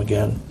her home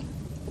again.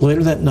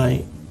 Later that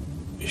night,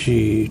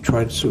 she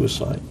tried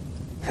suicide.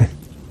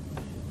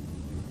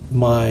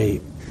 A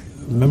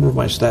member of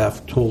my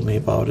staff told me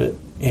about it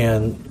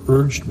and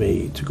urged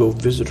me to go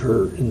visit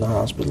her in the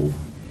hospital.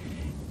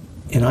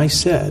 And I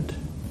said,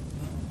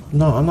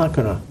 no, I'm not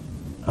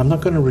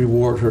gonna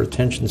reward her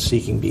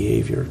attention-seeking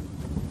behavior.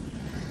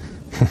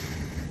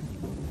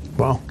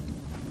 Wow.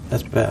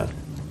 That's bad.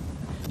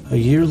 A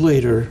year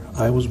later,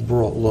 I was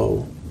brought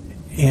low.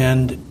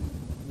 And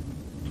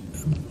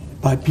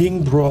by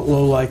being brought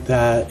low like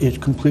that,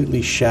 it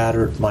completely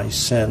shattered my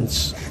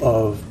sense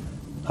of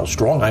how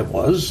strong I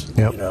was,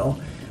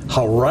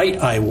 how right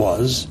I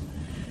was.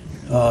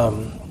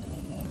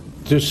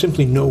 There's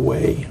simply no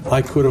way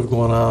I could have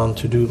gone on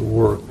to do the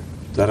work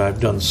that I've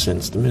done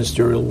since, the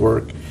ministerial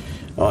work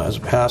as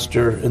a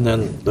pastor, and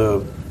then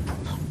the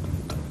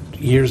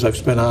years I've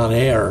spent on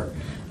air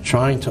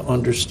trying to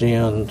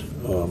understand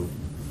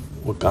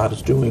what God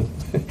is doing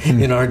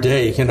in our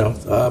day, And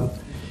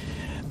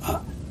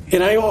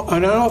I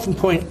often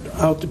point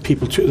out to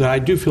people, too, that I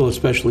do feel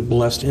especially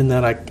blessed in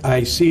that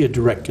I see a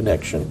direct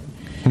connection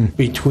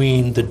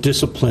between the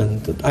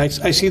discipline. I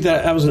see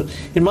that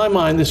in my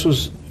mind, this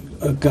was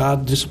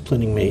God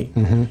disciplining me.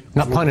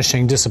 Not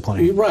punishing,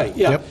 disciplining. Right,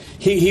 yeah. Yep.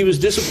 He was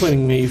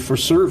disciplining me for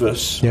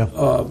service.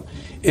 Yeah.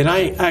 And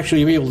I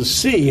actually am able to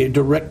see a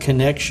direct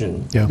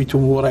connection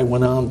between what I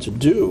went on to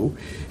do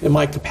and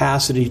my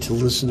capacity to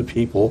listen to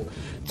people,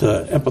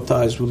 to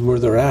empathize with where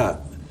they're at.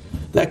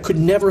 That could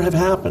never have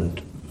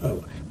happened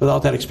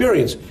without that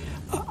experience.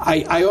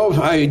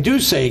 I do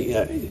say,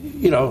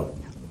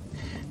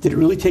 did it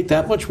really take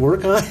that much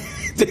work on?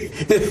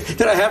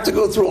 Did I have to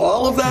go through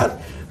all of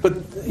that? But,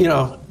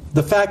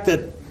 the fact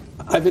that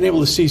I've been able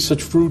to see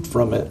such fruit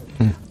from it,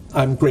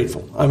 I'm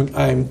grateful. I'm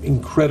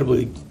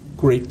incredibly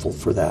grateful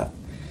for that.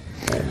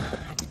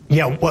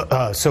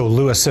 So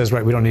Lewis says,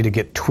 right, we don't need to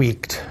get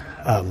tweaked.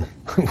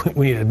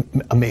 We need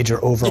a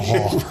major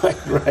overhaul.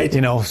 right.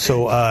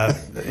 So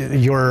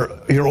your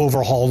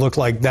overhaul looked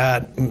like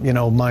that.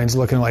 Mine's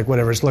looking like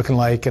whatever it's looking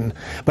like.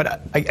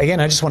 But again,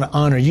 I just want to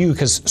honor you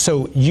because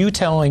you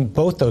telling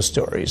both those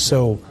stories.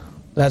 So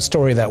that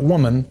story of that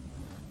woman,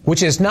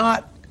 which is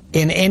not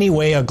in any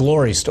way a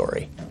glory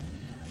story.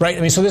 Right? I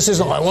mean, so this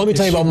isn't like, let me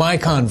tell you about my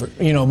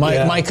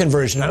my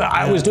conversion.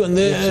 I was doing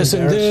this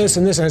and this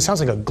and this, and it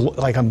sounds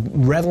like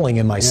I'm reveling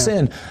in my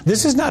sin.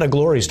 This is not a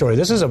glory story.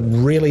 This is a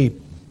really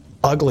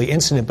ugly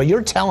incident, but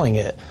you're telling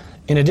it,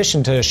 in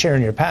addition to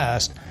sharing your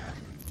past.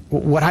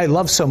 What I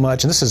love so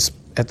much, and this is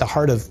at the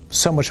heart of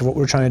so much of what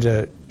we're trying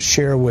to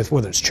share with,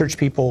 whether it's church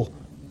people,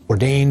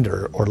 ordained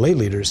or lay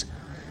leaders,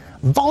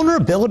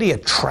 vulnerability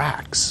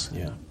attracts.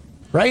 Yeah.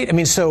 Right? I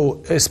mean,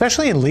 so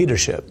especially in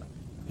leadership,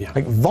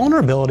 like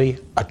vulnerability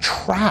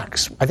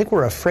attracts. I think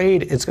we're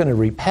afraid it's going to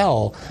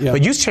repel. Yeah.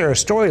 But you share a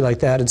story like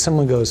that, and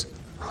someone goes,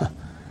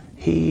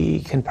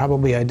 he can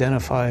probably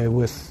identify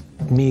with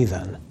me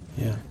then.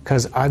 Yeah.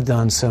 Because I've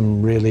done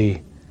some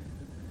really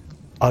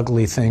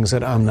ugly things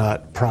that I'm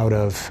not proud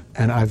of,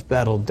 and I've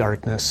battled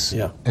darkness.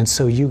 Yeah. And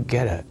so you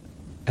get it.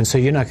 And so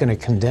you're not going to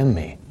condemn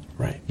me.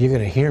 Right. You're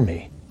going to hear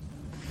me.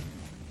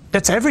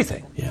 That's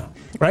everything. Yeah.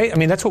 Right? I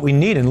mean, that's what we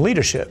need in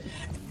leadership.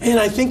 And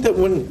I think that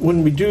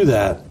when we do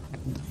that,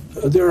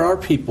 there are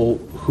people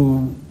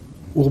who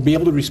will be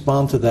able to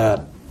respond to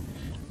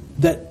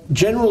that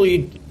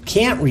generally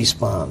can't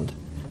respond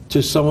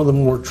to some of the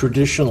more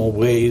traditional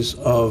ways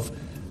of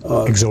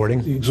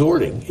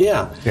exhorting.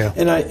 Yeah.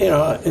 And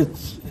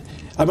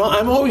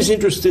I'm always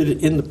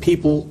interested in the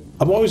people.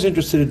 I'm always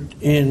interested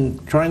in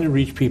trying to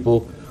reach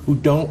people who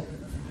don't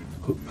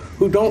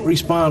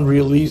respond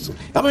real easily.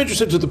 I'm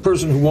interested to the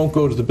person who won't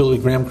go to the Billy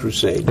Graham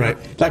crusade, right?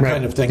 That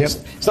kind of thing. Yep.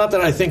 It's not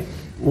that I think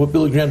what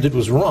Billy Graham did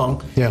was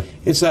wrong. Yeah.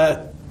 It's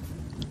that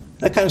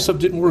kind of stuff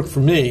didn't work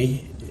for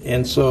me,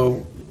 and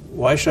so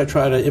why should I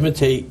try to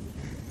imitate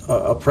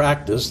a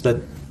practice that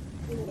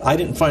I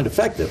didn't find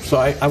effective? So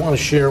I want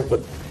to share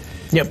what.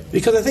 Yep.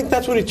 Because I think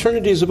that's what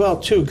eternity is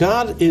about too.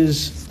 God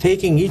is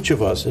taking each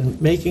of us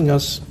and making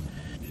us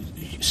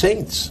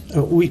saints.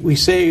 We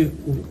say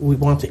we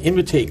want to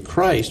imitate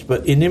Christ,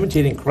 but in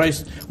imitating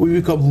Christ, we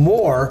become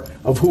more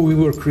of who we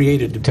were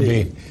created to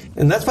be.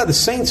 And that's why the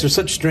saints are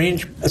such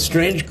a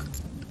strange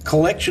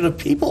collection of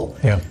people.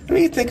 Yeah. I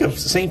mean, you think of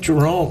Saint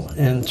Jerome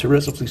and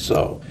Teresa of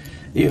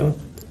Lisieux.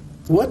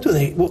 What do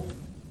they? Well,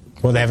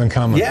 they have in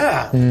common.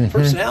 Yeah,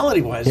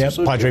 personality-wise. Yep.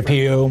 So Padre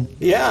Pio.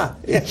 Yeah.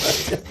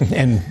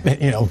 And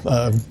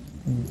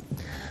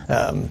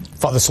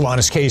Father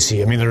Solanus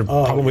Casey. I mean, they're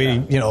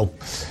probably Yeah.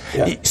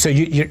 So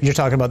you're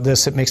talking about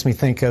this. It makes me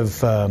think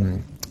of.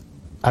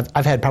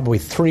 I've had probably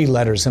 3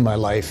 letters in my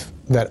life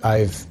that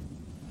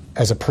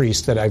as a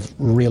priest, that I've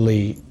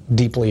really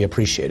deeply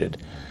appreciated,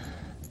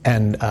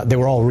 and they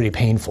were all really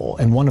painful.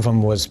 And one of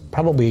them was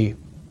probably.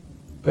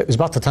 It was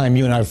about the time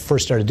you and I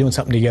first started doing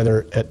something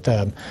together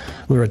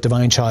we were at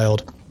Divine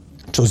Child.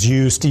 So it was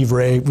you, Steve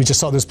Ray. We just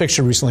saw this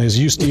picture recently. It was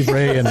you, Steve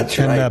Ray, and,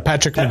 and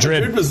Patrick Madrid.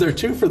 Madrid was there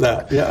too for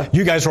that, yeah.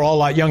 You guys were all a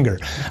lot younger.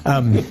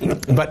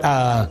 But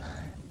a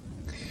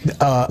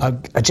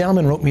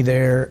gentleman wrote me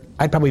there.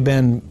 I'd probably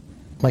been,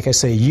 like I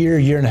say,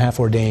 year and a half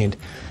ordained.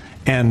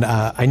 And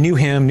I knew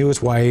him, knew his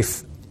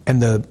wife,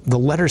 and the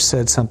letter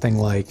said something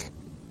like,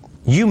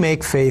 "You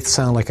make faith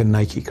sound like a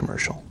Nike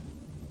commercial.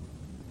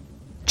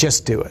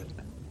 Just do it."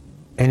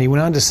 And he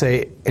went on to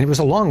say, and it was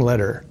a long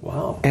letter.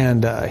 Wow.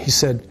 And he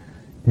said,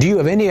 "Do you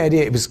have any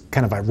idea?" It was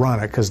kind of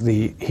ironic because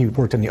he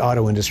worked in the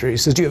auto industry. He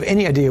says, "Do you have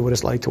any idea what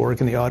it's like to work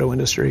in the auto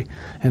industry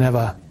and have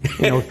a,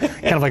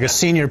 kind of like a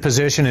senior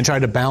position and try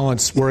to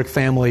balance work,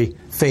 family,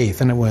 faith?"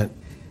 And I went,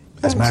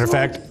 as a matter of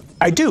fact,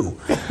 I do.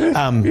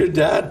 Your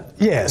dad?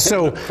 Yeah.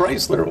 So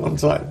Chrysler one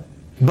time.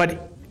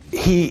 But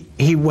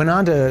he went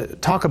on to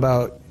talk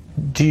about,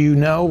 do you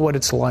know what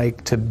it's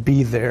like to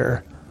be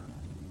there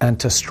and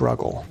to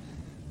struggle?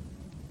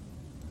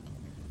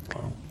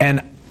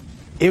 And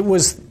it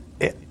was,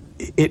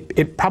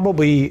 it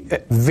probably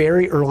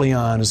very early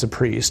on as a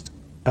priest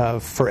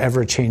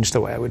forever changed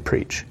the way I would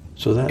preach.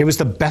 So it was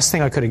the best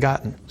thing I could have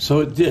gotten.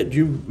 So it did.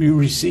 You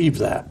received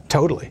that.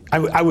 Totally.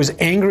 I was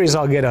angry as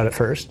all get out at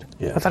first.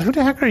 Yeah. I thought, who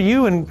the heck are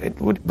you? And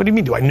what do you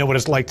mean? Do I know what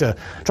it's like to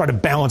try to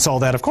balance all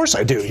that? Of course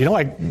I do. Do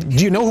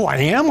you know who I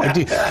am?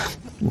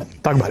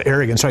 Talk about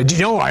arrogance, right? Do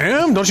you know who I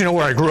am? Don't you know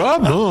where I grew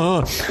up?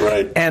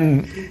 Right.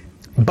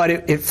 But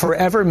it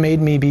forever made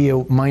me be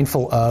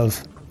mindful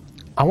of,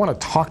 I want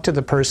to talk to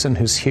the person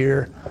who's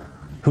here,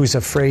 who's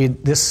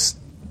afraid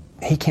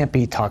he can't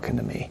be talking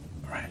to me.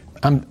 Right.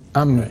 I'm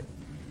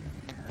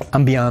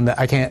beyond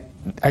that.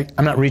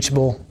 I'm not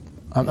reachable.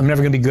 I'm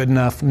never going to be good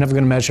enough. I'm never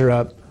going to measure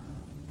up.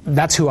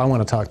 That's who I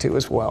want to talk to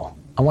as well.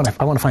 I want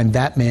to find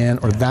that man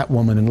or that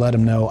woman and let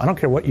them know. I don't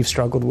care what you've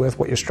struggled with,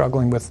 what you're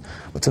struggling with,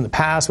 what's in the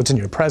past, what's in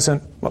your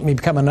present, what may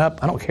be coming up.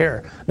 I don't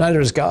care. Neither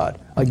is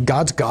God. Like,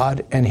 God's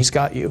God, and He's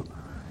got you.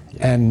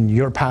 Yeah. And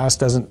your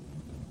past doesn't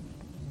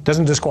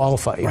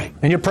disqualify you. Right.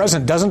 And your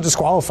present doesn't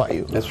disqualify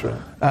you. That's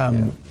right.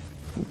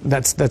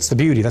 That's the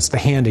beauty. That's the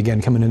hand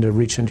again coming in to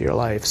reach into your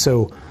life.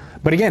 So,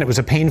 but again, it was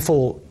a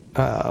painful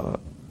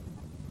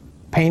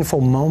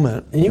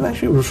moment. And you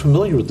actually were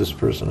familiar with this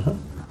person, huh?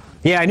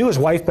 Yeah, I knew his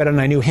wife better than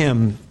I knew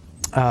him.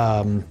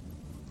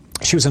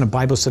 She was in a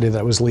Bible study that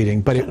I was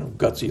leading, but kind of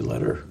gutsy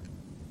letter.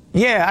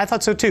 Yeah, I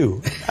thought so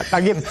too.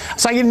 I give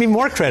him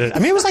more credit. I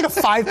mean, it was like a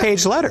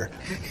 5-page letter.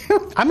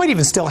 I might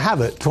even still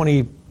have it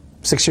 20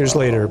 6 years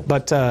later.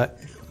 But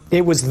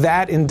it was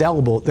that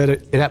indelible that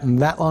it happened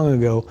that long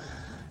ago,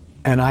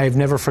 and I've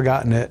never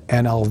forgotten it,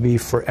 and I'll be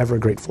forever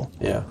grateful.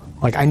 Yeah.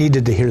 Like, I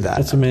needed to hear that.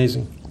 That's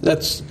amazing.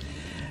 Those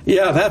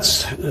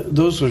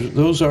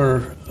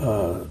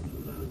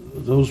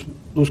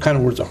kind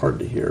of words are hard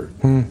to hear,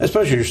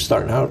 especially you're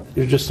starting out.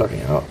 You're just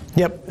starting out.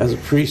 Yep. As a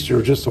priest,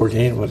 you're just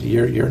ordained, a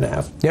year and a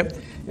half. Yep.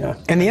 Yeah.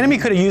 And the enemy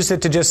could have used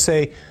it to just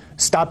say,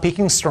 stop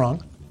speaking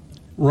strong.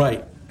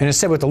 Right. And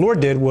instead what the Lord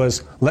did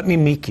was, let me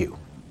meek you.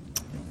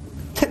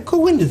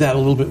 Go into that a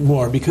little bit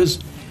more, because,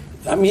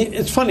 I mean,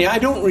 it's funny.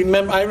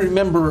 I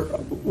remember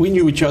we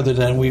knew each other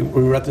then. We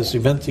were at this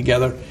event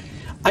together.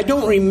 I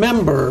don't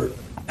remember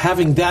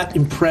having that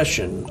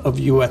impression of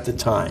you at the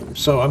time.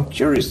 So I'm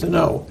curious to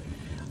know,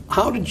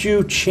 how did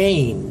you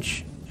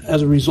change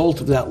as a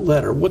result of that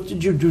letter? What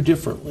did you do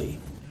differently?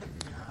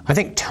 I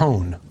think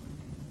tone.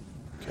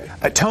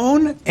 Okay.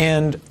 Tone,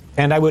 and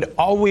I would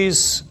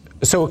always,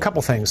 so a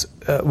couple things.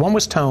 One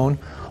was tone.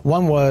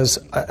 One was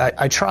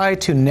I try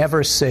to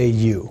never say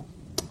you.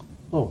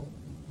 Oh.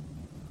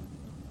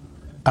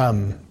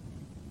 I'm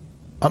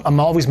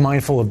always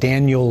mindful of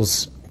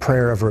Daniel's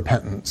prayer of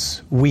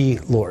repentance. We,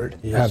 Lord,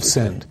 have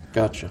sinned.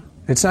 Gotcha.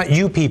 It's not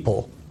you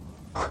people.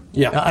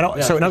 Yeah.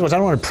 So in other words, I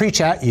don't want to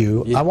preach at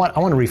you. Yeah. I want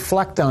to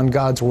reflect on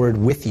God's word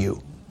with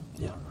you.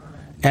 Yeah.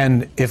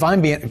 And if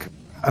I'm being,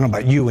 I don't know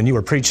about you, when you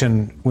were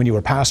preaching, when you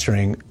were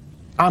pastoring,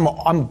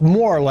 I'm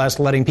more or less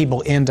letting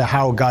people into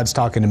how God's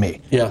talking to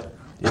me. Yeah.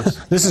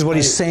 Yes. This is what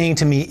He's saying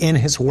to me in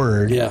His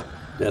word. Yeah.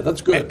 Yeah, that's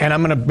good. And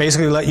I'm going to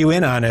basically let you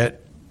in on it,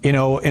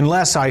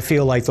 unless I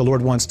feel like the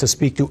Lord wants to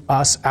speak to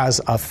us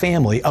as a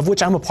family, of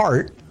which I'm a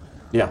part.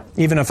 Yeah.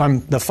 Even if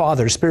I'm the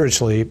father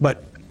spiritually,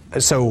 but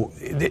so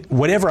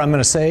whatever I'm going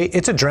to say,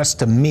 it's addressed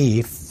to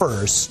me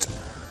first,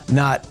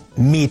 not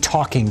me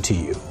talking to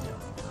you.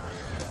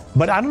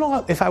 But I don't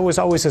know if I was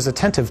always as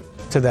attentive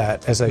to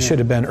that as I should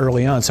have been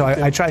early on. So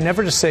I try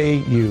never to say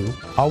you,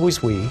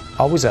 always we,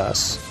 always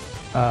us,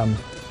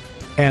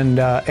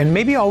 and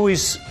maybe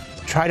always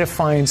try to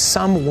find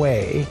some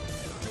way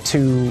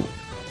to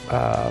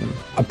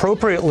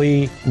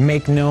appropriately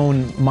make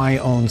known my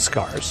own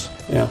scars.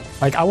 Yeah.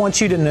 Like, I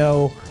want you to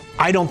know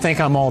I don't think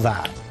I'm all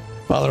that.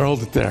 Father,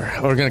 hold it there.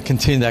 We're going to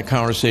continue that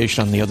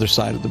conversation on the other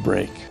side of the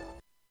break.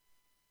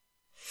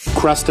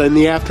 Cresta in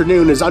the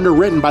Afternoon is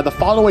underwritten by the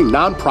following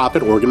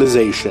nonprofit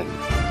organization: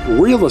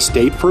 Real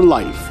Estate for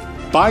Life.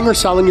 Buying or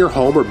selling your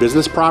home or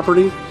business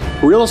property?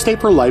 Real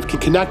Estate for Life can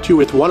connect you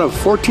with one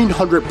of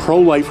 1,400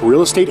 pro-life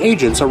real estate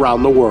agents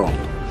around the world.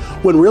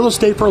 When Real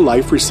Estate for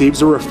Life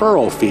receives a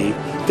referral fee,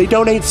 they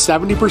donate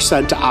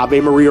 70% to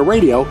Ave Maria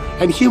Radio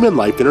and Human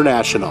Life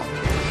International.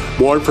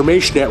 More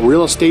information at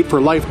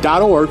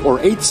realestateforlife.org or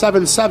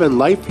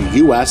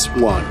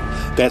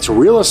 877-LIFE-US1. That's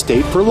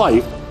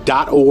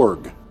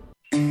realestateforlife.org.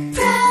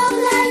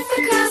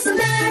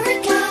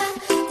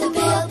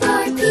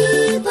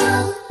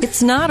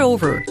 It's not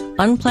over.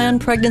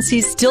 Unplanned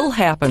pregnancies still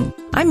happen.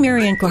 I'm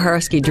Marianne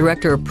Koharski,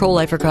 Director of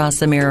Pro-Life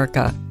Across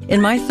America. In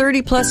my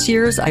 30-plus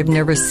years, I've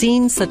never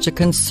seen such a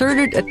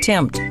concerted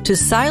attempt to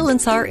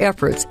silence our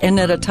efforts, and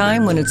at a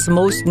time when it's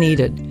most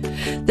needed.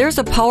 There's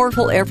a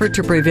powerful effort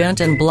to prevent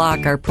and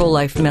block our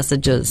pro-life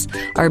messages.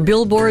 Our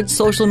billboards,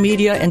 social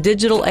media, and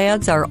digital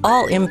ads are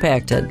all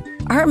impacted.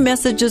 Our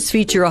messages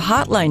feature a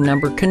hotline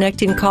number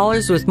connecting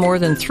callers with more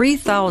than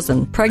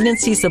 3,000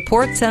 pregnancy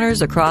support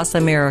centers across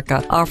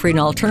America, offering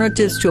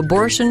alternatives to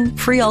abortion,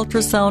 free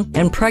ultrasound,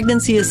 and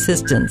pregnancy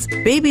assistance.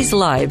 Babies'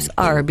 lives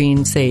are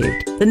being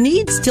saved. The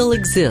need still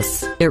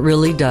exists. It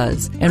really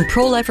does. And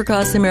Pro-Life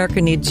Across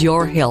America needs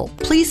your help.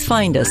 Please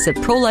find us at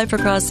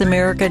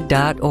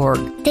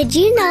prolifeacrossamerica.org. Did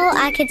you know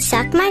I could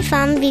suck my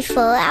thumb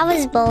before I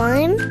was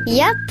born?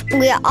 Yep,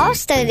 we all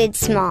started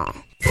small.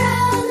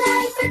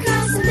 Pro-Life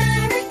Across America.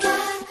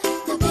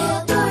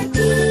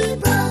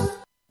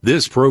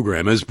 This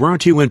program is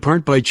brought to you in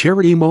part by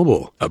Charity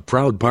Mobile, a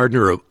proud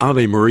partner of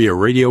Ave Maria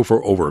Radio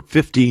for over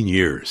 15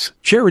 years.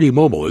 Charity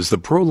Mobile is the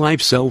pro-life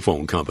cell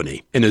phone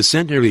company and has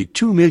sent nearly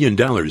 $2 million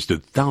to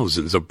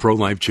thousands of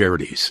pro-life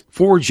charities.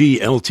 4G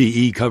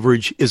LTE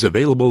coverage is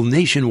available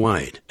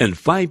nationwide, and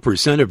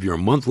 5% of your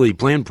monthly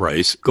plan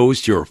price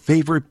goes to your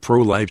favorite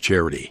pro-life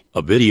charity.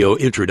 A video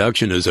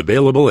introduction is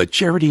available at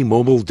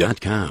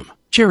CharityMobile.com.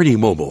 Charity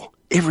Mobile,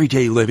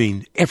 everyday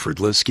living,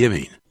 effortless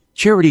giving.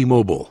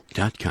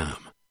 CharityMobile.com.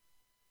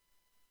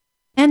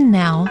 And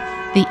now,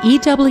 the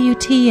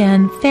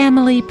EWTN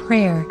Family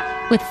Prayer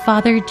with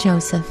Father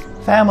Joseph.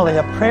 Family,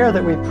 a prayer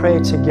that we pray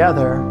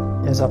together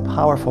is a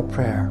powerful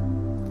prayer.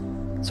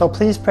 So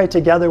please pray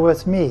together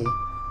with me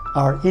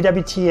our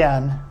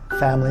EWTN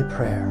Family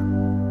Prayer.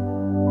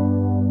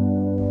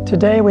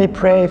 Today we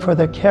pray for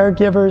the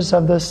caregivers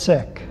of the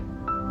sick.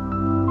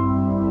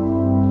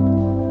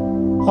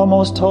 O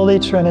most Holy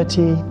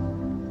Trinity,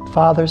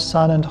 Father,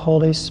 Son, and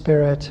Holy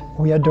Spirit,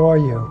 we adore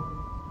you.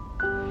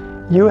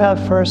 You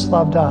have first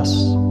loved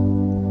us,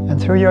 and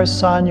through your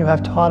Son you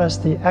have taught us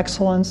the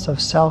excellence of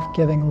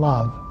self-giving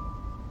love.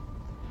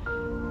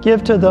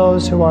 Give to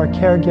those who are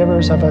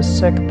caregivers of a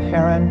sick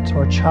parent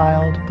or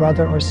child,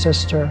 brother or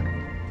sister,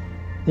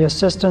 the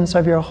assistance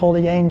of your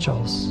holy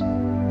angels.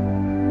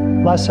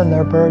 Lessen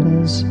their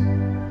burdens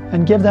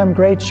and give them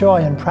great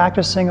joy in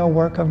practicing a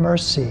work of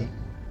mercy.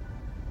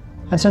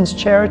 And since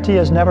charity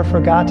is never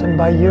forgotten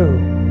by you,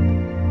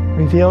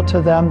 reveal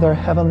to them their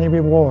heavenly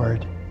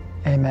reward.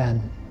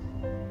 Amen.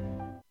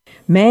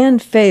 Man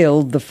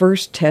failed the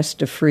first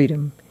test of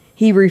freedom.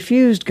 He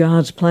refused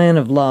God's plan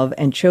of love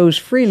and chose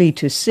freely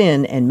to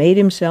sin and made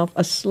himself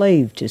a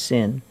slave to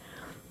sin.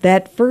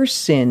 That first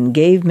sin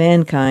gave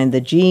mankind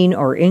the gene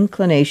or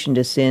inclination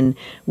to sin,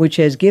 which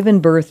has given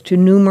birth to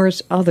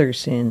numerous other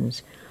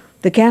sins.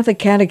 The Catholic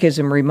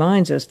Catechism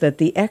reminds us that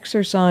the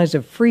exercise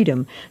of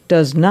freedom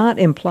does not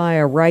imply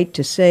a right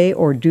to say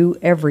or do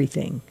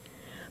everything.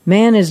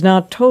 Man is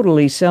not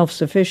totally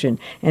self-sufficient,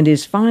 and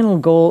his final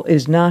goal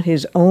is not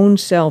his own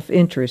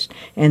self-interest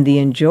and the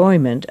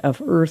enjoyment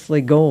of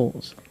earthly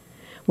goals.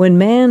 When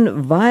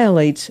man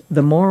violates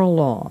the moral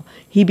law,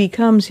 he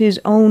becomes his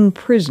own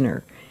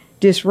prisoner,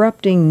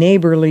 disrupting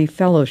neighborly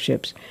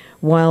fellowships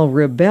while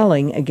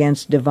rebelling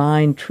against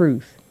divine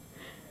truth.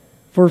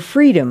 For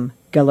freedom,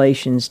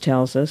 Galatians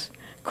tells us,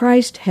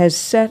 Christ has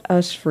set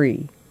us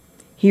free.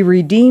 He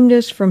redeemed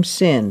us from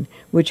sin,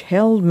 which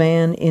held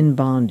man in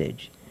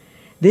bondage.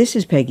 This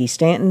is Peggy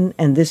Stanton,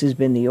 and this has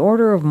been the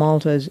Order of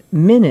Malta's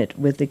Minute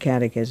with the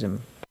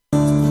Catechism.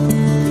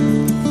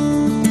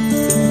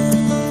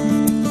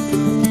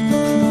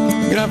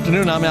 Good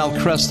afternoon, I'm Al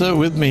Cresta.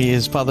 With me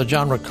is Father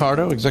John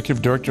Riccardo,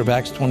 Executive Director of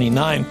Acts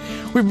 29.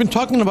 We've been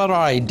talking about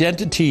our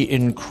identity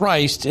in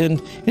Christ, and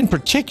in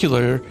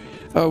particular,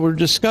 we're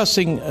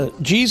discussing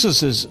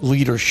Jesus'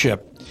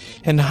 leadership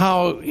and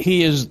how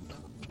he is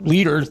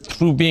leader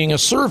through being a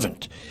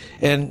servant,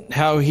 and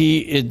how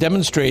he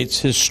demonstrates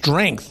his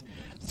strength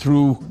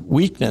through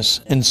weakness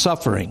and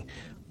suffering.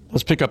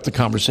 Let's pick up the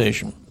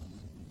conversation.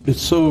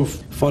 It's so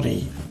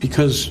funny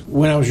because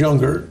when I was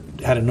younger,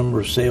 had a number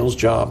of sales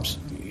jobs,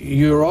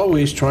 you're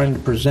always trying to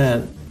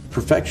present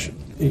perfection.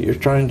 You're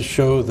trying to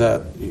show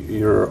that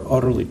you're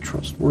utterly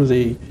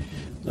trustworthy.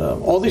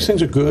 All these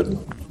things are good,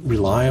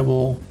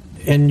 reliable,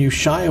 and you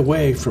shy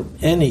away from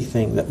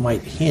anything that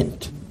might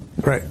hint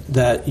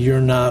that you're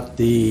not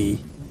the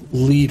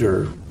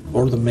leader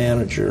or the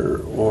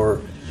manager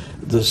or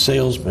the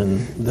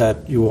salesman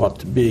that you ought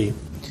to be.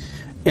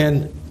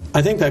 And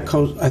I think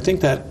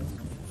that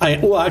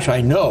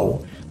I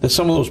know that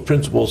some of those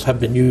principles have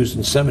been used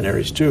in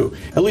seminaries too,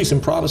 at least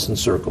in Protestant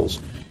circles.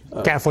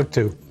 Catholic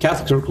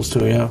circles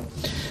too, yeah.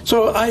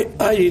 So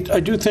I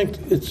do think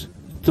it's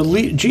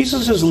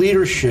Jesus'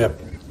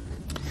 leadership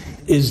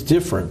is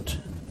different.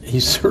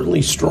 He's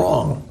certainly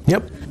strong.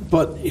 Yep.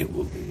 But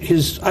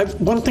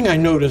one thing I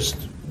noticed,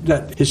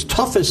 that his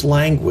toughest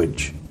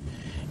language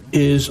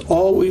is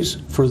always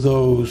for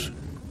those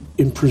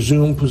in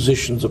presumed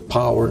positions of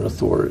power and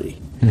authority.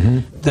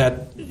 Mm-hmm.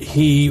 That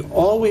he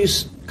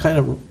always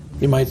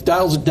he might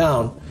dials it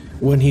down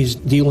when he's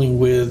dealing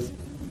with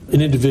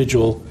an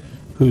individual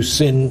whose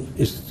sin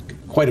is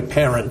quite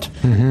apparent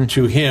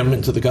to him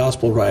and to the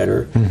gospel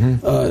writer.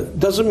 Mm-hmm.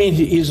 Doesn't mean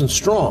he isn't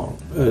strong.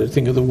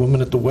 Think of the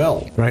woman at the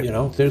well. Right.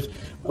 There's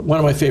one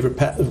of my favorite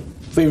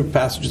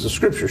passages of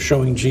Scripture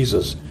showing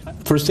Jesus.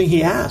 First thing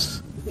he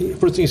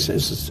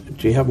says is,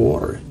 "Do you have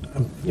water?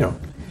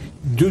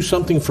 Do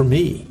something for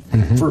me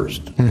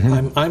first.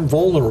 Mm-hmm. I'm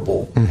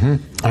vulnerable.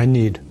 Mm-hmm. I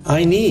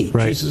need.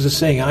 Right. Jesus is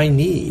saying, I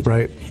need.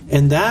 Right.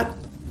 And that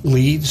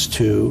leads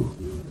to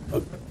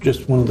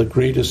just one of the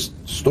greatest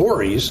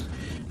stories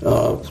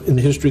in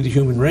the history of the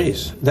human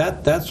race.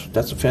 That's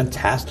a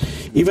fantastic.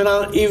 Even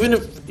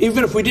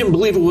if we didn't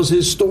believe it was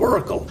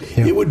historical,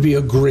 it would be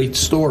a great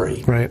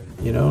story. Right.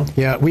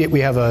 Yeah. We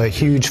have a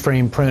huge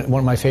frame print. One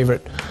of my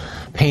favorite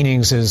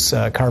paintings is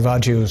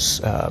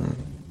Caravaggio's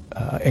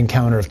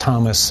encounter of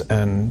Thomas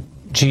and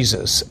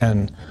Jesus,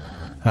 and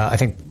I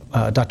think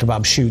Dr.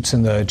 Bob Schutz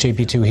in the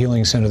JP2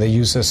 Healing Center, they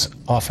use this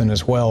often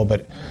as well.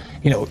 But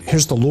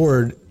here's the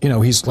Lord.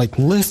 He's like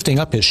lifting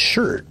up his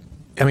shirt.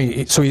 I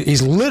mean, so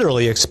he's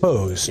literally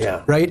exposed,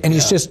 right? And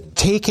he's just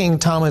taking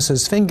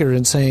Thomas's finger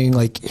and saying,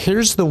 like,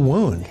 here's the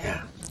wound.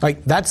 Yeah.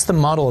 Like, that's the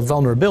model of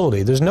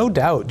vulnerability. There's no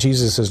doubt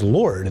Jesus is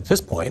Lord at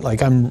this point.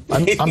 Like, I'm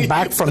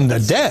back from the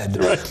dead.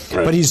 Right.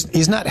 But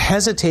he's not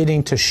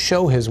hesitating to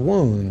show his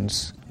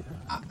wounds.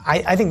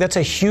 I think that's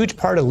a huge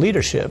part of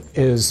leadership,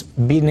 is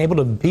being able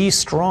to be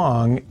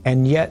strong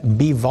and yet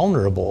be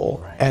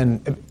vulnerable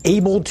and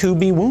able to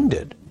be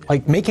wounded.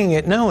 Like, making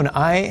it known,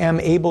 I am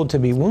able to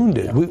be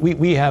wounded. Yeah.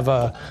 We have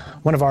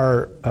one of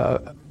our,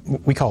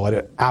 we call it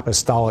an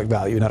apostolic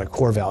value, not a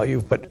core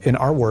value, but in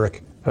our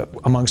work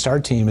amongst our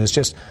team is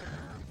just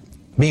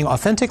being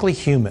authentically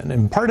human.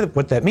 And part of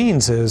what that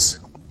means is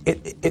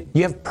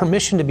you have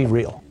permission to be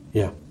real.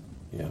 Yeah.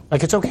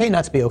 Like, it's okay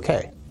not to be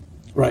okay.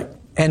 Right.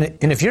 And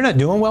if you're not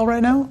doing well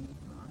right now,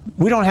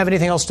 we don't have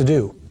anything else to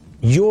do.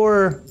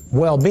 Your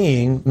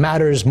well-being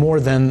matters more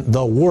than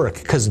the work,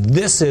 because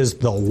this is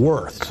the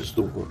work. This is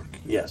the work,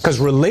 yes. Because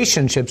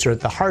relationships are at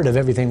the heart of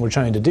everything we're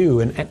trying to do.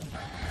 And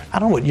I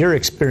don't know what your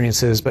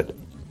experience is, but,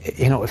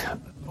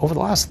 over the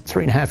last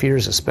 3.5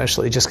 years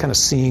especially, just kind of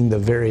seeing the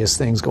various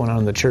things going on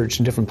in the church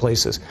in different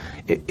places.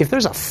 If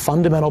there's a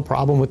fundamental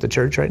problem with the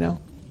church right now,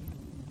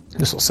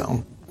 this will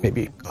sound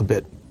maybe a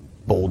bit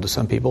bold to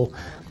some people,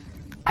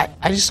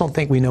 I just don't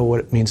think we know what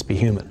it means to be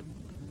human.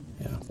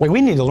 Yeah. Like,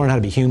 we need to learn how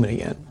to be human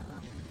again.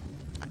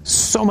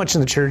 So much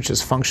in the church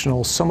is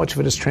functional, so much of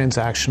it is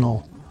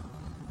transactional,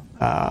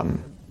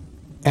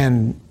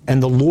 and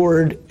the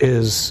Lord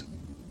is,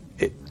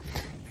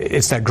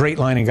 it's that great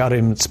line in God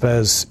that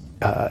says,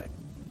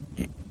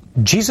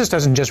 Jesus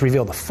doesn't just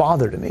reveal the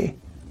Father to me,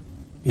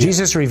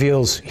 Jesus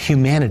reveals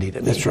humanity to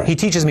me. That's right. He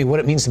teaches me what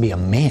it means to be a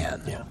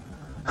man.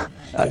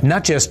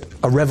 Not just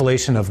a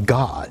revelation of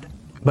God,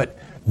 but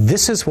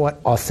this is what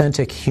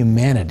authentic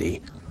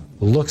humanity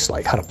looks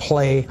like. How to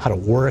play, how to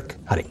work,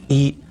 how to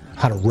eat,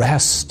 how to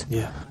rest,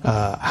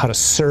 how to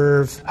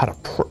serve, how to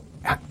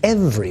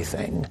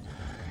everything.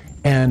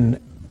 And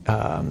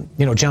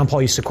John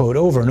Paul used to quote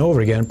over and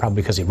over again,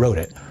 probably because he wrote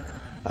it,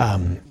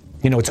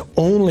 it's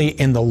only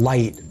in the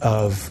light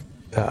of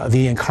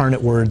the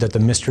incarnate Word that the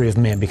mystery of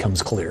man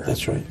becomes clear.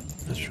 That's right.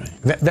 That's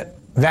right.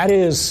 That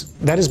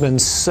has been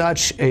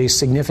such a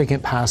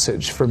significant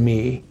passage for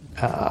me,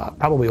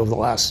 probably over the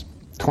last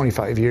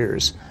 25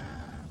 years.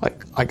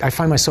 Like I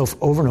find myself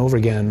over and over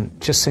again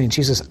just saying,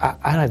 Jesus,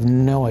 I have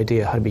no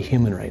idea how to be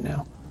human right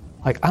now.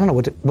 Like, I don't know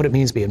what it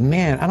means to be a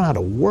man. I don't know how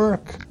to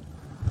work.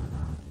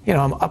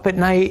 I'm up at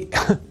night.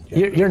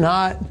 You're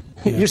not.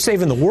 Yeah. You're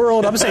saving the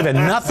world. I'm saving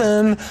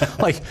nothing.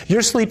 Like,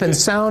 you're sleeping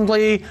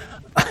soundly.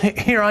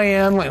 Here I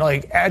am,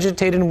 like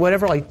agitated and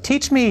whatever. Like,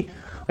 teach me.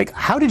 Like,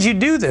 how did you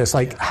do this?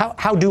 Like,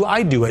 how do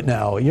I do it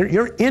now?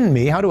 You're in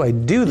me. How do I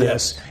do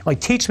this? Yes. Like,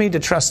 teach me to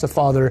trust the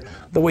Father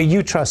the way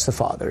you trust the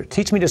Father.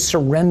 Teach me to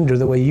surrender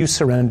the way you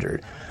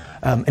surrendered.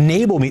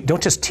 Enable me.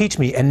 Don't just teach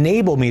me.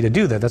 Enable me to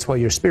do that. That's why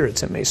your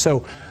Spirit's in me.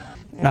 So,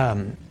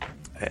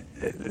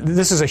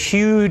 this is a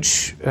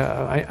huge.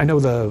 I know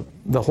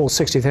the whole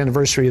 60th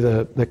anniversary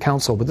of the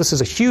council, but this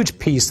is a huge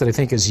piece that I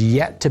think is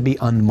yet to be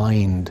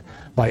unmined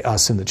by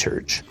us in the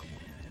church.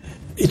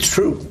 It's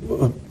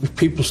true.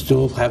 People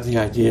still have the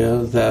idea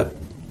that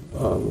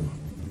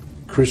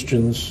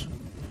Christians,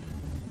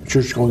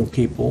 church-going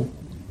people,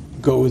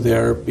 go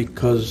there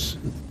because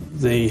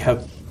they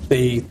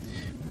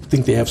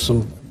think they have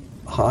some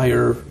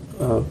higher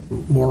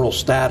moral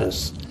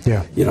status.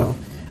 Yeah.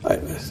 I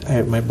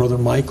had my brother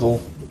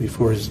Michael,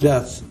 before his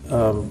death,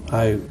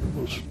 I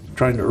was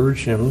trying to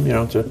urge him,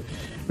 to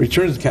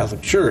return to the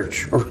Catholic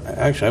Church. Or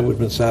actually, I would have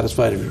been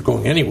satisfied if he was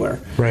going anywhere.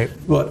 Right.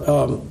 But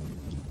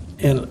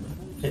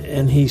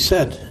and he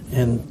said,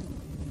 and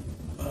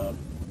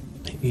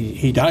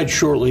he died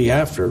shortly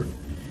after.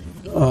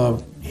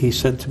 He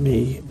said to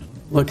me,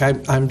 "Look,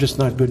 I'm just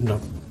not good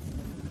enough."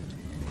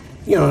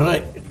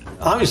 And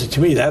obviously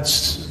to me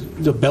that's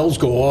the bells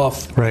go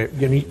off. Right.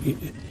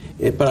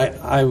 But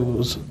I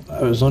was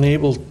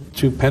unable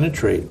to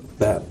penetrate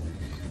that.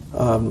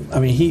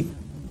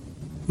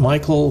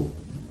 Michael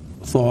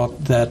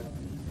thought that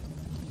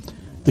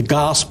the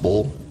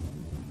gospel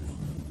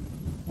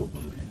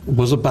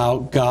was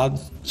about God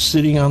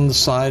sitting on the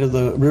side of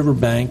the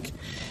riverbank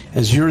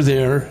as you're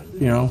there,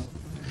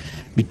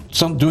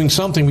 doing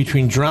something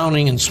between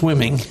drowning and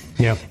swimming.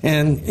 Yeah.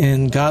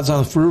 And God's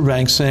on the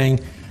riverbank saying,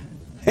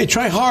 "Hey,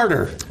 try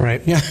harder."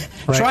 Right. Yeah.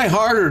 Right. Try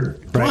harder.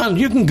 Come on,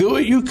 you can do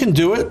it. You can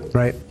do it.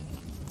 Right.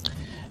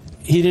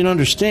 He didn't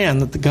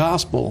understand that the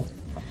gospel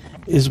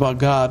is about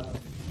God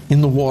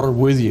in the water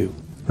with you.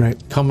 Right.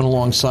 Coming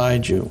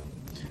alongside you,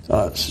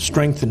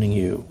 strengthening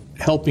you,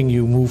 helping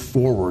you move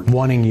forward,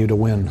 wanting you to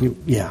win.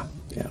 Yeah.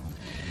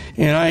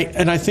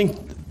 And I think,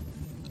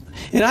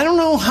 and I don't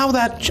know how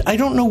that. I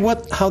don't know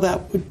how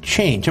that would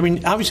change.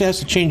 Obviously, it has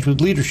to change with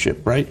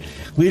leadership, right?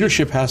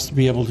 Leadership has to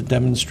be able to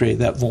demonstrate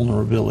that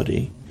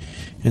vulnerability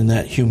and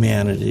that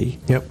humanity.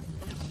 Yep.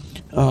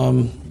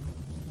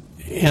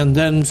 And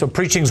then, so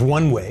preaching's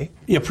one way.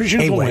 Yeah,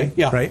 preaching's one way.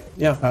 Yeah. Right.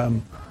 Yeah.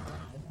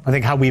 I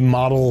think how we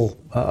model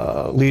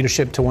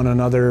leadership to one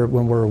another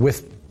when we're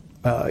with,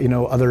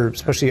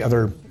 especially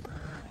other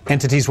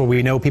entities where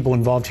we know people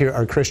involved here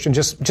are Christian.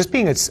 Just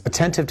being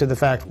attentive to the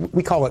fact,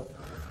 we call it,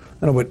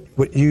 I don't know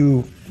what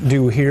you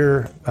do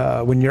here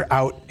when you're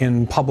out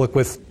in public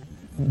with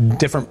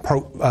different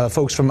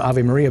folks from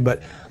Ave Maria,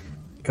 but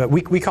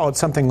we call it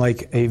something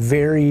like a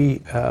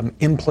very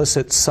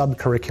implicit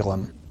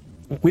sub-curriculum.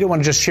 We don't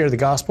want to just share the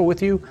gospel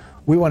with you.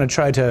 We want to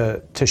try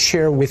to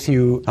share with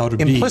you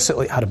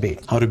implicitly how to be.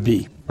 How to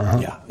be.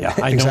 Uh-huh.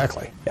 Yeah.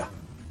 Exactly. Yeah.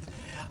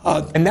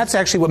 And that's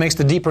actually what makes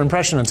the deeper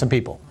impression on some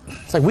people.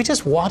 It's like, we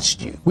just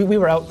watched you. We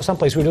were out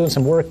someplace, we were doing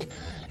some work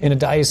in a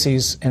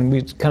diocese, and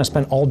we kind of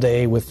spent all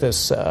day with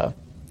this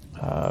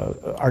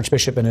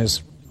archbishop and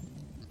his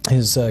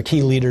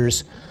key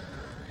leaders.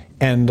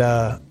 And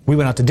we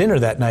went out to dinner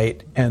that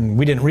night, and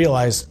we didn't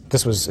realize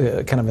this was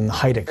kind of in the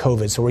height of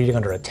COVID, so we're eating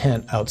under a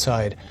tent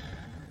outside.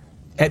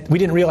 We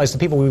didn't realize the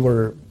people we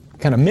were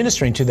kind of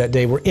ministering to that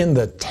day were in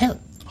the tent.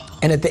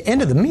 And at the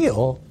end of the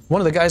meal, one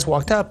of the guys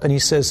walked up and he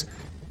says,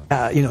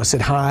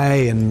 said hi,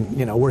 and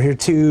we're here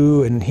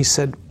too. And he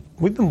said,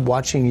 "We've been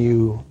watching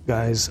you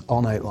guys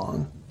all night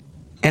long,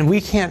 And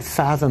we can't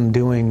fathom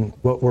doing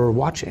what we're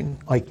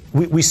watching. Like,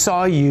 we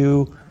saw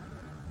you,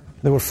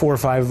 there were 4 or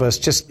 5 of us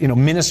just,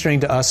 ministering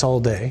to us all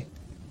day,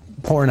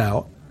 pouring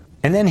out.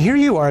 And then here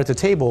you are at the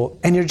table,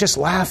 and you're just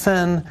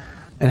laughing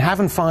and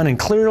having fun and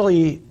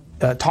clearly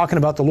talking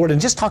about the Lord and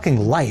just talking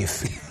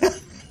life.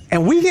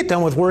 And we get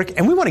done with work,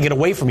 and we want to get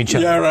away from each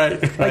other. Yeah,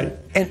 right. Like,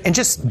 and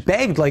just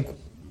begged, like,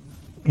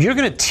 you're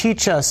going to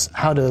teach us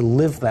how to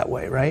live that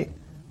way, right?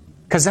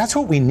 Because that's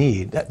what we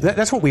need.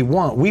 That's what we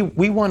want.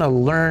 We want to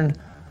learn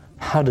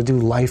how to do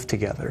life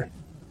together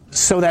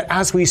so that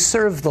as we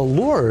serve the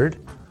Lord,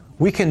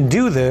 we can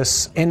do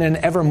this in an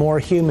ever more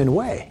human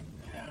way.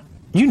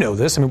 You know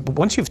this. I mean,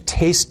 once you've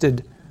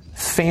tasted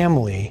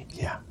family,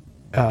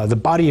 the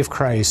body of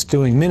Christ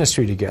doing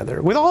ministry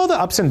together, with all the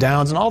ups and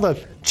downs and all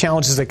the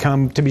challenges that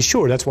come, to be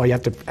sure, that's why you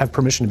have to have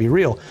permission to be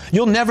real,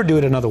 you'll never do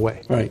it another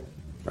way. Right.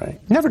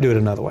 Never do it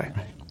another way.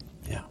 Right.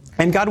 Yeah.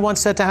 And God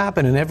wants that to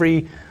happen in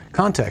every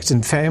context,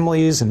 in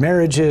families and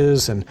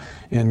marriages and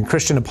in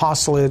Christian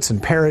apostolates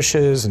and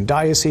parishes and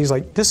dioceses.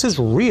 Like, this is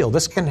real.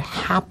 This can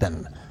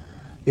happen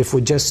if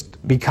we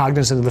just be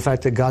cognizant of the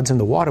fact that God's in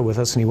the water with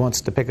us and He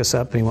wants to pick us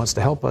up and He wants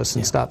to help us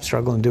and stop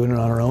struggling doing it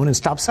on our own and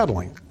stop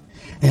settling.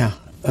 Yeah,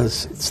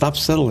 stop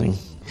settling.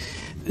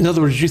 In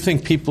other words, you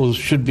think people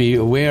should be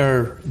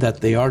aware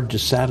that they are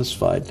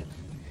dissatisfied?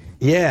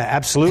 Yeah,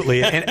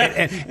 absolutely. But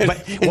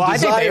I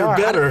think they are.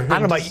 Better. I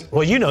don't know about you.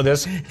 Well, you know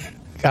this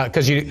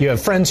because you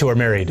have friends who are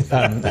married.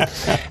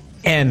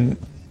 And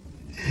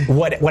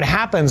what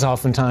happens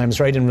oftentimes,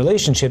 right, in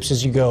relationships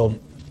is you go,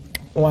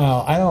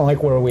 wow, I don't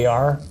like where we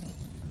are,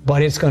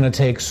 but it's going to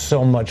take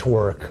so much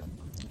work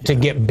to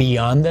get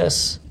beyond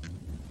this.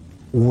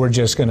 We're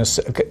just going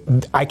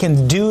to, I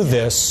can do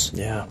this.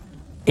 Yeah.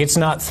 It's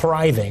not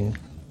thriving,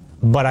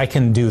 but I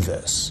can do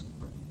this.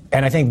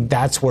 And I think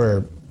that's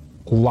where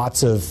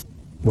lots of,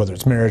 whether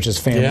it's marriages,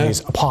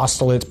 families,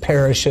 apostolates,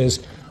 parishes,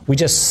 we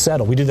just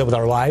settle. We do that with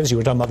our lives. You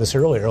were talking about this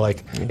earlier.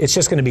 Like, it's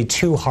just going to be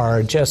too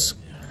hard. Just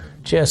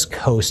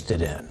coast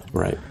it in.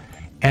 Right.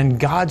 And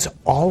God's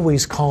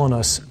always calling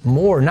us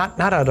more, not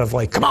out of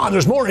like, come on,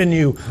 there's more in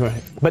you.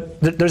 Right. But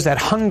there's that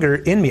hunger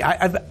in me.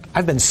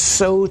 I've been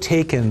so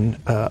taken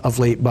of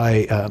late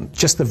by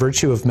just the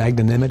virtue of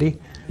magnanimity.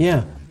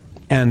 Yeah.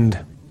 And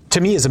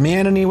to me, as a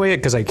man anyway,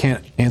 because I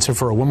can't answer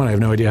for a woman, I have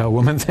no idea how a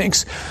woman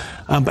thinks.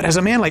 But as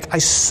a man, like, I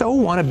so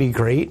want to be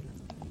great.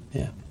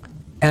 Yeah.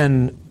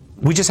 And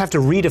we just have to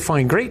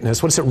redefine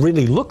greatness. What does it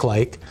really look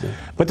like? Yeah.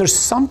 But there's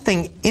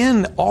something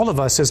in all of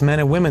us as men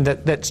and women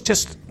that's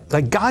just,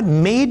 like, God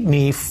made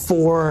me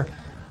for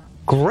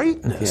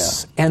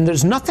greatness. Yeah. And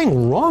there's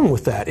nothing wrong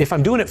with that. If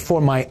I'm doing it for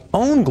my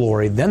own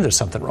glory, then there's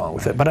something wrong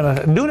with it. But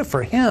I'm doing it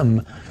for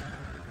Him.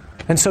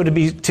 And so to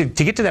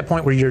get to that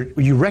point where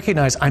you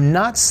recognize I'm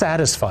not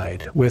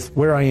satisfied with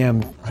where I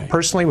am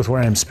personally, with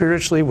where I am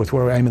spiritually, with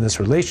where I am in this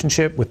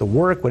relationship, with the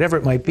work, whatever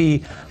it might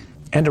be,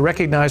 and to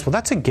recognize, well,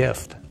 that's a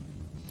gift.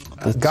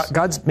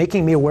 God's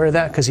making me aware of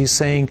that because He's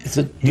saying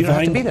you don't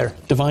have to be there.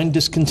 Divine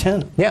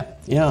discontent.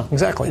 Yeah,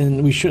 exactly.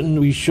 And we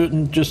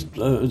shouldn't just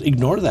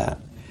ignore that.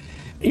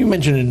 You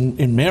mentioned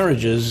in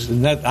marriages,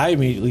 and that I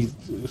immediately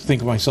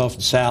think of myself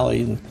and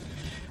Sally, and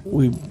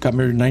we got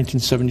married in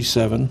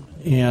 1977,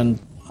 and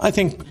I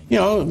think,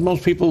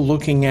 most people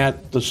looking at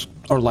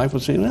our life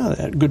would say, no,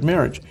 that good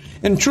marriage.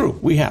 And true,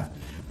 we have.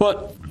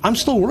 But I'm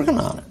still working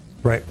on it.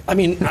 Right. I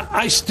mean,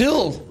 I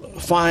still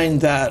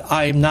find that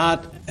I'm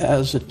not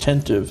as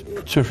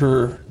attentive to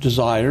her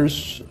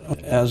desires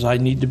as I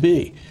need to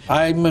be.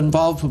 I'm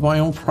involved with my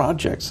own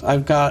projects.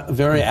 I've got a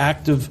very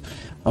active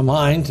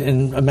mind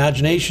and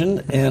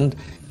imagination, and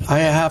I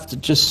have to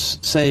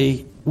just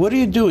say, what are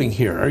you doing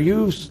here? Are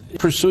you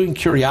pursuing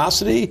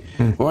curiosity,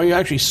 or are you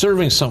actually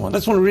serving someone?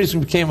 That's one of the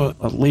reasons I became a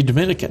lay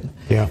Dominican.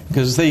 Yeah.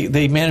 Because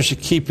they managed to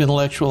keep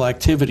intellectual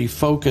activity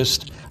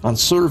focused on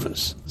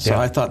service. So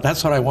I thought,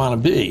 that's what I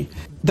want to be.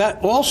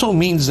 That also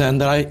means then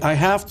that I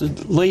have to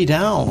lay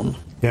down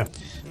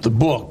the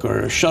book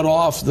or shut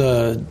off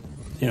the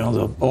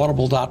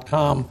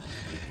audible.com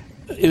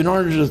in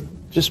order to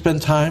just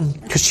spend time.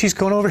 Because she's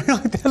going over here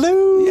like,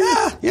 hello.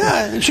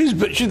 Yeah. And she's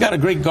got a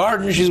great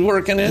garden she's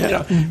working in,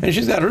 and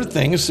she's got her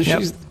things.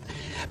 So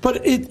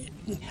but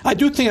I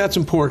do think that's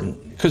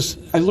important, because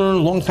I learned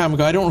a long time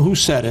ago, I don't know who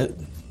said it,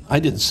 I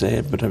didn't say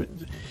it,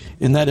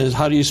 and that is,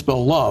 how do you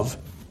spell love?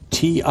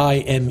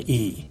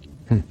 T-I-M-E.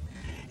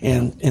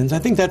 And I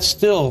think that's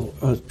still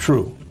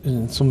true.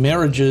 And so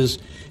marriages,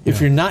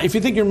 if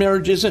you think your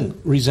marriage isn't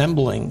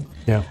resembling,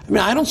 I mean,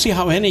 I don't see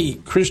how any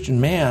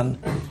Christian man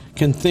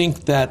can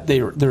think that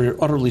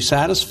they're utterly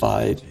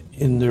satisfied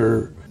in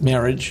their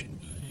marriage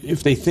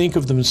if they think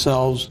of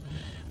themselves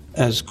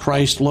as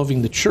Christ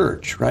loving the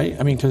church, right?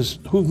 I mean, because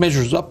who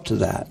measures up to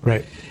that?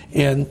 Right.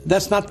 And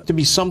that's not to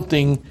be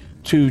something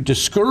to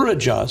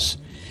discourage us.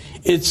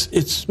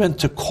 It's meant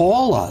to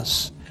call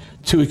us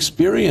to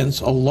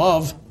experience a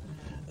love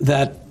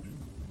that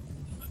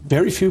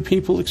very few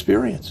people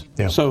experience.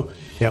 Yeah. So,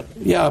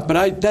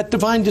 but that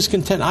divine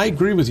discontent, I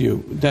agree with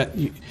you that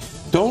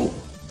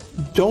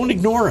don't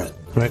ignore it.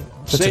 Right.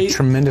 That's a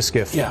tremendous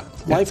gift. Yeah.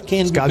 Life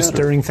can be God better.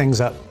 stirring things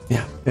up.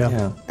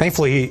 Yeah.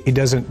 Thankfully, he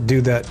doesn't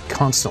do that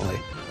constantly.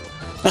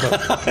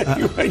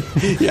 But,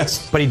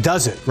 yes. But he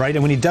does it, right?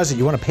 And when he does it,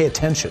 you want to pay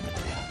attention.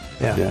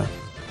 Yeah.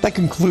 That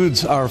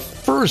concludes our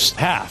first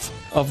half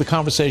of the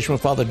conversation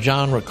with Father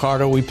John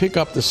Riccardo. We pick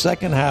up the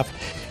second half,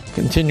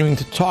 continuing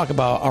to talk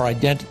about our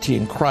identity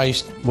in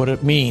Christ, what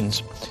it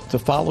means to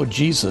follow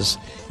Jesus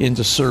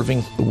into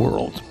serving the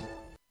world.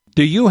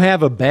 Do you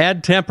have a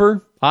bad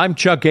temper? I'm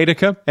Chuck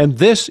Gatica, and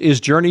this is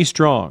Journey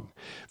Strong.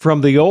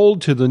 From the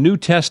Old to the New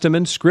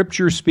Testament,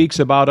 Scripture speaks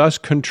about us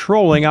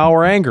controlling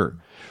our anger.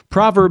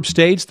 Proverbs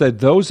states that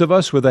those of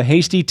us with a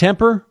hasty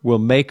temper will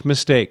make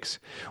mistakes.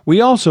 We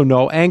also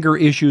know anger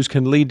issues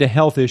can lead to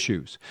health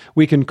issues.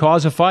 We can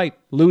cause a fight,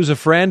 lose a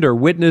friend, or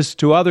witness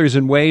to others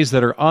in ways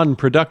that are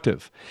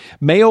unproductive.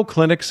 Mayo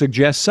Clinic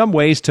suggests some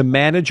ways to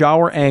manage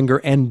our anger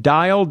and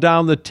dial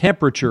down the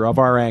temperature of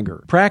our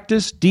anger.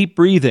 Practice deep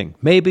breathing,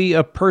 maybe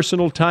a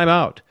personal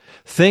timeout.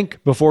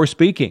 Think before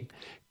speaking.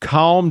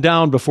 Calm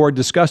down before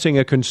discussing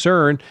a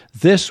concern.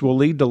 This will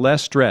lead to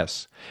less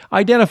stress.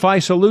 Identify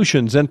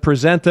solutions and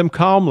present them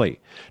calmly.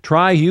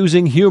 Try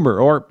using humor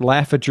or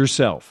laugh at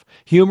yourself.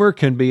 Humor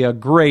can be a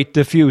great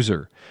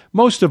diffuser.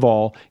 Most of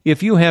all,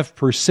 if you have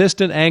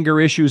persistent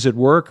anger issues at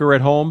work or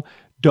at home,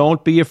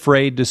 don't be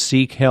afraid to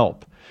seek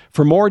help.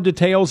 For more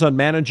details on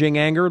managing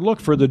anger, look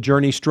for the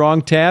Journey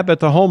Strong tab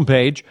at the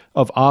homepage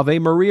of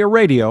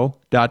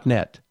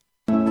AveMariaRadio.net.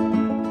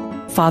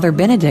 Father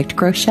Benedict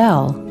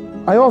Groeschel.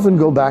 I often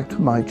go back to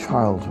my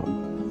childhood.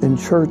 In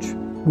church,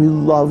 we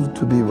love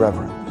to be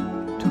reverent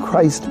to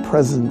Christ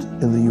present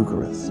in the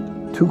Eucharist,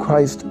 to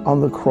Christ on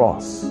the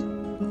cross.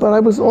 But I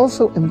was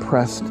also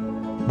impressed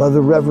by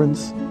the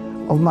reverence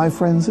of my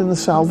friends in the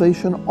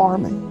Salvation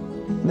Army.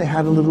 They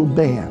had a little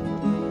band,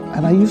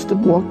 and I used to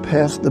walk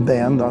past the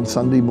band on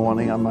Sunday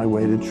morning on my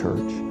way to church.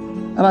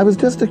 And I was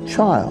just a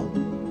child,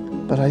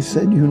 but I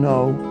said, you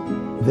know,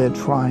 they're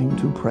trying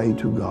to pray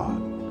to God.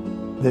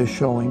 They're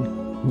showing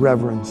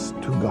reverence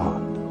to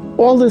God.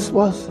 All this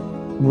was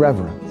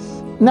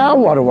reverence. Now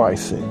what do I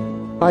see?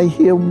 I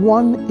hear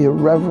one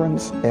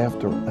irreverence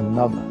after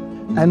another.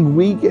 And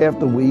week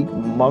after week,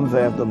 month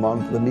after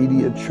month, the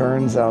media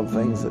churns out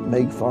things that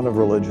make fun of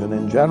religion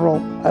in general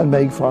and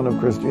make fun of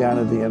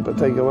Christianity in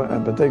particular,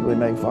 and particularly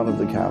make fun of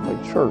the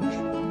Catholic Church.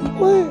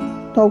 Please,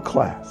 no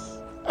class.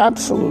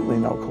 Absolutely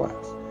no class.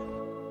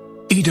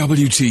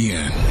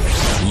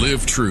 EWTN.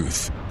 Live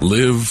truth.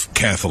 Live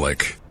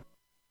Catholic.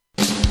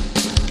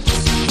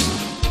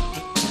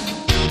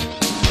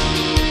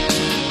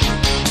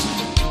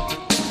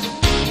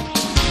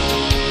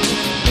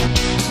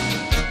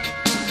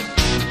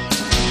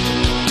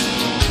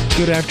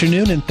 Good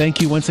afternoon, and thank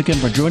you once again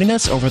for joining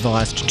us over the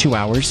last 2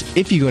 hours.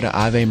 If you go to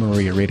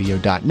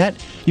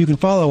AveMariaRadio.net, you can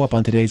follow up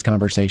on today's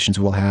conversations.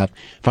 We'll have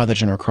Father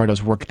John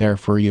Riccardo's work there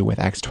for you with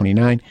Acts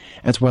 29,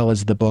 as well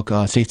as the book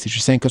Stacy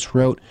Trasancos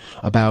wrote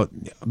about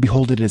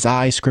Behold It As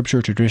I,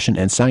 Scripture, Tradition,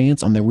 and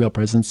Science on the Real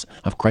Presence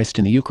of Christ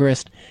in the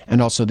Eucharist,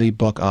 and also the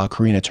book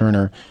Corinna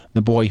Turner,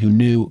 The Boy Who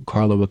Knew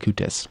Carlo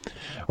Acutis.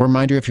 A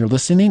reminder, if you're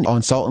listening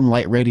on Salt and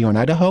Light Radio in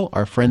Idaho,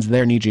 our friends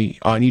there need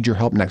your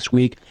help next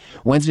week.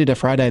 Wednesday to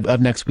Friday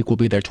of next week will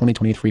be their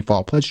 2023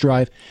 Fall Pledge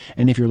Drive.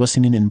 And if you're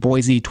listening in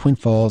Boise, Twin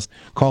Falls,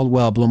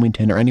 Caldwell,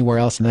 Bloomington, or anywhere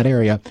else in that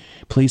area,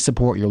 please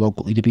support your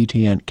local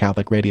EWTN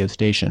Catholic radio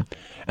station.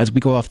 As we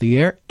go off the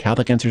air,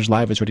 Catholic Answers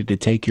Live is ready to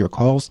take your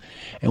calls,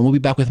 and we'll be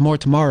back with more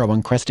tomorrow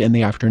on Cresta in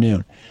the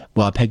afternoon.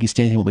 Well, Peggy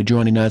Stanton will be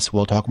joining us.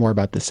 We'll talk more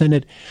about the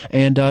Synod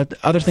and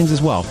other things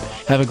as well.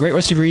 Have a great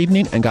rest of your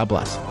evening, and God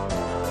bless.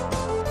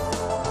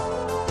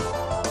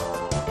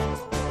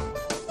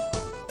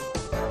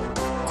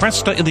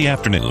 Cresta in the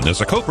Afternoon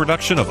is a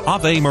co-production of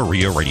Ave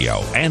Maria Radio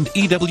and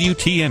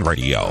EWTN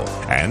Radio,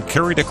 and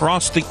carried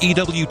across the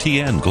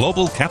EWTN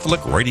Global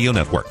Catholic Radio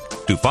Network.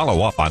 To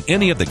follow up on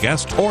any of the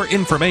guests or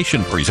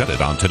information presented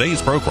on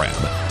today's program,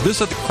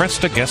 visit the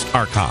Cresta Guest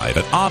Archive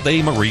at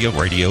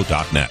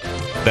AveMariaRadio.net.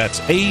 That's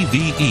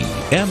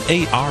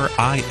AVEMARIA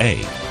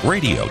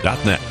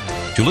Radio.net.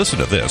 To listen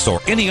to this or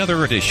any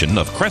other edition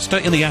of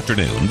Cresta in the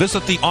Afternoon,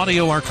 visit the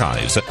audio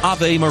archives at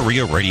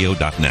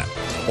AveMariaRadio.net.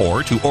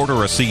 Or to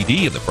order a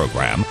CD of the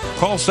program,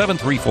 call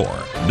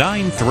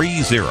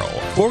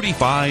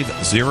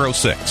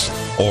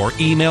 734-930-4506 or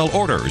email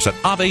orders at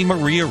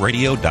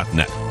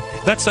AveMariaRadio.net.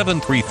 That's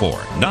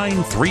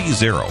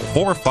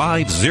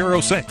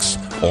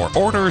 734-930-4506 or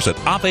orders at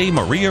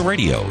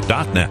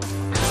AveMariaRadio.net.